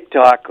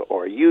TikTok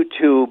or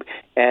YouTube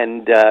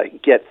and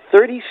get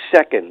 30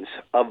 seconds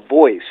of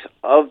voice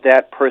of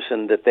that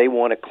person that they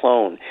want to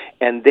clone,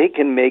 and they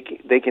can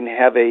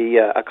have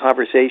a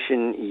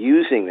conversation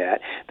using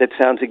that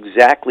sounds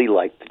exactly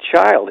like the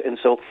child. And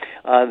so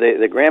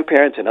the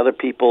grandparents and other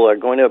people are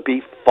going to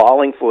be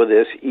falling for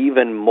this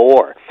even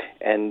more.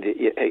 And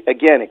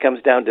again, it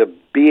comes down to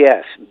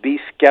BS. Be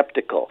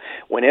skeptical.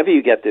 Whenever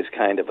you get this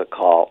kind of a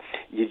call,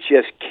 you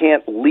just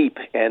can't leap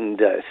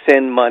and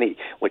send money.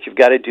 What you've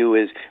got to do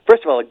is,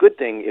 first of all, a good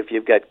thing if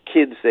you've got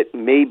kids that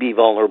may be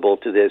vulnerable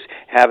to this,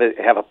 have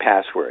a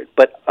password.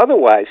 But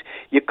otherwise,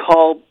 you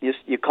call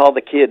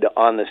the kid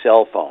on the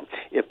cell phone.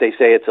 If they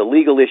say it's a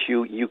legal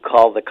issue, you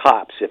call the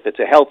cops. If it's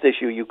a health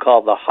issue, you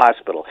call the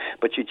hospital.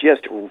 But you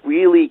just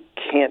really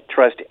can't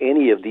trust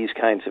any of these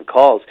kinds of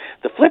calls.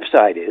 The flip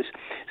side is,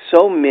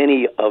 so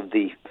many of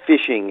the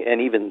phishing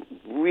and even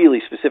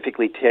really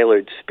specifically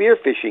tailored spear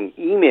phishing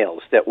emails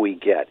that we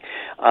get,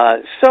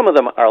 some of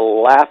them are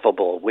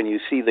laughable when you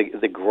see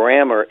the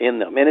grammar in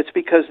them. And it's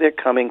because they're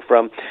coming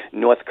from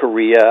North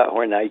Korea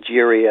or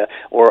Nigeria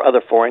or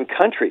other foreign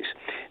countries.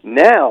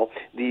 Now,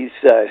 these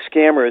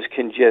scammers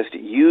can just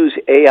use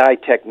AI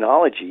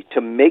technology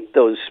to make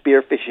those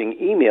spear phishing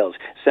emails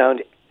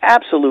sound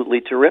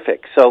absolutely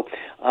terrific. So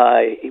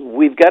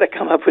we've got to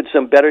come up with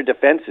some better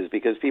defenses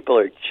because people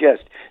are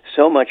just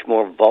so much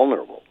more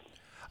vulnerable.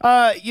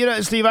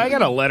 Steve, I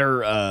got a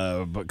letter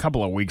a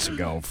couple of weeks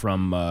ago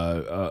from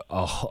a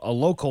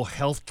local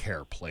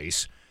healthcare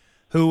place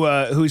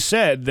who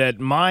said that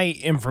my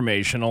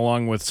information,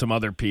 along with some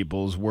other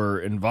people's, were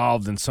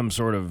involved in some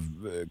sort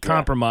of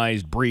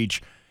compromised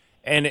breach.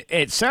 And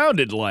it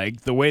sounded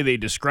like, the way they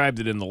described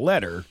it in the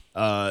letter,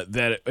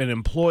 that an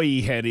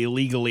employee had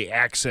illegally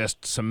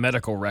accessed some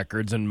medical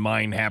records, and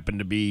mine happened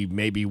to be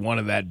maybe one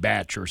of that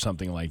batch or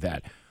something like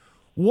that.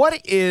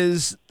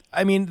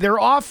 They're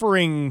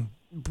offering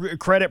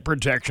credit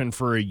protection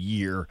for a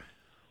year.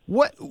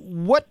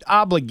 What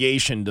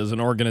obligation does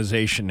an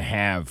organization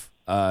have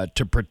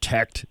to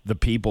protect the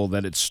people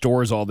that it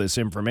stores all this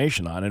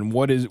information on? And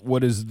what is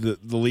the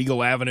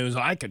legal avenues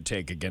I could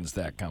take against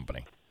that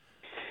company?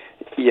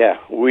 Yeah,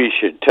 we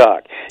should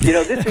talk.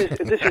 This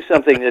is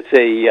something that's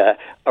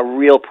a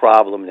real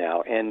problem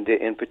now, and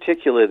in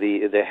particular,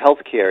 the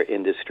healthcare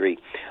industry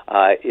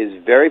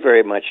is very,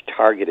 very much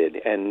targeted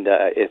and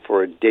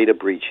for data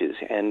breaches.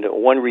 And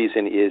one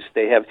reason is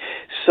they have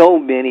so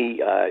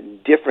many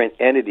different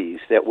entities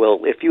that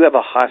will. If you have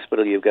a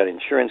hospital, you've got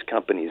insurance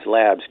companies,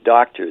 labs,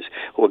 doctors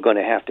who are going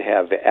to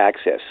have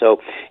access.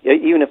 So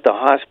even if the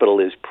hospital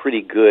is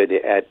pretty good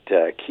at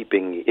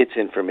keeping its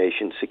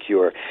information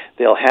secure,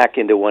 they'll hack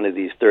into one of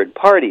these third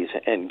parties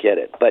and get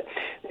it. But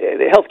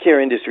the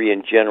healthcare industry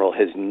in general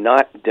has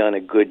not done a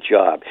good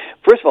job.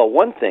 First of all,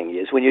 one thing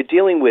is when you're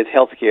dealing with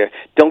healthcare,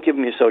 don't give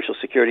them your social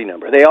security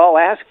number. They all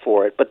ask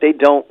for it, but they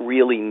don't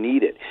really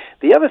need it.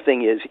 The other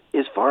thing is,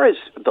 as far as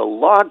the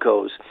law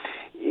goes,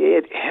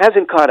 it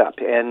hasn't caught up,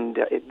 and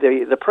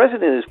the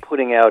president is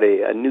putting out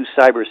a new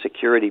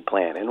cybersecurity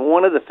plan, and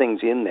one of the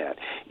things in that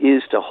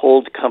is to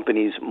hold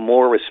companies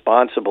more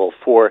responsible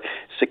for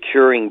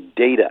securing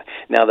data.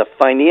 Now, the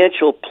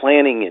financial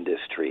planning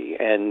industry,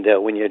 and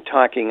when you're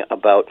talking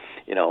about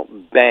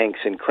banks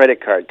and credit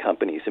card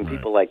companies and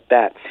people like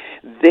that,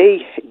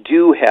 they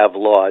do have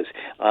laws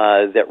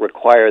that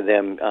require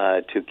them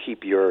to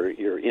keep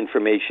your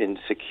information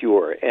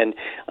secure, and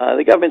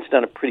the government's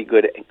done a pretty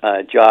good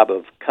job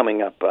of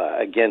coming up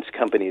against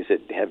companies that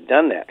have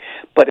done that.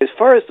 But as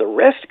far as the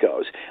rest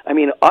goes,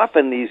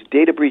 often these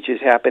data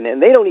breaches happen,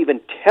 and they don't even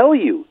tell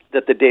you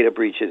that the data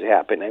breaches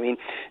happen.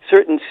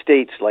 Certain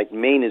states, like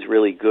Maine, is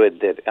really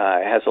good that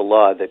has a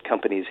law that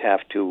companies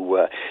have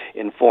to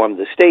inform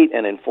the state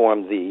and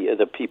inform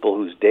the people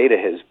whose data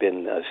has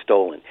been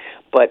stolen.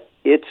 But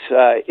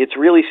it's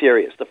really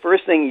serious. The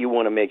first thing you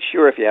want to make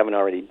sure, if you haven't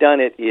already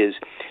done it, is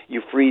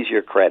you freeze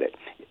your credit.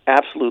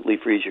 Absolutely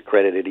freeze your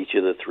credit at each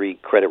of the 3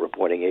 credit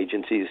reporting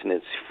agencies, and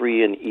it's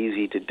free and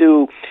easy to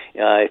do.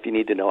 If you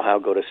need to know how,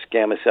 go to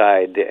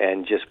Scamicide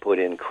and just put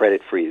in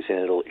credit freeze, and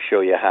it'll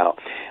show you how.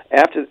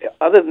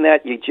 Other than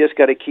that, you just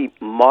got to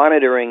keep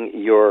monitoring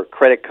your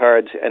credit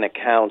cards and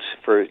accounts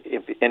for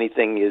if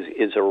anything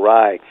is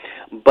awry.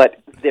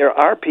 But there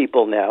are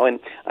people now,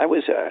 and I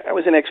was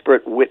an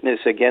expert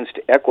witness against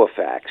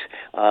Equifax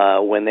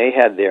when they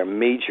had their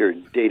major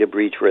data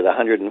breach with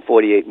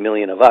 148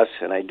 million of us,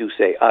 and I do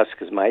say us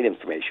because my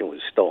information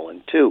was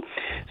stolen too.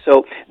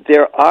 So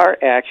there are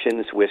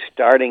actions we're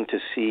starting to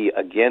see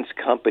against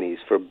companies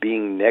for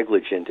being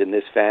negligent in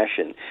this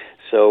fashion.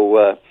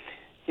 So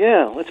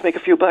let's make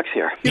a few bucks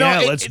here.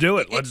 Let's do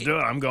it. Let's do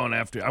it. I'm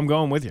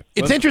going with you.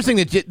 It's interesting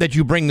that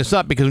you bring this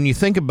up because when you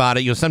think about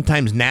it,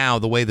 sometimes now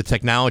the way the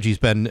technology's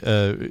been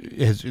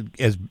has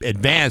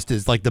advanced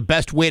is like the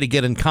best way to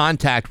get in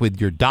contact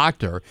with your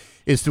doctor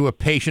is through a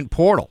patient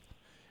portal.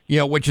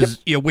 Which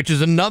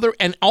is another,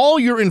 and all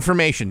your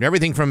information,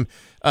 everything from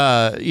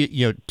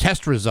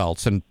test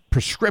results and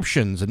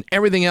prescriptions and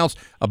everything else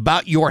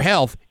about your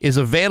health is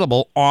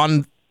available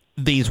on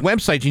these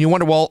websites. And you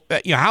wonder,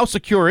 how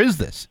secure is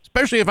this?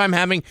 Especially if I'm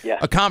having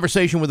a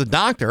conversation with a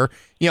doctor,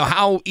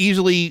 how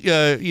easily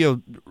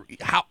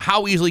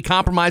how easily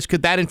compromised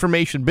could that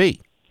information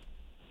be?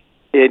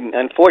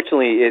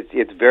 Unfortunately,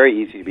 it's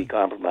very easy to be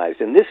compromised,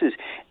 and this is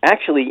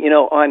actually,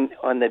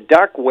 on the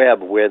dark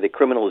web where the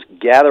criminals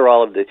gather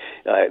all of the,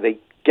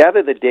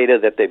 gather the data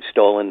that they've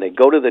stolen, they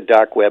go to the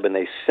dark web, and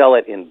they sell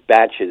it in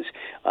batches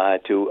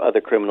to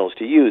other criminals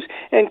to use.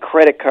 And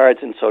credit cards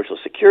and Social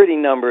Security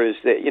numbers,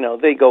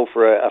 they go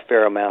for a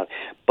fair amount.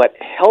 But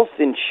health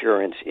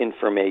insurance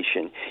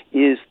information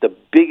is the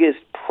biggest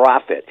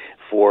profit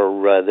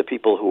for the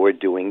people who are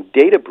doing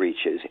data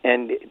breaches.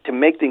 And to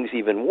make things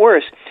even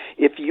worse,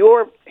 if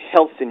your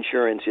health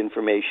insurance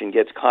information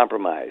gets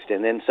compromised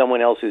and then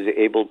someone else is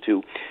able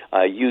to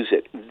use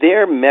it,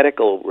 their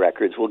medical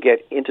records will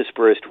get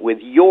interspersed with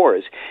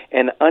yours.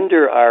 And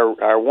under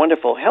our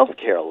wonderful health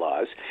care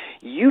laws,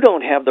 you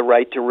don't have the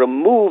right to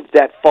remove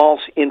that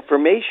false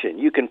information.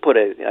 You can put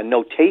a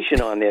notation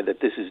on there that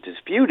this is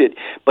disputed,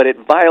 but it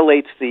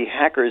violates the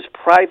hacker's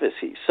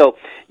privacy. So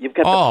you've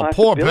got the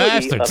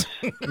possibility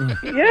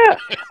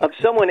of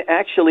someone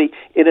actually,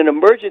 in an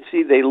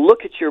emergency, they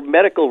look at your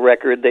medical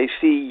record, they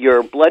see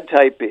your blood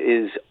type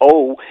is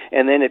O,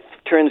 and then it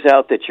turns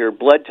out that your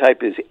blood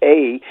type is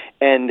A,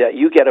 and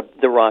you get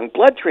the wrong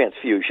blood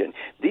transfusion.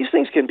 These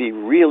things can be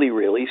really,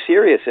 really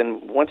serious.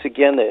 And once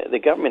again, the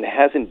government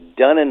hasn't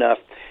done enough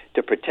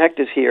to protect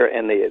us here,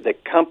 and the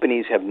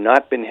companies have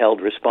not been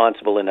held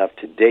responsible enough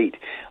to date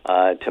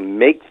to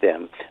make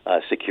them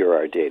secure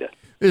our data.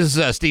 This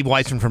is Steve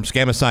Weissman from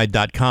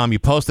Scamicide.com. You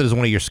posted as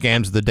one of your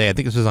scams of the day. I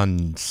think this is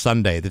on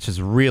Sunday. This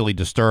is really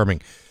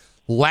disturbing.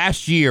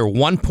 Last year,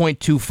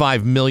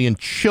 1.25 million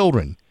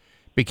children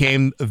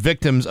became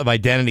victims of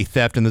identity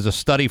theft, and there's a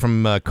study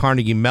from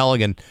Carnegie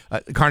Mellon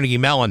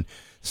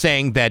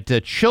saying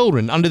that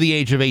children under the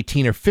age of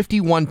 18 are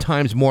 51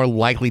 times more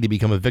likely to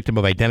become a victim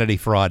of identity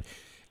fraud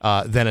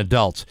than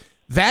adults.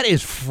 That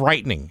is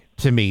frightening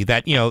to me.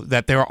 That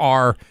that there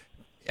are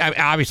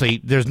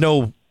obviously there's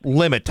no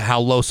limit to how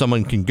low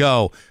someone can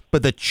go,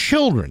 but the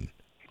children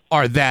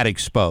are that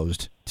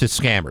exposed to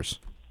scammers.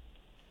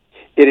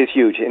 It is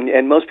huge,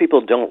 and most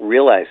people don't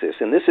realize this.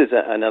 And this is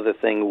another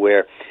thing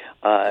where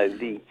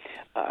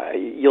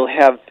you'll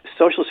have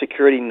Social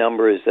Security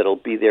numbers that'll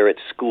be there at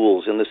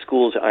schools, and the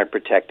schools aren't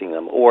protecting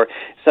them. Or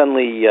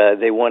suddenly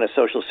they want a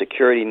Social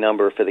Security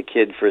number for the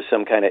kid for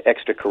some kind of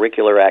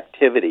extracurricular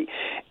activity.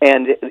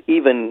 And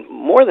even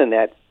more than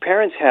that,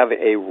 parents have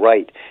a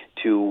right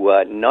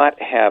to not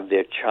have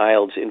their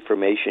child's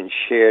information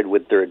shared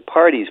with third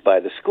parties by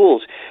the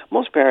schools.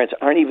 Most parents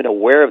aren't even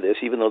aware of this,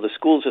 even though the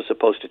schools are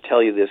supposed to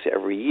tell you this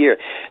every year.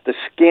 The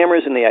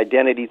scammers and the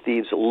identity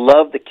thieves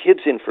love the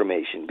kids'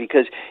 information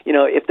because,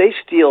 if they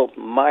steal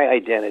my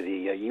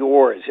identity,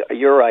 yours,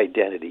 your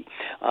identity,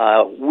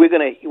 we're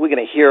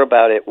gonna hear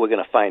about it, we're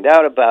gonna find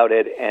out about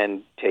it,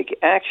 and take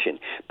action.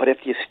 But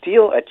if you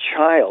steal a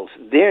child's,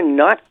 they're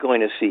not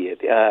going to see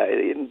it.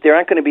 There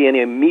aren't going to be any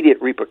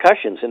immediate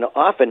repercussions, and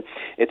often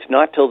it's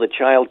not till the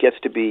child gets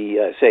to be,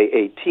 say,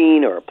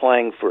 18 or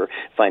applying for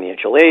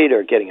financial aid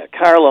or getting a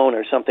car loan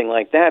or something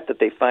like that that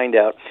they find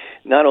out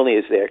not only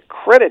has their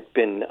credit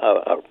been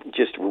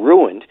just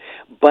ruined,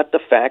 but the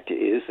fact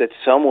is that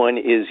someone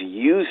is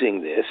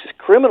using this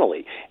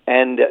criminally.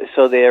 And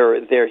so there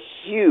are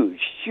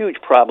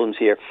huge problems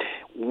here.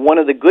 One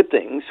of the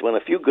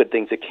few good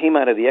things that came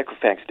out of the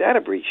Equifax data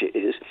breach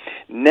is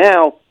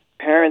now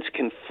parents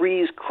can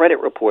freeze credit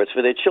reports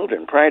for their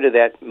children. Prior to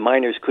that,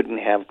 minors couldn't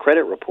have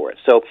credit reports.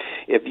 So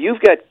if you've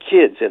got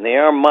kids and they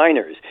are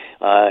minors,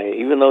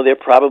 even though they're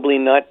probably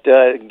not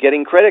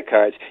getting credit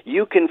cards,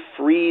 you can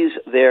freeze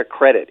their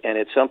credit, and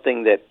it's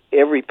something that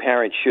every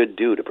parent should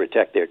do to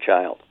protect their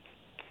child.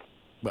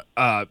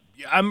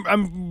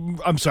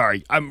 I'm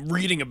sorry. I'm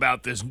reading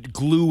about this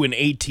glue and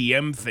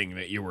ATM thing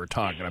that you were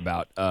talking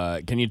about.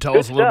 Can you tell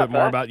us a little bit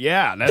more about?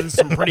 Yeah, that is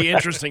some pretty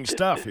interesting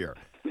stuff here.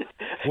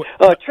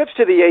 Trips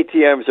to the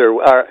ATMs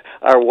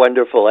are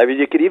wonderful. I mean,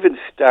 you could even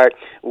start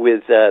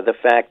with the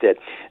fact that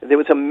there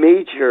was a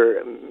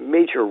major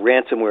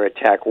ransomware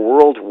attack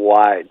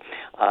worldwide.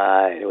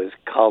 It was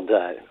called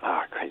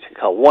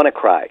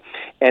WannaCry,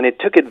 and it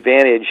took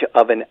advantage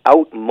of an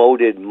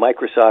outmoded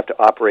Microsoft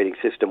operating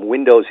system,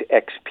 Windows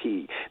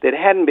XP, that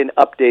hadn't been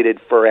updated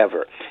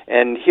forever.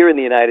 And here in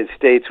the United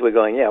States, we're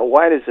going,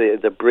 why does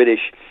the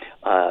British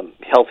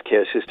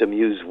healthcare system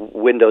use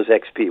Windows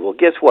XP? Well,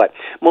 guess what?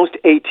 Most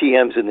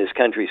ATMs in this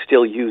country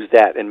still use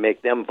that and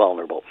make them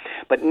vulnerable.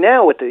 But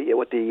now what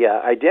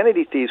the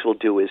identity thieves will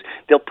do is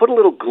they'll put a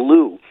little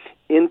glue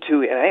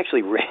into, and I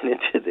actually ran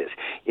into this,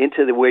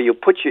 where you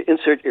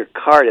insert your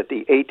card at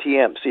the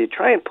ATM. So you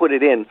try and put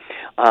it in,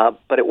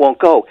 but it won't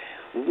go.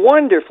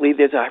 Wonderfully,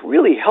 there's a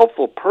really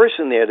helpful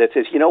person there that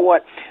says, you know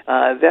what,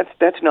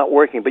 that's not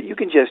working, but you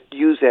can just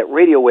use that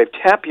radio wave,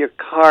 tap your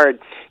card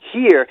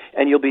here,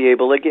 and you'll be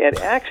able to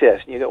get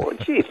access. And you go, well,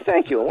 geez,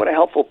 thank you, and what a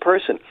helpful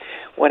person.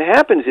 What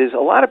happens is a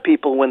lot of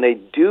people, when they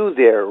do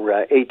their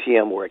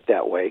ATM work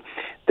that way,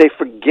 they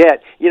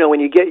forget, when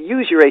you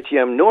use your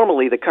ATM,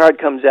 normally the card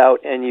comes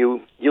out and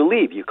you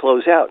leave, you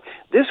close out.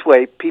 This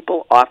way,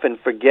 people often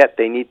forget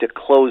they need to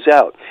close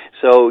out.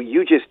 So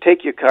you just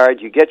take your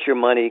card, you get your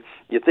money,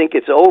 you think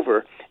it's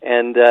over,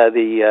 and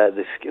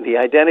the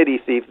identity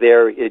thief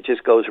there, it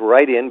just goes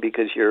right in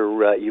because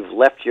you've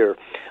left your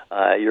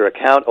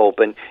account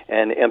open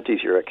and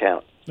empties your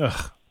account.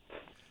 Ugh.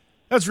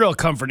 That's real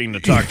comforting to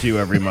talk to you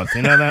every month.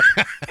 You know that?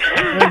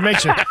 It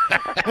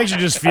makes you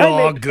just feel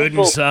all good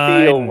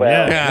inside.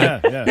 Yeah.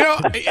 You know,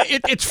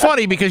 it's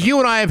funny because you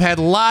and I have had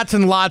lots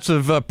and lots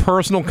of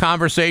personal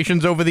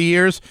conversations over the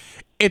years.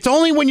 It's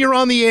only when you're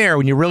on the air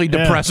when you're really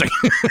depressing.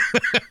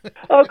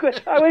 Oh, good.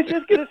 I was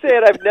just going to say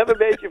it. I've never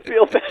made you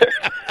feel better.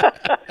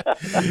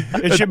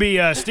 It should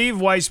be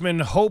Steve Weissman,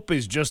 hope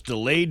is just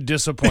delayed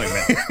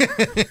disappointment.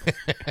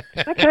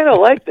 I kind of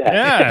like that.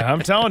 Yeah,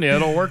 I'm telling you,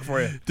 it'll work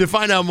for you. To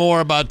find out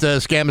more about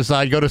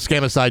Scamicide, go to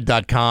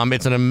scamicide.com.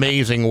 It's an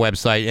amazing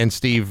website, and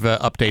Steve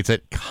updates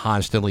it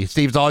constantly.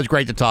 Steve's always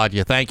great to talk to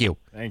you. Thank you.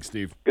 Thanks,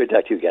 Steve. Good to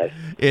talk to you guys.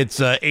 It's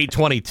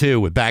 8:22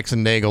 with Bax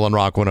and Nagle on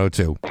Rock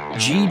 102.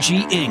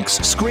 GG Inks,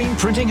 screen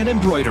printing and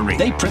embroidery.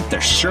 They print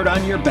their shirt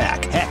on your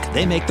back. Heck,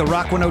 they make the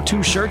Rock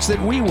 102 shirts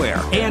that we wear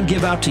and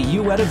give out to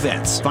you at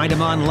events. Find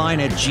them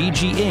online at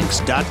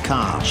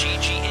gginks.com.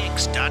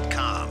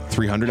 gginks.com.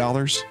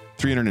 $300?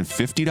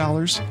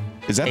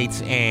 $350? Is that...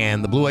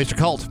 And the Blue Oyster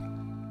Cult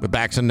with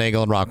Bax and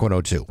Nagle and Rock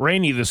 102.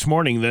 Rainy this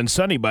morning, then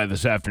sunny by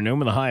this afternoon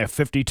with a high of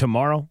 50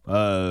 tomorrow.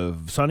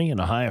 Sunny and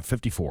a high of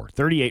 54.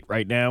 38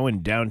 right now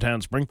in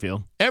downtown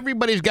Springfield.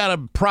 Everybody's got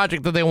a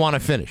project that they want to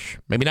finish.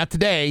 Maybe not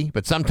today,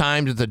 but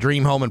sometimes it's a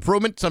dream home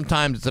improvement.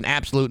 Sometimes it's an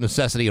absolute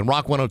necessity. And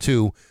Rock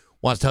 102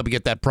 wants to help you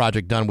get that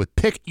project done with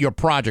Pick Your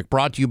Project,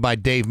 brought to you by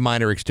Dave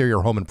Miner Exterior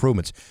Home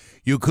Improvements.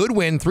 You could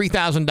win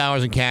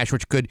 $3,000 in cash,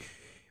 which could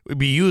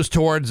be used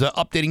towards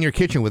updating your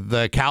kitchen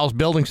with Cal's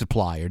Building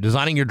Supply, or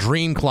designing your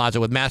dream closet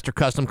with Master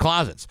Custom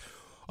Closets.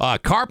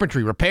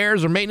 Carpentry,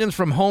 repairs, or maintenance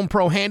from Home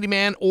Pro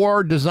Handyman,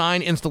 or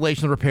design,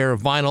 installation, and repair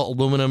of vinyl,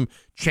 aluminum,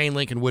 chain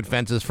link, and wood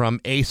fences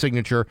from A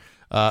Signature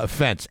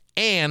Fence.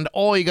 And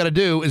all you got to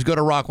do is go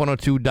to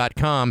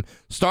rock102.com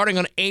starting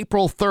on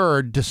April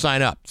 3rd to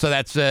sign up. So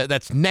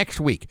that's next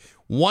week.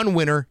 One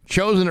winner,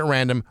 chosen at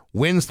random,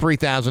 wins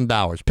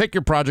 $3,000. Pick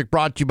Your Project,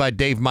 brought to you by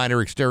Dave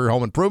Miner Exterior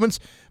Home Improvements.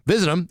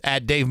 Visit them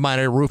at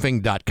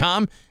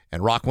daveminerroofing.com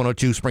and Rock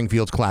 102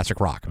 Springfield's Classic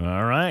Rock.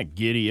 All right,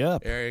 giddy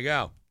up. There you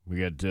go. We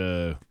got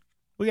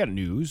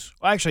news.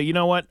 Well, actually, you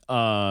know what?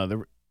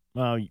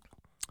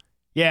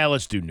 Yeah,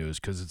 let's do news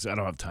because I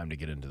don't have time to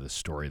get into this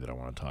story that I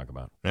want to talk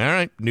about. All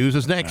right, news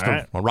is next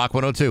on Rock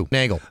 102.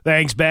 Nagle.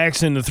 Thanks,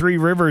 Bax. In the Three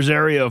Rivers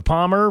area of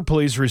Palmer,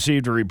 police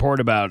received a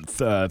report about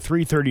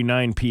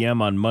 3:39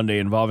 p.m. on Monday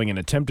involving an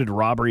attempted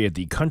robbery at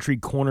the Country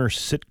Corner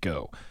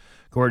Sitco.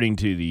 According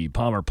to the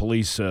Palmer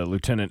Police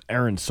Lieutenant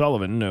Aaron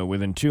Sullivan,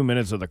 within 2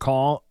 minutes of the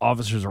call,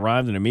 officers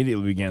arrived and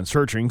immediately began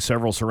searching.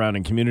 Several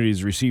surrounding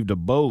communities received a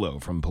bolo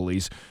from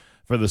police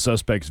for the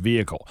suspect's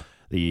vehicle.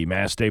 The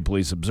Mass State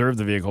Police observed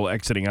the vehicle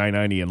exiting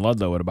I-90 in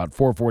Ludlow at about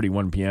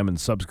 4:41 p.m. and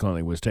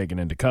subsequently was taken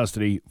into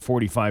custody.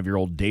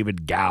 45-year-old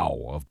David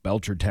Gow of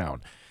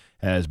Belchertown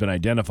has been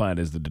identified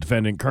as the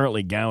defendant.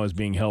 Currently, Gow is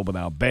being held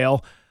without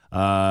bail.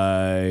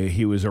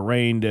 He was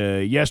arraigned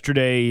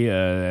yesterday,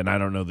 and I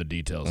don't know the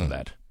details of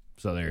that.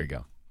 So there you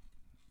go.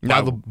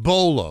 Now the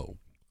bolo.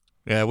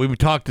 Yeah, we've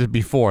talked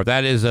before.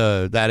 That is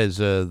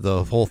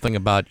the whole thing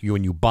about you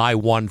when you buy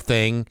one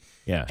thing,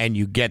 and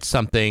you get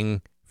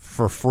something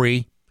for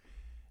free.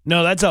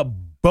 No, that's a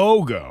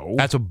BOGO.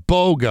 That's a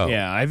BOGO.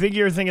 Yeah, I think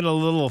you're thinking of a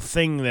little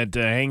thing that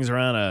hangs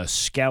around a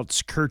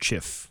scout's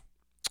kerchief.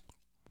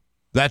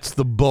 That's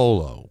the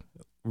bolo.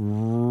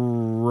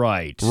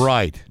 Right.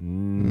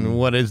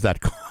 What is that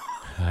called?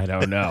 I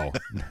don't know.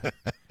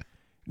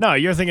 No,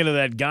 you're thinking of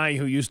that guy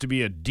who used to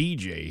be a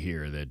DJ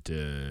here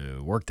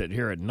that worked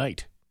here at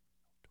night.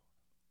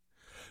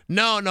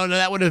 No,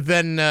 that would have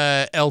been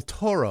El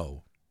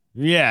Toro.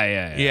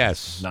 Yeah.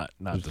 Yes. Not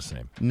the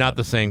same. Not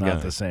the same guy.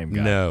 Not the same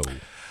guy. No.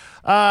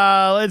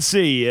 Let's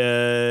see.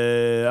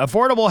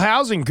 Affordable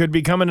housing could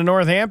be coming to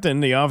Northampton.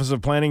 The Office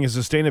of Planning and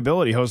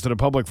Sustainability hosted a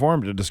public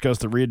forum to discuss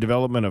the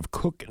redevelopment of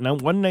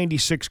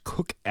 196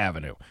 Cook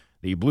Avenue.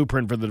 The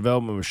blueprint for the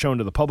development was shown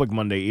to the public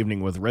Monday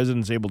evening, with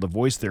residents able to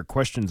voice their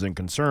questions and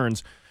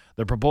concerns.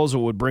 The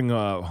proposal would bring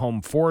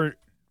home four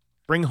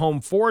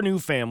new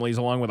families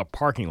along with a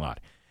parking lot.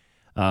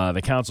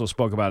 The council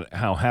spoke about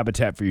how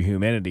Habitat for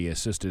Humanity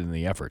assisted in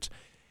the efforts.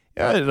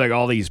 Like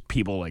all these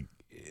people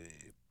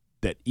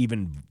that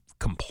even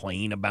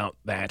complain about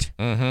that.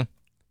 Mm-hmm.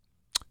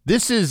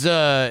 This is,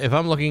 if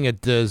I'm looking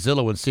at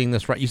Zillow and seeing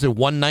this right, you said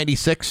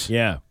 196?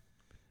 Yeah.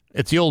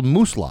 It's the old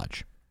Moose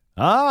Lodge.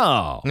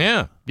 Oh.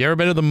 Yeah. You ever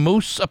been to the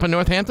Moose up in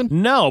Northampton?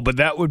 No, but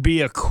that would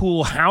be a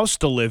cool house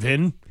to live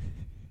in.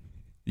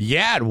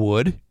 Yeah, it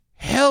would.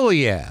 Hell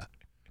yeah.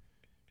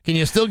 Can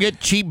you still get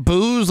cheap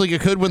booze like you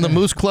could when the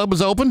Moose Club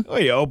was open? Oh,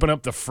 you open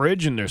up the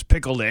fridge and there's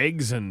pickled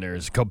eggs and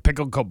there's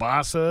pickled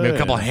kielbasa. Maybe a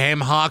couple of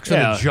ham hocks in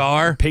a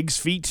jar. Pig's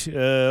feet.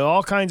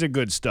 All kinds of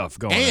good stuff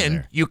going on there.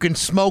 And you can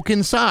smoke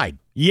inside.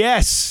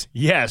 Yes,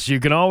 you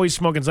can always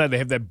smoke inside. They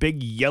have that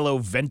big yellow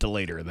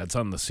ventilator that's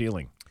on the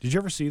ceiling. Did you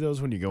ever see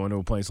those when you go into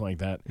a place like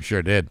that?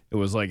 Sure did. It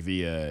was like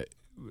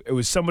it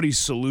was somebody's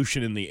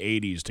solution in the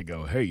 80s to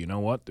go, hey, you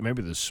know what?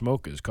 Maybe the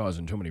smoke is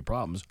causing too many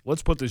problems.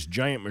 Let's put this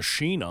giant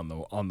machine on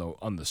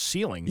the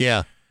ceiling.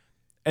 Yeah.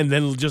 and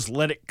then just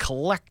let it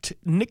collect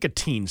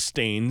nicotine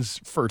stains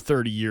for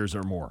 30 years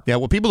or more. Yeah,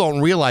 what people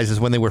don't realize is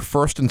when they were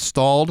first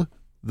installed,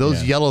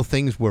 those yellow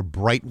things were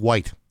bright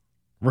white.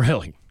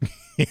 Really?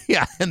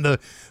 Yeah, and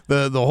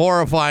the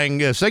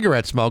horrifying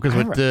cigarette smokers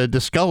would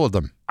discolor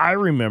them. I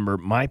remember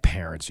my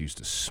parents used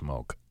to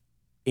smoke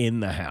in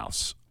the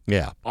house.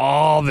 Yeah.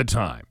 All the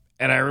time.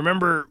 And I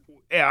remember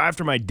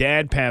after my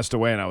dad passed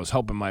away and I was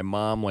helping my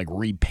mom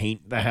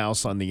repaint the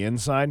house on the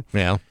inside.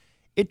 Yeah.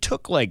 It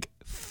took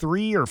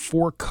 3 or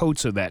 4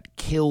 coats of that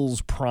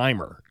Kills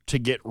primer to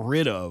get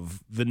rid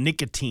of the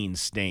nicotine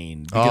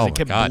stain because it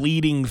kept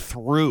bleeding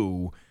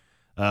through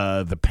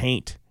the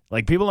paint.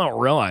 People don't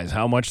realize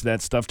how much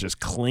that stuff just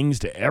clings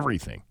to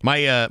everything.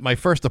 My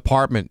first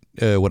apartment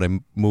when I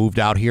moved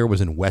out here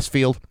was in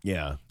Westfield.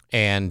 Yeah.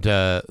 And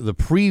the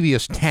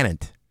previous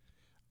tenant,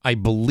 I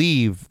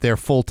believe their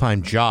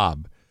full-time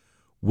job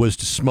was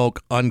to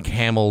smoke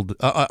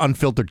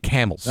unfiltered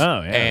Camels.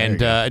 Oh, yeah.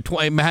 And it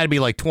had to be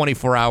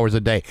 24 hours a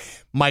day.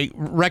 My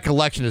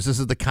recollection is this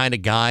is the kind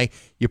of guy,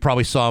 you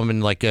probably saw him in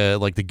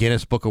the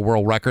Guinness Book of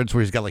World Records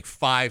where he's got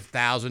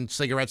 5,000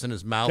 cigarettes in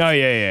his mouth. Oh,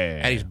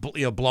 yeah. And he's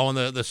blowing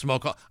the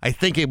smoke. I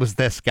think it was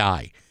this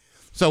guy.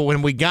 So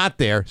when we got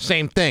there,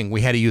 same thing.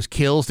 We had to use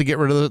Kills to get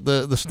rid of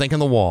the stink in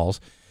the walls.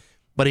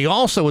 But he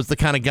also was the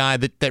kind of guy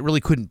that really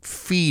couldn't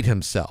feed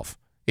himself.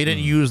 He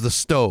didn't use the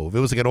stove. It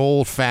was an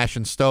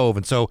old-fashioned stove.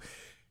 And so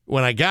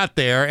when I got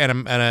there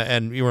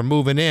and you were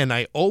moving in,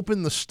 I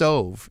opened the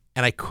stove,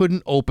 and I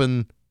couldn't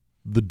open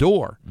the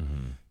door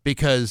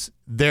because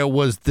there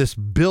was this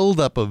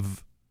buildup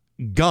of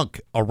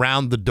gunk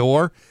around the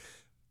door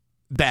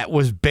that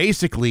was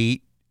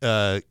basically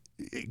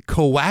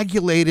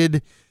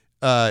coagulated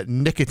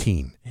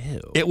nicotine.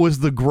 Ew. It was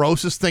the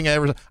grossest thing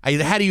I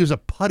had to use a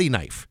putty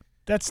knife.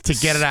 That's to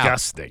get it out.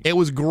 Disgusting. It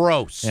was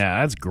gross. Yeah,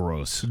 that's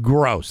gross.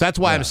 Gross. That's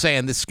why I'm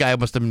saying this guy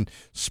must have been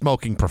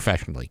smoking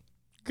professionally.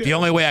 Good. The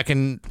only way I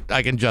can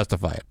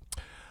justify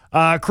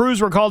it.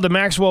 Crews were called to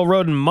Maxwell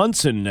Road in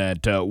Munson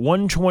at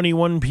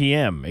 1:21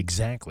 p.m.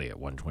 Exactly at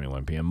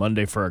 1:21 p.m.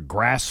 Monday for a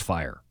grass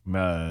fire.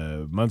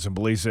 Munson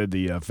police said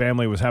the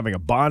family was having a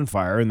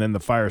bonfire, and then the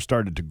fire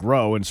started to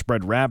grow and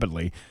spread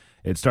rapidly.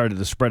 It started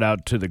to spread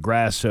out to the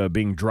grass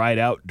being dried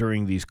out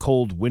during these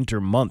cold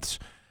winter months.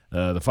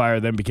 The fire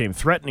then became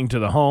threatening to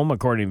the home,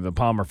 according to the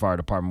Palmer Fire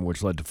Department,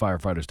 which led to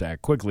firefighters to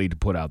act quickly to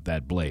put out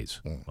that blaze.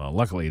 Well,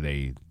 luckily,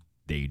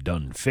 they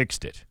done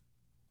fixed it,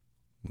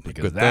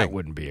 because that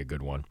wouldn't be a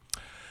good one.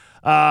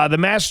 The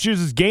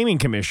Massachusetts Gaming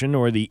Commission,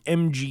 or the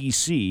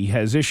MGC,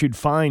 has issued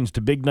fines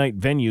to big night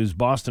venues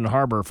Boston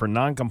Harbor for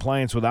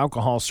noncompliance with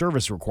alcohol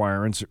service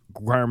requirements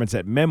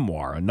at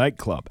Memoir, a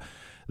nightclub.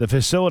 The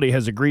facility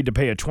has agreed to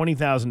pay a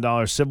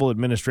 $20,000 civil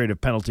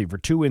administrative penalty for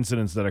 2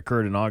 incidents that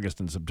occurred in August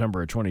and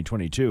September of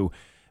 2022.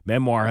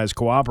 Memoir has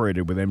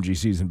cooperated with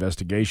MGC's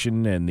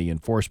investigation and the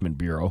Enforcement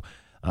Bureau.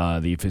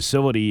 The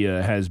facility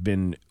has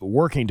been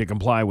working to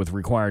comply with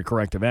required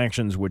corrective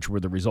actions, which were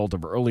the result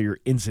of earlier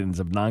incidents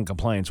of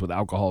noncompliance with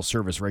alcohol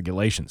service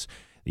regulations.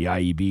 The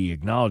IEB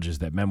acknowledges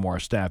that Memoir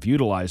staff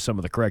utilized some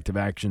of the corrective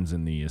actions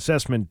in the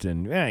assessment,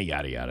 and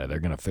yada, yada, they're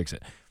going to fix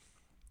it.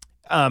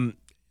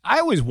 I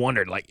always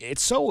wondered,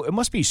 it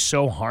must be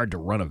so hard to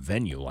run a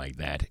venue like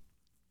that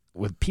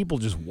with people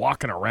just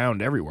walking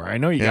around everywhere. I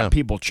know you got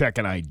people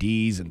checking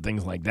IDs and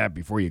things like that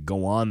before you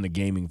go on the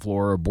gaming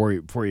floor or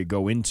before you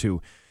go into,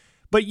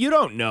 but you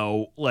don't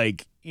know,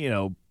 and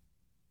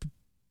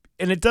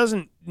it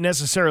doesn't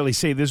necessarily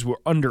say these were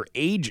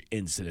underage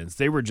incidents.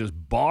 They were just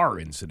bar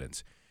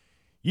incidents.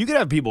 You could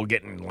have people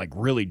getting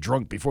really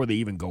drunk before they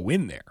even go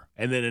in there.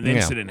 And then an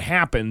incident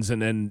happens,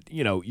 and then,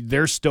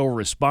 they're still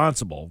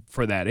responsible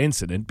for that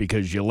incident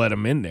because you let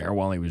him in there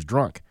while he was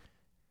drunk.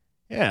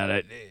 Yeah,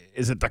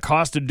 is it the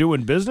cost of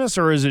doing business,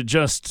 or is it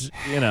just,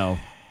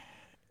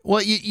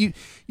 Well, you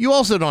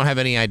also don't have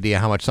any idea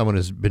how much someone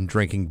has been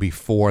drinking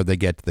before they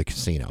get to the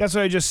casino. That's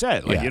what I just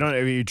said.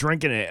 You're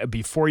drinking it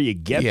before you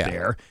get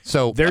there,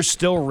 so they're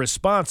still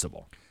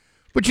responsible.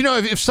 But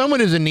if someone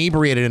is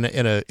inebriated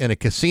in a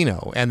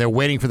casino and they're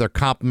waiting for their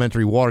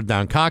complimentary watered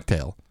down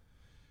cocktail,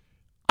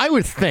 I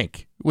would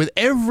think with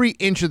every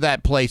inch of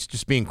that place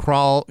just being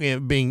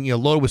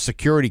loaded with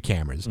security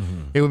cameras,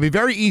 it would be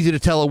very easy to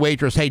tell a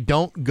waitress, "Hey,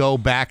 don't go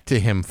back to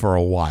him for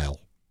a while."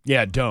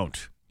 Yeah,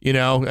 don't.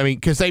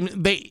 Because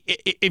they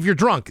if you're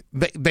drunk,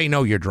 they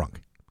know you're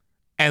drunk,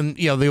 and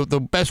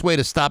the best way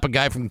to stop a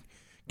guy from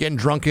getting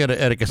drunk at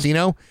a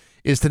casino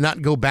is to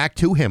not go back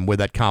to him with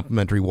that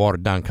complimentary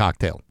watered-down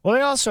cocktail. Well,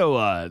 they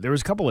also, there was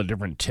a couple of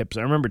different tips.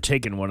 I remember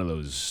taking one of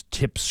those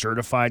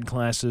tip-certified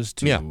classes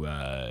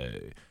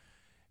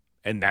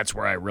and that's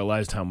where I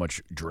realized how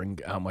much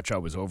I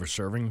was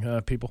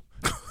over-serving people.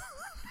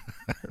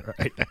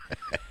 Right.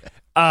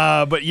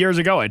 But years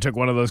ago, I took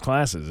one of those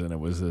classes, and it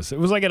was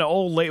like an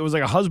old lady. It was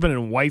like a husband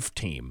and wife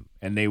team,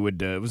 and they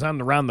would, it was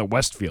around the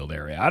Westfield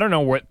area. I don't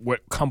know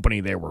what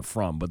company they were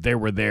from, but they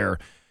were there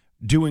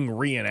doing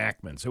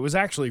reenactments. It was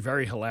actually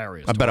very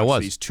hilarious. I bet it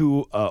was. These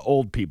two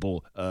old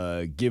people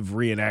give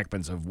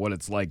reenactments of what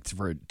it's like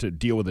to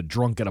deal with a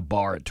drunk at a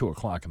bar at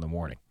 2:00 in the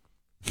morning.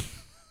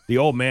 The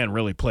old man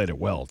really played it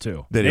well,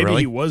 too. Did he Maybe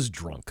really? he was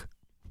drunk.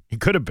 He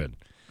could have been.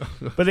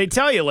 But they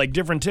tell you, like,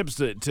 different tips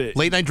to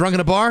late night drunk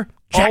in a bar?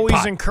 Always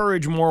Jackpot.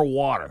 encourage more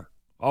water.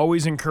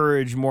 Always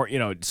encourage more,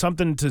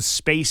 something to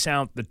space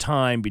out the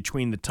time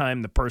between the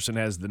time the person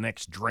has the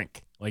next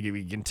drink. Like, if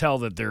you can tell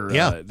that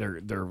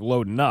they're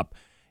loading up,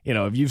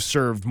 if you've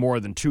served more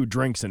than 2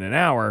 drinks in an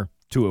hour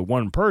to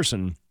one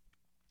person,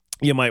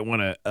 you might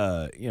want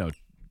to,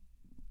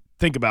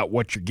 think about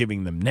what you're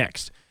giving them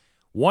next.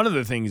 One of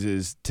the things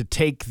is to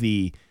take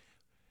the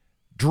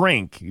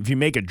drink, if you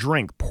make a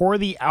drink, pour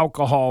the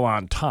alcohol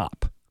on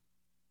top.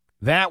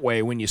 That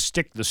way, when you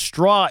stick the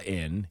straw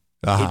in,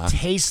 it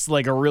tastes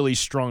like a really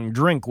strong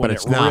drink when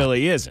it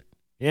really isn't.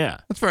 Yeah.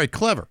 That's very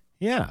clever.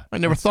 Yeah. I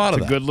never thought of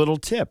that. It's a good little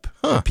tip.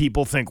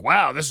 People think,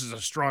 wow, this is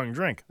a strong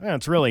drink.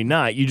 It's really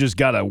not. You just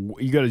got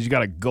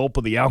a gulp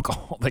of the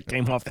alcohol that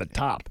came off the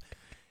top.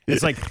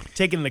 It's like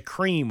taking the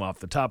cream off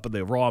the top of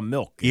the raw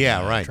milk.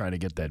 Yeah, right. Trying to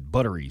get that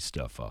buttery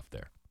stuff off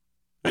there.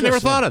 I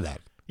never thought of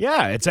that.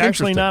 Yeah, it's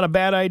actually not a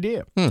bad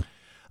idea.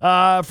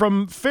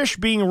 From fish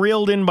being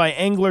reeled in by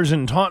anglers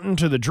in Taunton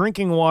to the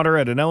drinking water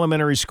at an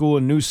elementary school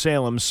in New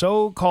Salem,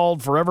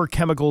 so-called forever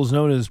chemicals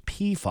known as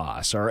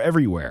PFAS are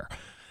everywhere.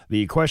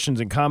 The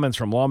questions and comments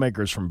from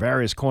lawmakers from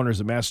various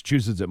corners of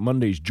Massachusetts at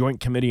Monday's Joint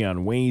Committee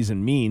on Ways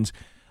and Means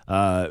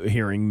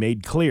hearing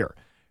made clear.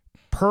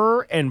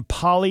 Per and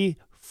poly...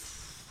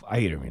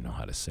 I don't even know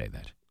how to say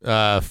that.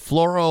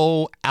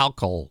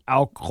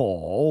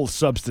 Fluoroalkyl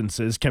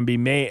substances can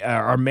be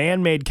are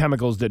man-made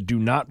chemicals that do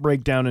not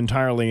break down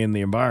entirely in the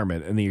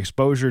environment, and the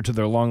exposure to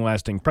their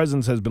long-lasting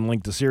presence has been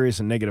linked to serious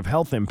and negative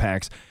health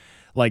impacts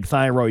like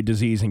thyroid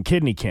disease and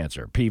kidney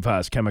cancer.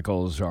 PFAS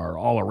chemicals are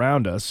all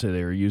around us.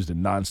 They are used in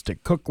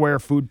nonstick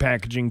cookware, food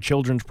packaging,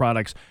 children's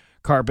products,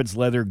 carpets,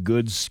 leather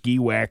goods, ski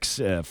wax,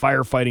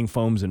 firefighting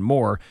foams, and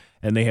more,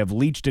 and they have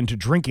leached into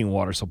drinking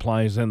water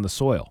supplies and the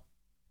soil.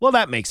 Well,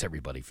 that makes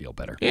everybody feel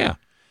better. Yeah.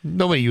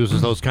 Nobody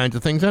uses those kinds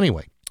of things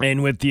anyway.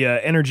 And with the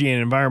Energy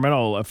and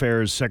Environmental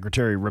Affairs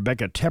Secretary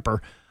Rebecca Tepper,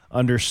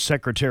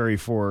 Undersecretary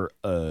for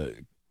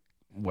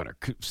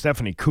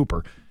Stephanie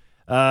Cooper,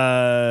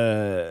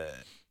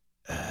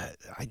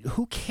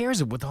 who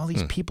cares what all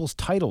these people's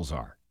titles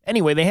are?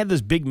 Anyway, they had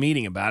this big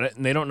meeting about it,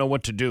 and they don't know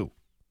what to do.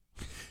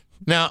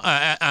 Now,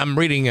 I'm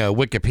reading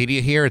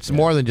Wikipedia here. It's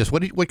more than just,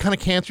 what kind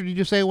of cancer did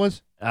you say it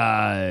was?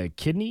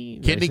 Kidney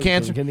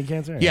cancer? Kidney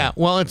cancer? Yeah,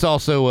 well, it's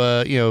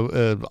also,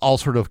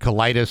 ulcerative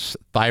colitis,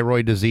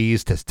 thyroid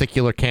disease,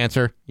 testicular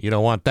cancer. You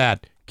don't want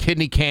that.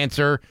 Kidney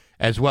cancer,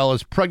 as well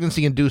as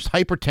pregnancy-induced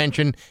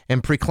hypertension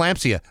and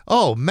preeclampsia.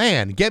 Oh,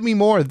 man, get me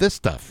more of this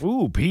stuff.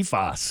 Ooh,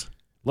 PFAS.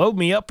 Load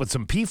me up with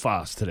some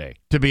PFAS today.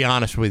 To be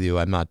honest with you,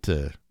 I'm not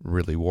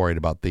really worried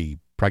about the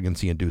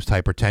pregnancy-induced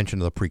hypertension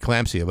or the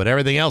preeclampsia, but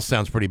everything else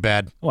sounds pretty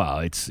bad.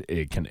 Well,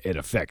 it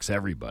affects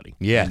everybody.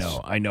 Yes.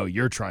 I know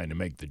you're trying to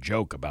make the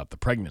joke about the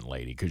pregnant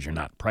lady because you're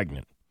not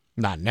pregnant.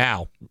 Not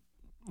now.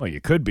 Well, you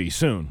could be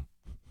soon.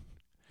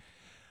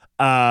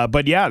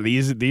 But yeah,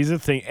 these are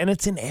things, and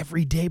it's in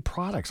everyday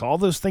products. All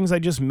those things I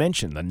just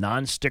mentioned, the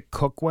nonstick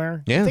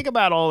cookware. Yeah. Think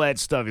about all that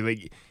stuff.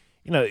 Like,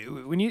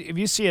 if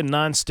you see a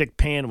nonstick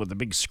pan with the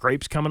big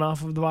scrapes coming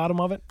off of the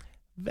bottom of it,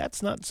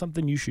 that's not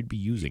something you should be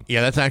using.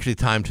 Yeah, that's actually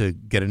time to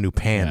get a new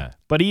pan. Yeah.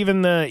 But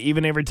even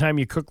every time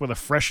you cook with a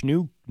fresh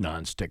new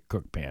nonstick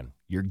cook pan,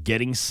 you're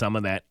getting some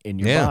of that in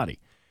your body.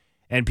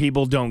 And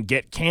people don't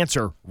get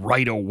cancer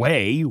right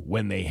away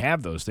when they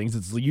have those things.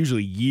 It's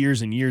usually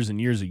years and years and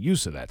years of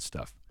use of that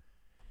stuff.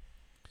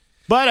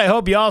 But I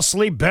hope you all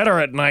sleep better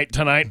at night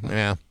tonight.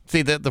 Yeah.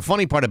 See, the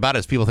funny part about it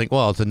is people think,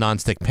 well, it's a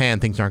nonstick pan.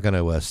 Things aren't going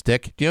to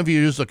stick. Do you know if you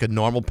use like a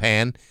normal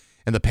pan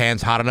and the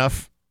pan's hot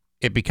enough,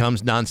 it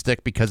becomes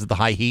nonstick because of the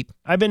high heat?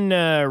 I've been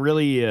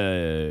really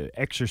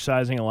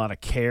exercising a lot of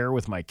care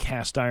with my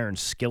cast iron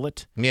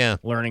skillet. Yeah.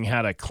 Learning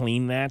how to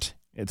clean that.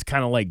 It's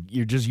kind of like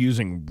you're just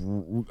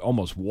using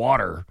almost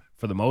water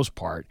for the most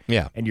part.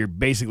 Yeah. And you're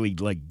basically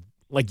like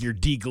you're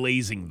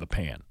deglazing the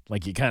pan.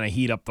 Like you kind of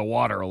heat up the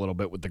water a little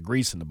bit with the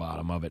grease in the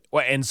bottom of it.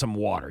 And some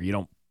water. You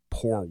don't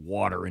pour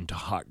water into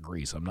hot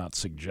grease. I'm not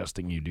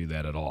suggesting you do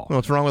that at all. Well,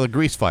 what's wrong with a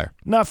grease fire?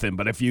 Nothing,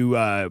 but if you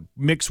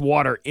mix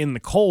water in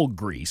the cold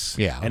grease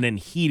and then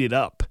heat it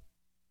up,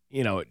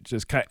 it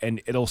just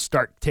and it'll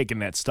start taking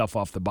that stuff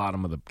off the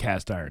bottom of the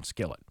cast iron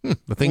skillet. The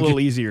a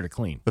little easier to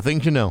clean. The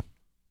things you know.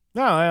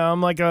 No,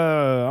 I'm like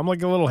a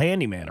little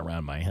handyman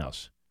around my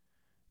house.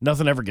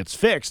 Nothing ever gets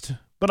fixed,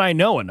 but I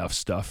know enough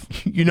stuff.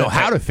 You know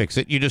how to fix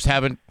it. You just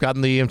haven't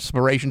gotten the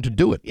inspiration to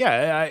do it.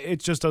 Yeah, it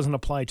just doesn't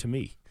apply to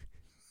me.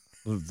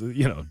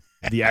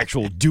 The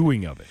actual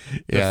doing of it.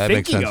 Yeah, that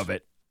makes thinking sense. of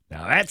it.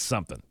 Now that's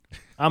something.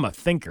 I'm a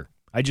thinker.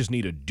 I just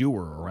need a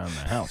doer around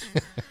the house.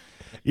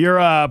 Your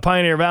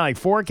Pioneer Valley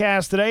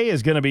forecast today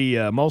is going to be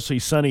mostly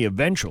sunny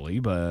eventually,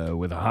 but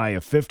with a high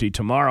of 50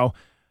 tomorrow.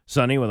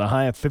 Sunny with a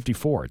high of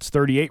 54. It's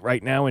 38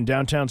 right now in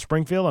downtown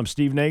Springfield. I'm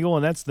Steve Nagle,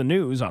 and that's the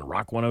news on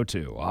Rock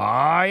 102.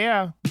 Ah,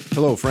 yeah.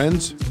 Hello,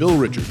 friends. Bill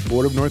Richard,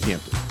 Board of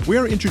Northampton. We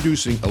are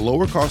introducing a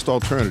lower-cost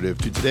alternative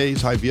to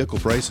today's high vehicle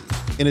prices.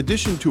 In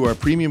addition to our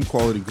premium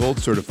quality gold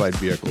certified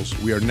vehicles,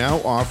 we are now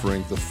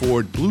offering the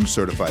Ford Blue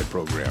Certified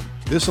program.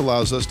 This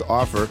allows us to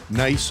offer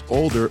nice,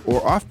 older,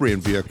 or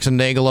off-brand vehicles. Bax and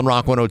Nagle on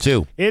Rock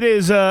 102. It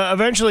is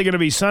eventually going to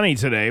be sunny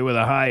today with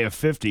a high of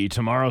 50.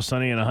 Tomorrow,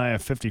 sunny and a high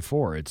of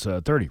 54. It's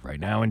 30 right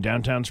now in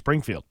downtown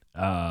Springfield.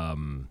 I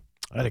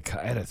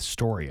had a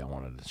story I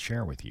wanted to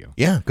share with you.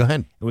 Yeah, go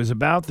ahead. It was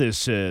about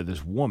this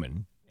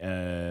woman,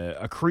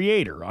 a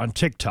creator on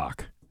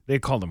TikTok. They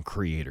call them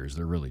creators.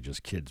 They're really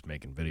just kids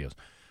making videos.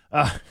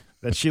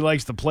 That she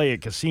likes to play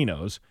at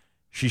casinos.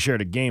 She shared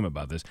a game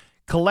about this.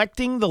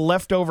 Collecting the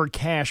leftover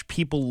cash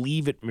people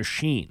leave at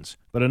machines.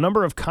 But a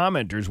number of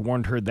commenters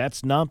warned her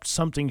that's not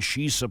something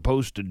she's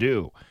supposed to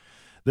do.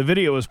 The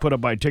video was put up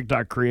by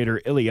TikTok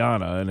creator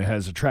Ileana and it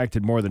has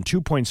attracted more than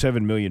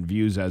 2.7 million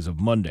views as of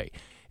Monday.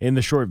 In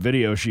the short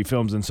video, she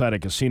films inside a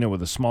casino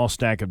with a small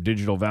stack of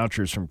digital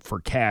vouchers for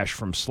cash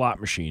from slot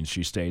machines,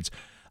 she states.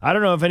 I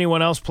don't know if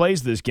anyone else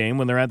plays this game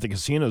when they're at the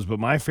casinos,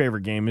 but my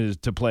favorite game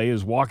to play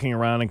is walking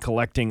around and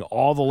collecting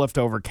all the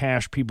leftover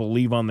cash people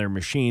leave on their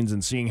machines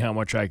and seeing how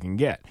much I can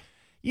get.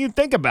 You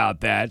think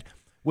about that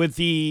with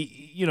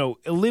the,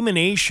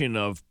 elimination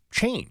of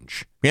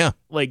change. Yeah.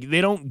 Like, they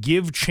don't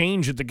give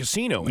change at the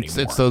casino anymore.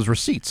 It's those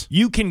receipts.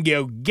 You can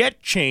go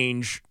get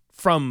change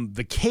from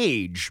the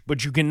cage,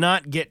 but you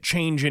cannot get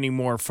change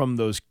anymore from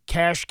those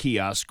cash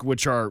kiosks,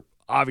 which are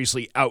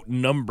obviously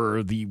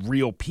outnumber the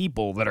real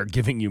people that are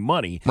giving you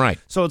money. Right.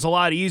 So it's a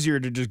lot easier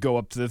to just go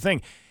up to the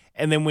thing.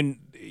 And then when,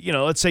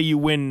 let's say you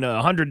win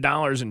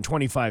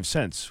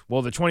 $100.25.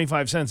 Well, the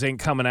 25 cents ain't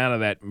coming out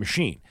of that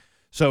machine.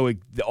 So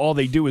all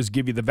they do is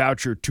give you the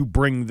voucher to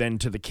bring then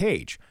to the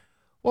cage.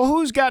 Well,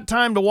 who's got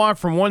time to walk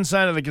from one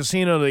side of the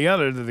casino to the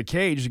other to the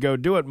cage to go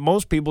do it?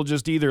 Most people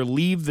just either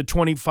leave the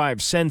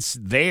 25 cents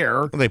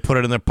there. They put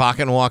it in their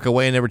pocket and walk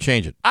away and never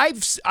change it.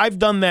 I've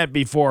done that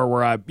before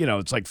where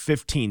it's like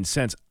 15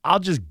 cents. I'll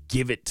just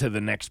give it to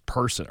the next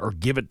person or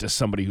give it to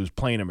somebody who's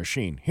playing a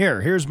machine.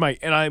 Here's my,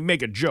 and I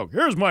make a joke.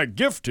 Here's my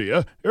gift to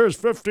you. Here's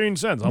 15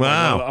 cents.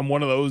 I'm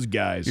one of those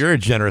guys. You're a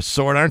generous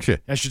sort, aren't you?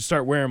 I should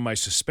start wearing my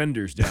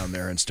suspenders down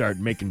there and start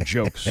making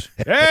jokes.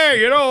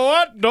 Hey, you know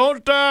what?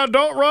 Don't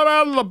run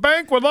out of the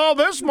bank with all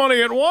this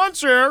money at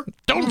once here.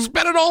 Don't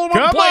spend it all in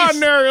one place. Come on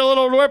there, you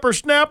little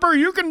whippersnapper.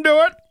 You can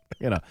do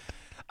it.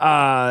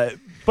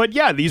 But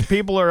yeah, these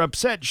people are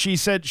upset. She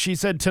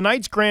said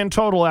tonight's grand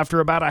total after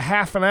about a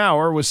half an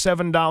hour was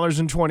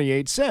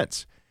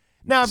 $7.28.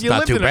 Now, if you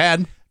not too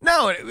bad.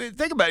 No,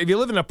 think about it. If you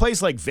live in a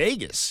place like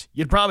Vegas,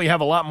 you'd probably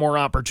have a lot more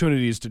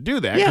opportunities to do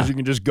that because you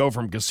can just go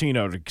from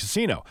casino to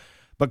casino.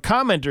 But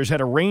commenters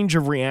had a range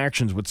of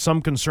reactions with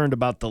some concerned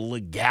about the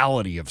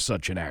legality of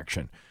such an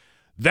action.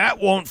 That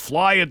won't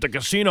fly at the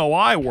casino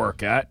I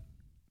work at,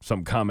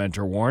 some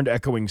commenter warned,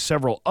 echoing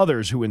several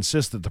others who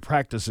insist that the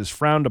practice is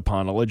frowned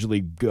upon,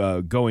 allegedly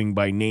going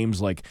by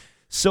names like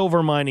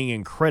silver mining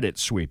and credit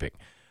sweeping.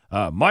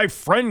 My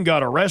friend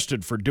got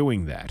arrested for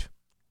doing that.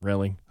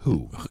 Really?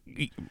 Who?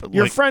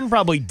 Your friend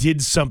probably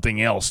did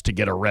something else to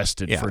get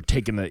arrested for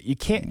taking the... You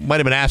can't... Might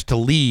have been asked to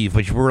leave,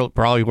 but you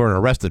probably weren't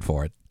arrested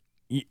for it.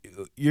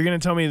 You're going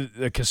to tell me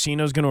the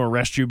casino's going to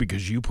arrest you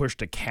because you pushed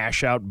a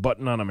cash out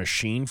button on a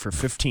machine for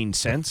 15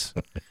 cents?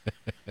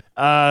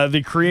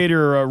 The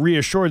creator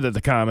reassured that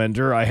the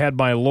commenter, I had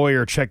my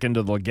lawyer check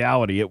into the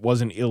legality. It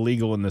wasn't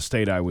illegal in the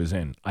state I was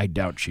in. I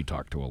doubt she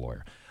talked to a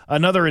lawyer.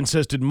 Another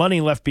insisted money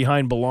left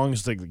behind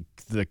belongs to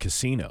the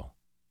casino.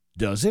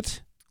 Does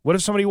it? What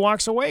if somebody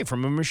walks away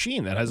from a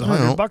machine that has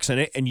 $100 in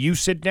it and you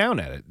sit down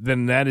at it?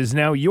 Then that is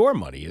now your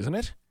money, isn't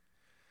it?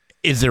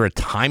 Is there a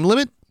time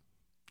limit?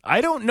 I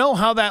don't know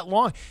how that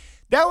long.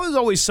 That was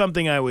always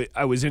something I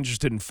was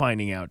interested in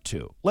finding out,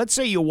 too. Let's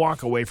say you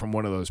walk away from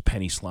one of those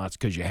penny slots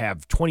because you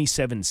have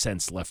 27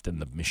 cents left in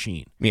the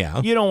machine. Yeah.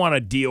 You don't want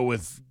to deal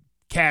with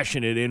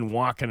cashing it in,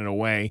 walking it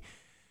away.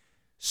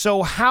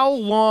 So how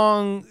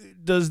long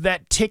does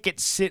that ticket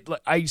sit?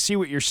 I see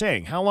what you're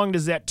saying. How long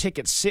does that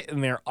ticket sit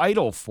in there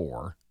idle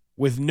for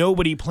with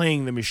nobody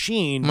playing the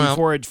machine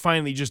before it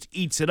finally just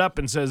eats it up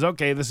and says,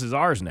 okay, this is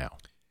ours now?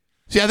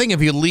 See, I think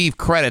if you leave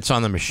credits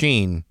on the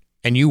machine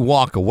and you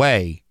walk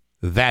away,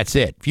 that's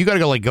it. If you got to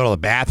go to the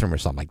bathroom or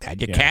something like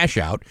that, you cash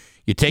out,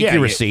 you take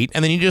your receipt,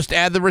 and then you just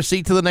add the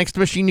receipt to the next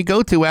machine you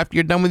go to after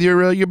you're done with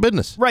your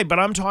business. Right, but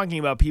I'm talking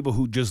about people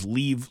who just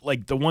leave,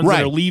 like the ones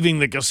that are leaving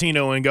the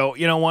casino and go,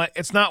 you know what,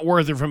 it's not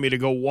worth it for me to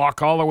go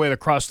walk all the way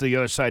across to the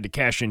other side to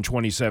cash in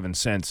 27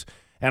 cents,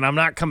 and I'm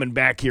not coming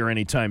back here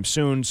anytime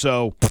soon,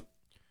 so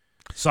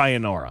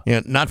sayonara.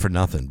 Yeah, not for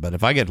nothing, but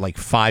if I get like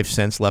 5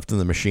 cents left in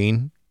the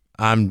machine,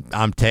 I'm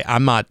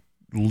not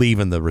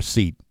leaving the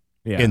receipt.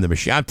 In the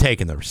machine. I'm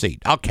taking the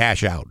receipt. I'll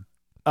cash out.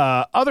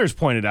 Others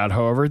pointed out,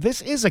 however,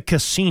 this is a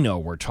casino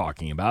we're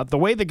talking about. The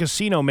way the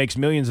casino makes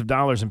millions of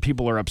dollars and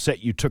people are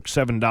upset you took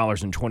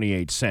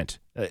 $7.28.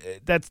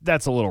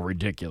 That's a little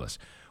ridiculous.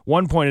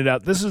 One pointed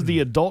out, this is the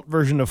adult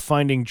version of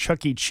finding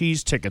Chuck E.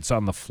 Cheese tickets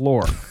on the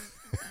floor.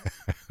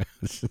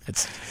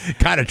 That's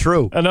kind of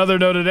true. Another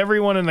noted,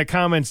 everyone in the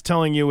comments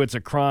telling you it's a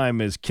crime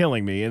is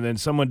killing me. And then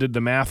someone did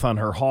the math on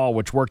her haul,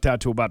 which worked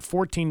out to about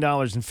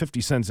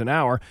 $14.50 an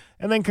hour,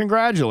 and then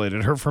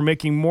congratulated her for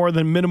making more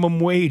than minimum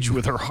wage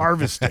with her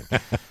harvesting.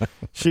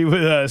 She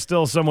was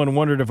still someone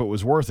wondered if it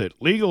was worth it.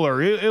 Legal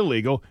or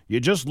illegal, you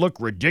just look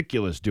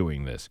ridiculous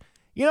doing this.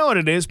 You know what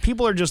it is?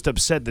 People are just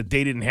upset that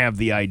they didn't have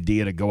the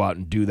idea to go out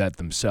and do that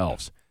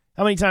themselves.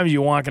 How many times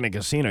you walk in a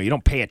casino, you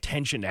don't pay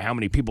attention to how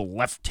many people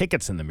left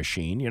tickets in the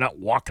machine. You're not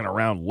walking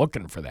around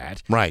looking for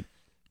that. Right.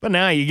 But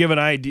now you give an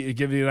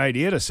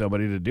idea to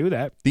somebody to do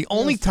that. The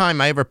only time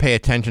I ever pay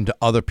attention to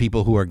other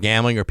people who are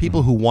gambling are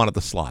people who won at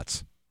the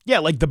slots. Yeah,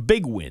 like the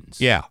big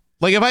wins. Yeah.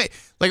 Like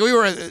we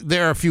were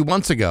there a few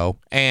months ago,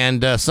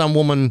 and some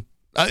woman,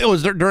 it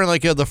was during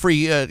like the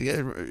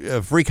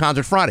free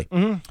concert Friday.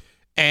 Mm-hmm.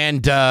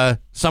 And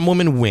some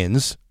woman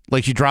wins.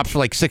 Like she drops for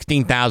like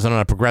 $16,000 on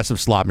a progressive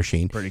slot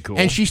machine. Pretty cool.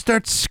 And she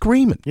starts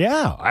screaming.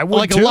 Yeah, I would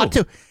like too. a lot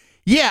too.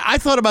 Yeah, I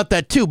thought about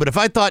that too. But if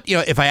I thought,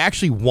 if I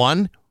actually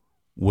won,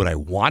 would I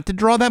want to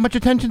draw that much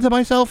attention to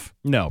myself?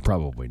 No,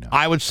 probably not.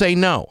 I would say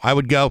no. I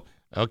would go,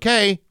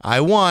 okay,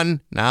 I won.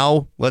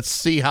 Now let's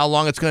see how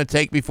long it's going to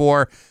take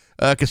before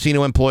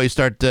casino employees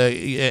start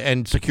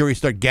and security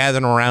start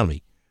gathering around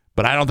me.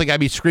 But I don't think I'd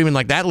be screaming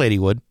like that lady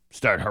would.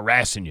 Start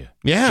harassing you.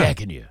 Yeah.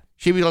 Checking you.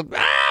 She'd be like,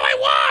 I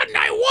won.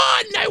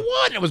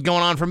 It was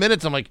going on for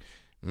minutes. I'm like,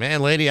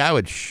 man, lady, I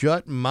would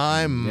shut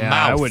my mouth.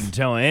 I wouldn't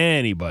tell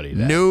anybody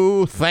that.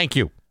 No, thank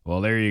you.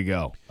 Well, there you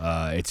go.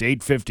 It's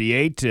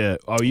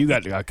 8:58. You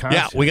got a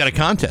contest. Yeah, we got a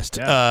contest.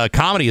 Yeah.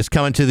 Comedy is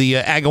coming to the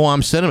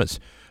Agawam Cinemas.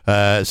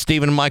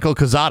 Stephen Michael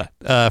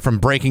Quezada from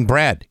Breaking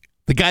Bad.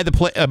 The guy that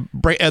played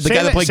Gobi.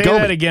 Say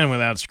that again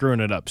without screwing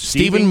it up.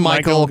 Stephen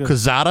Michael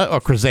Quezada or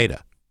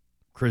Cruzada?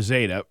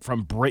 Cruzada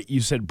from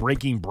you said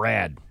Breaking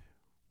Brad.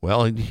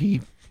 Well,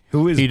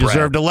 Who is he Brad?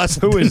 deserved a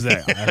lesson. Who is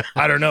that?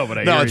 I don't know, but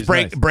I no, hear it's he's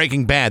nice.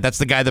 Breaking Bad. That's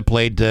the guy that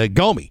played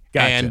Gomi.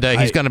 Gotcha. And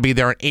he's going to be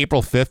there on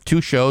April 5th,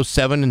 2 shows,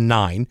 7 and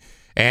 9.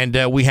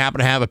 And we happen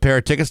to have a pair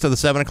of tickets to the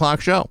 7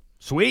 o'clock show.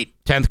 Sweet.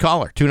 10th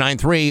caller,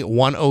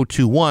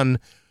 293-1021.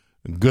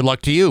 Good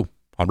luck to you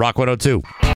on Rock 102.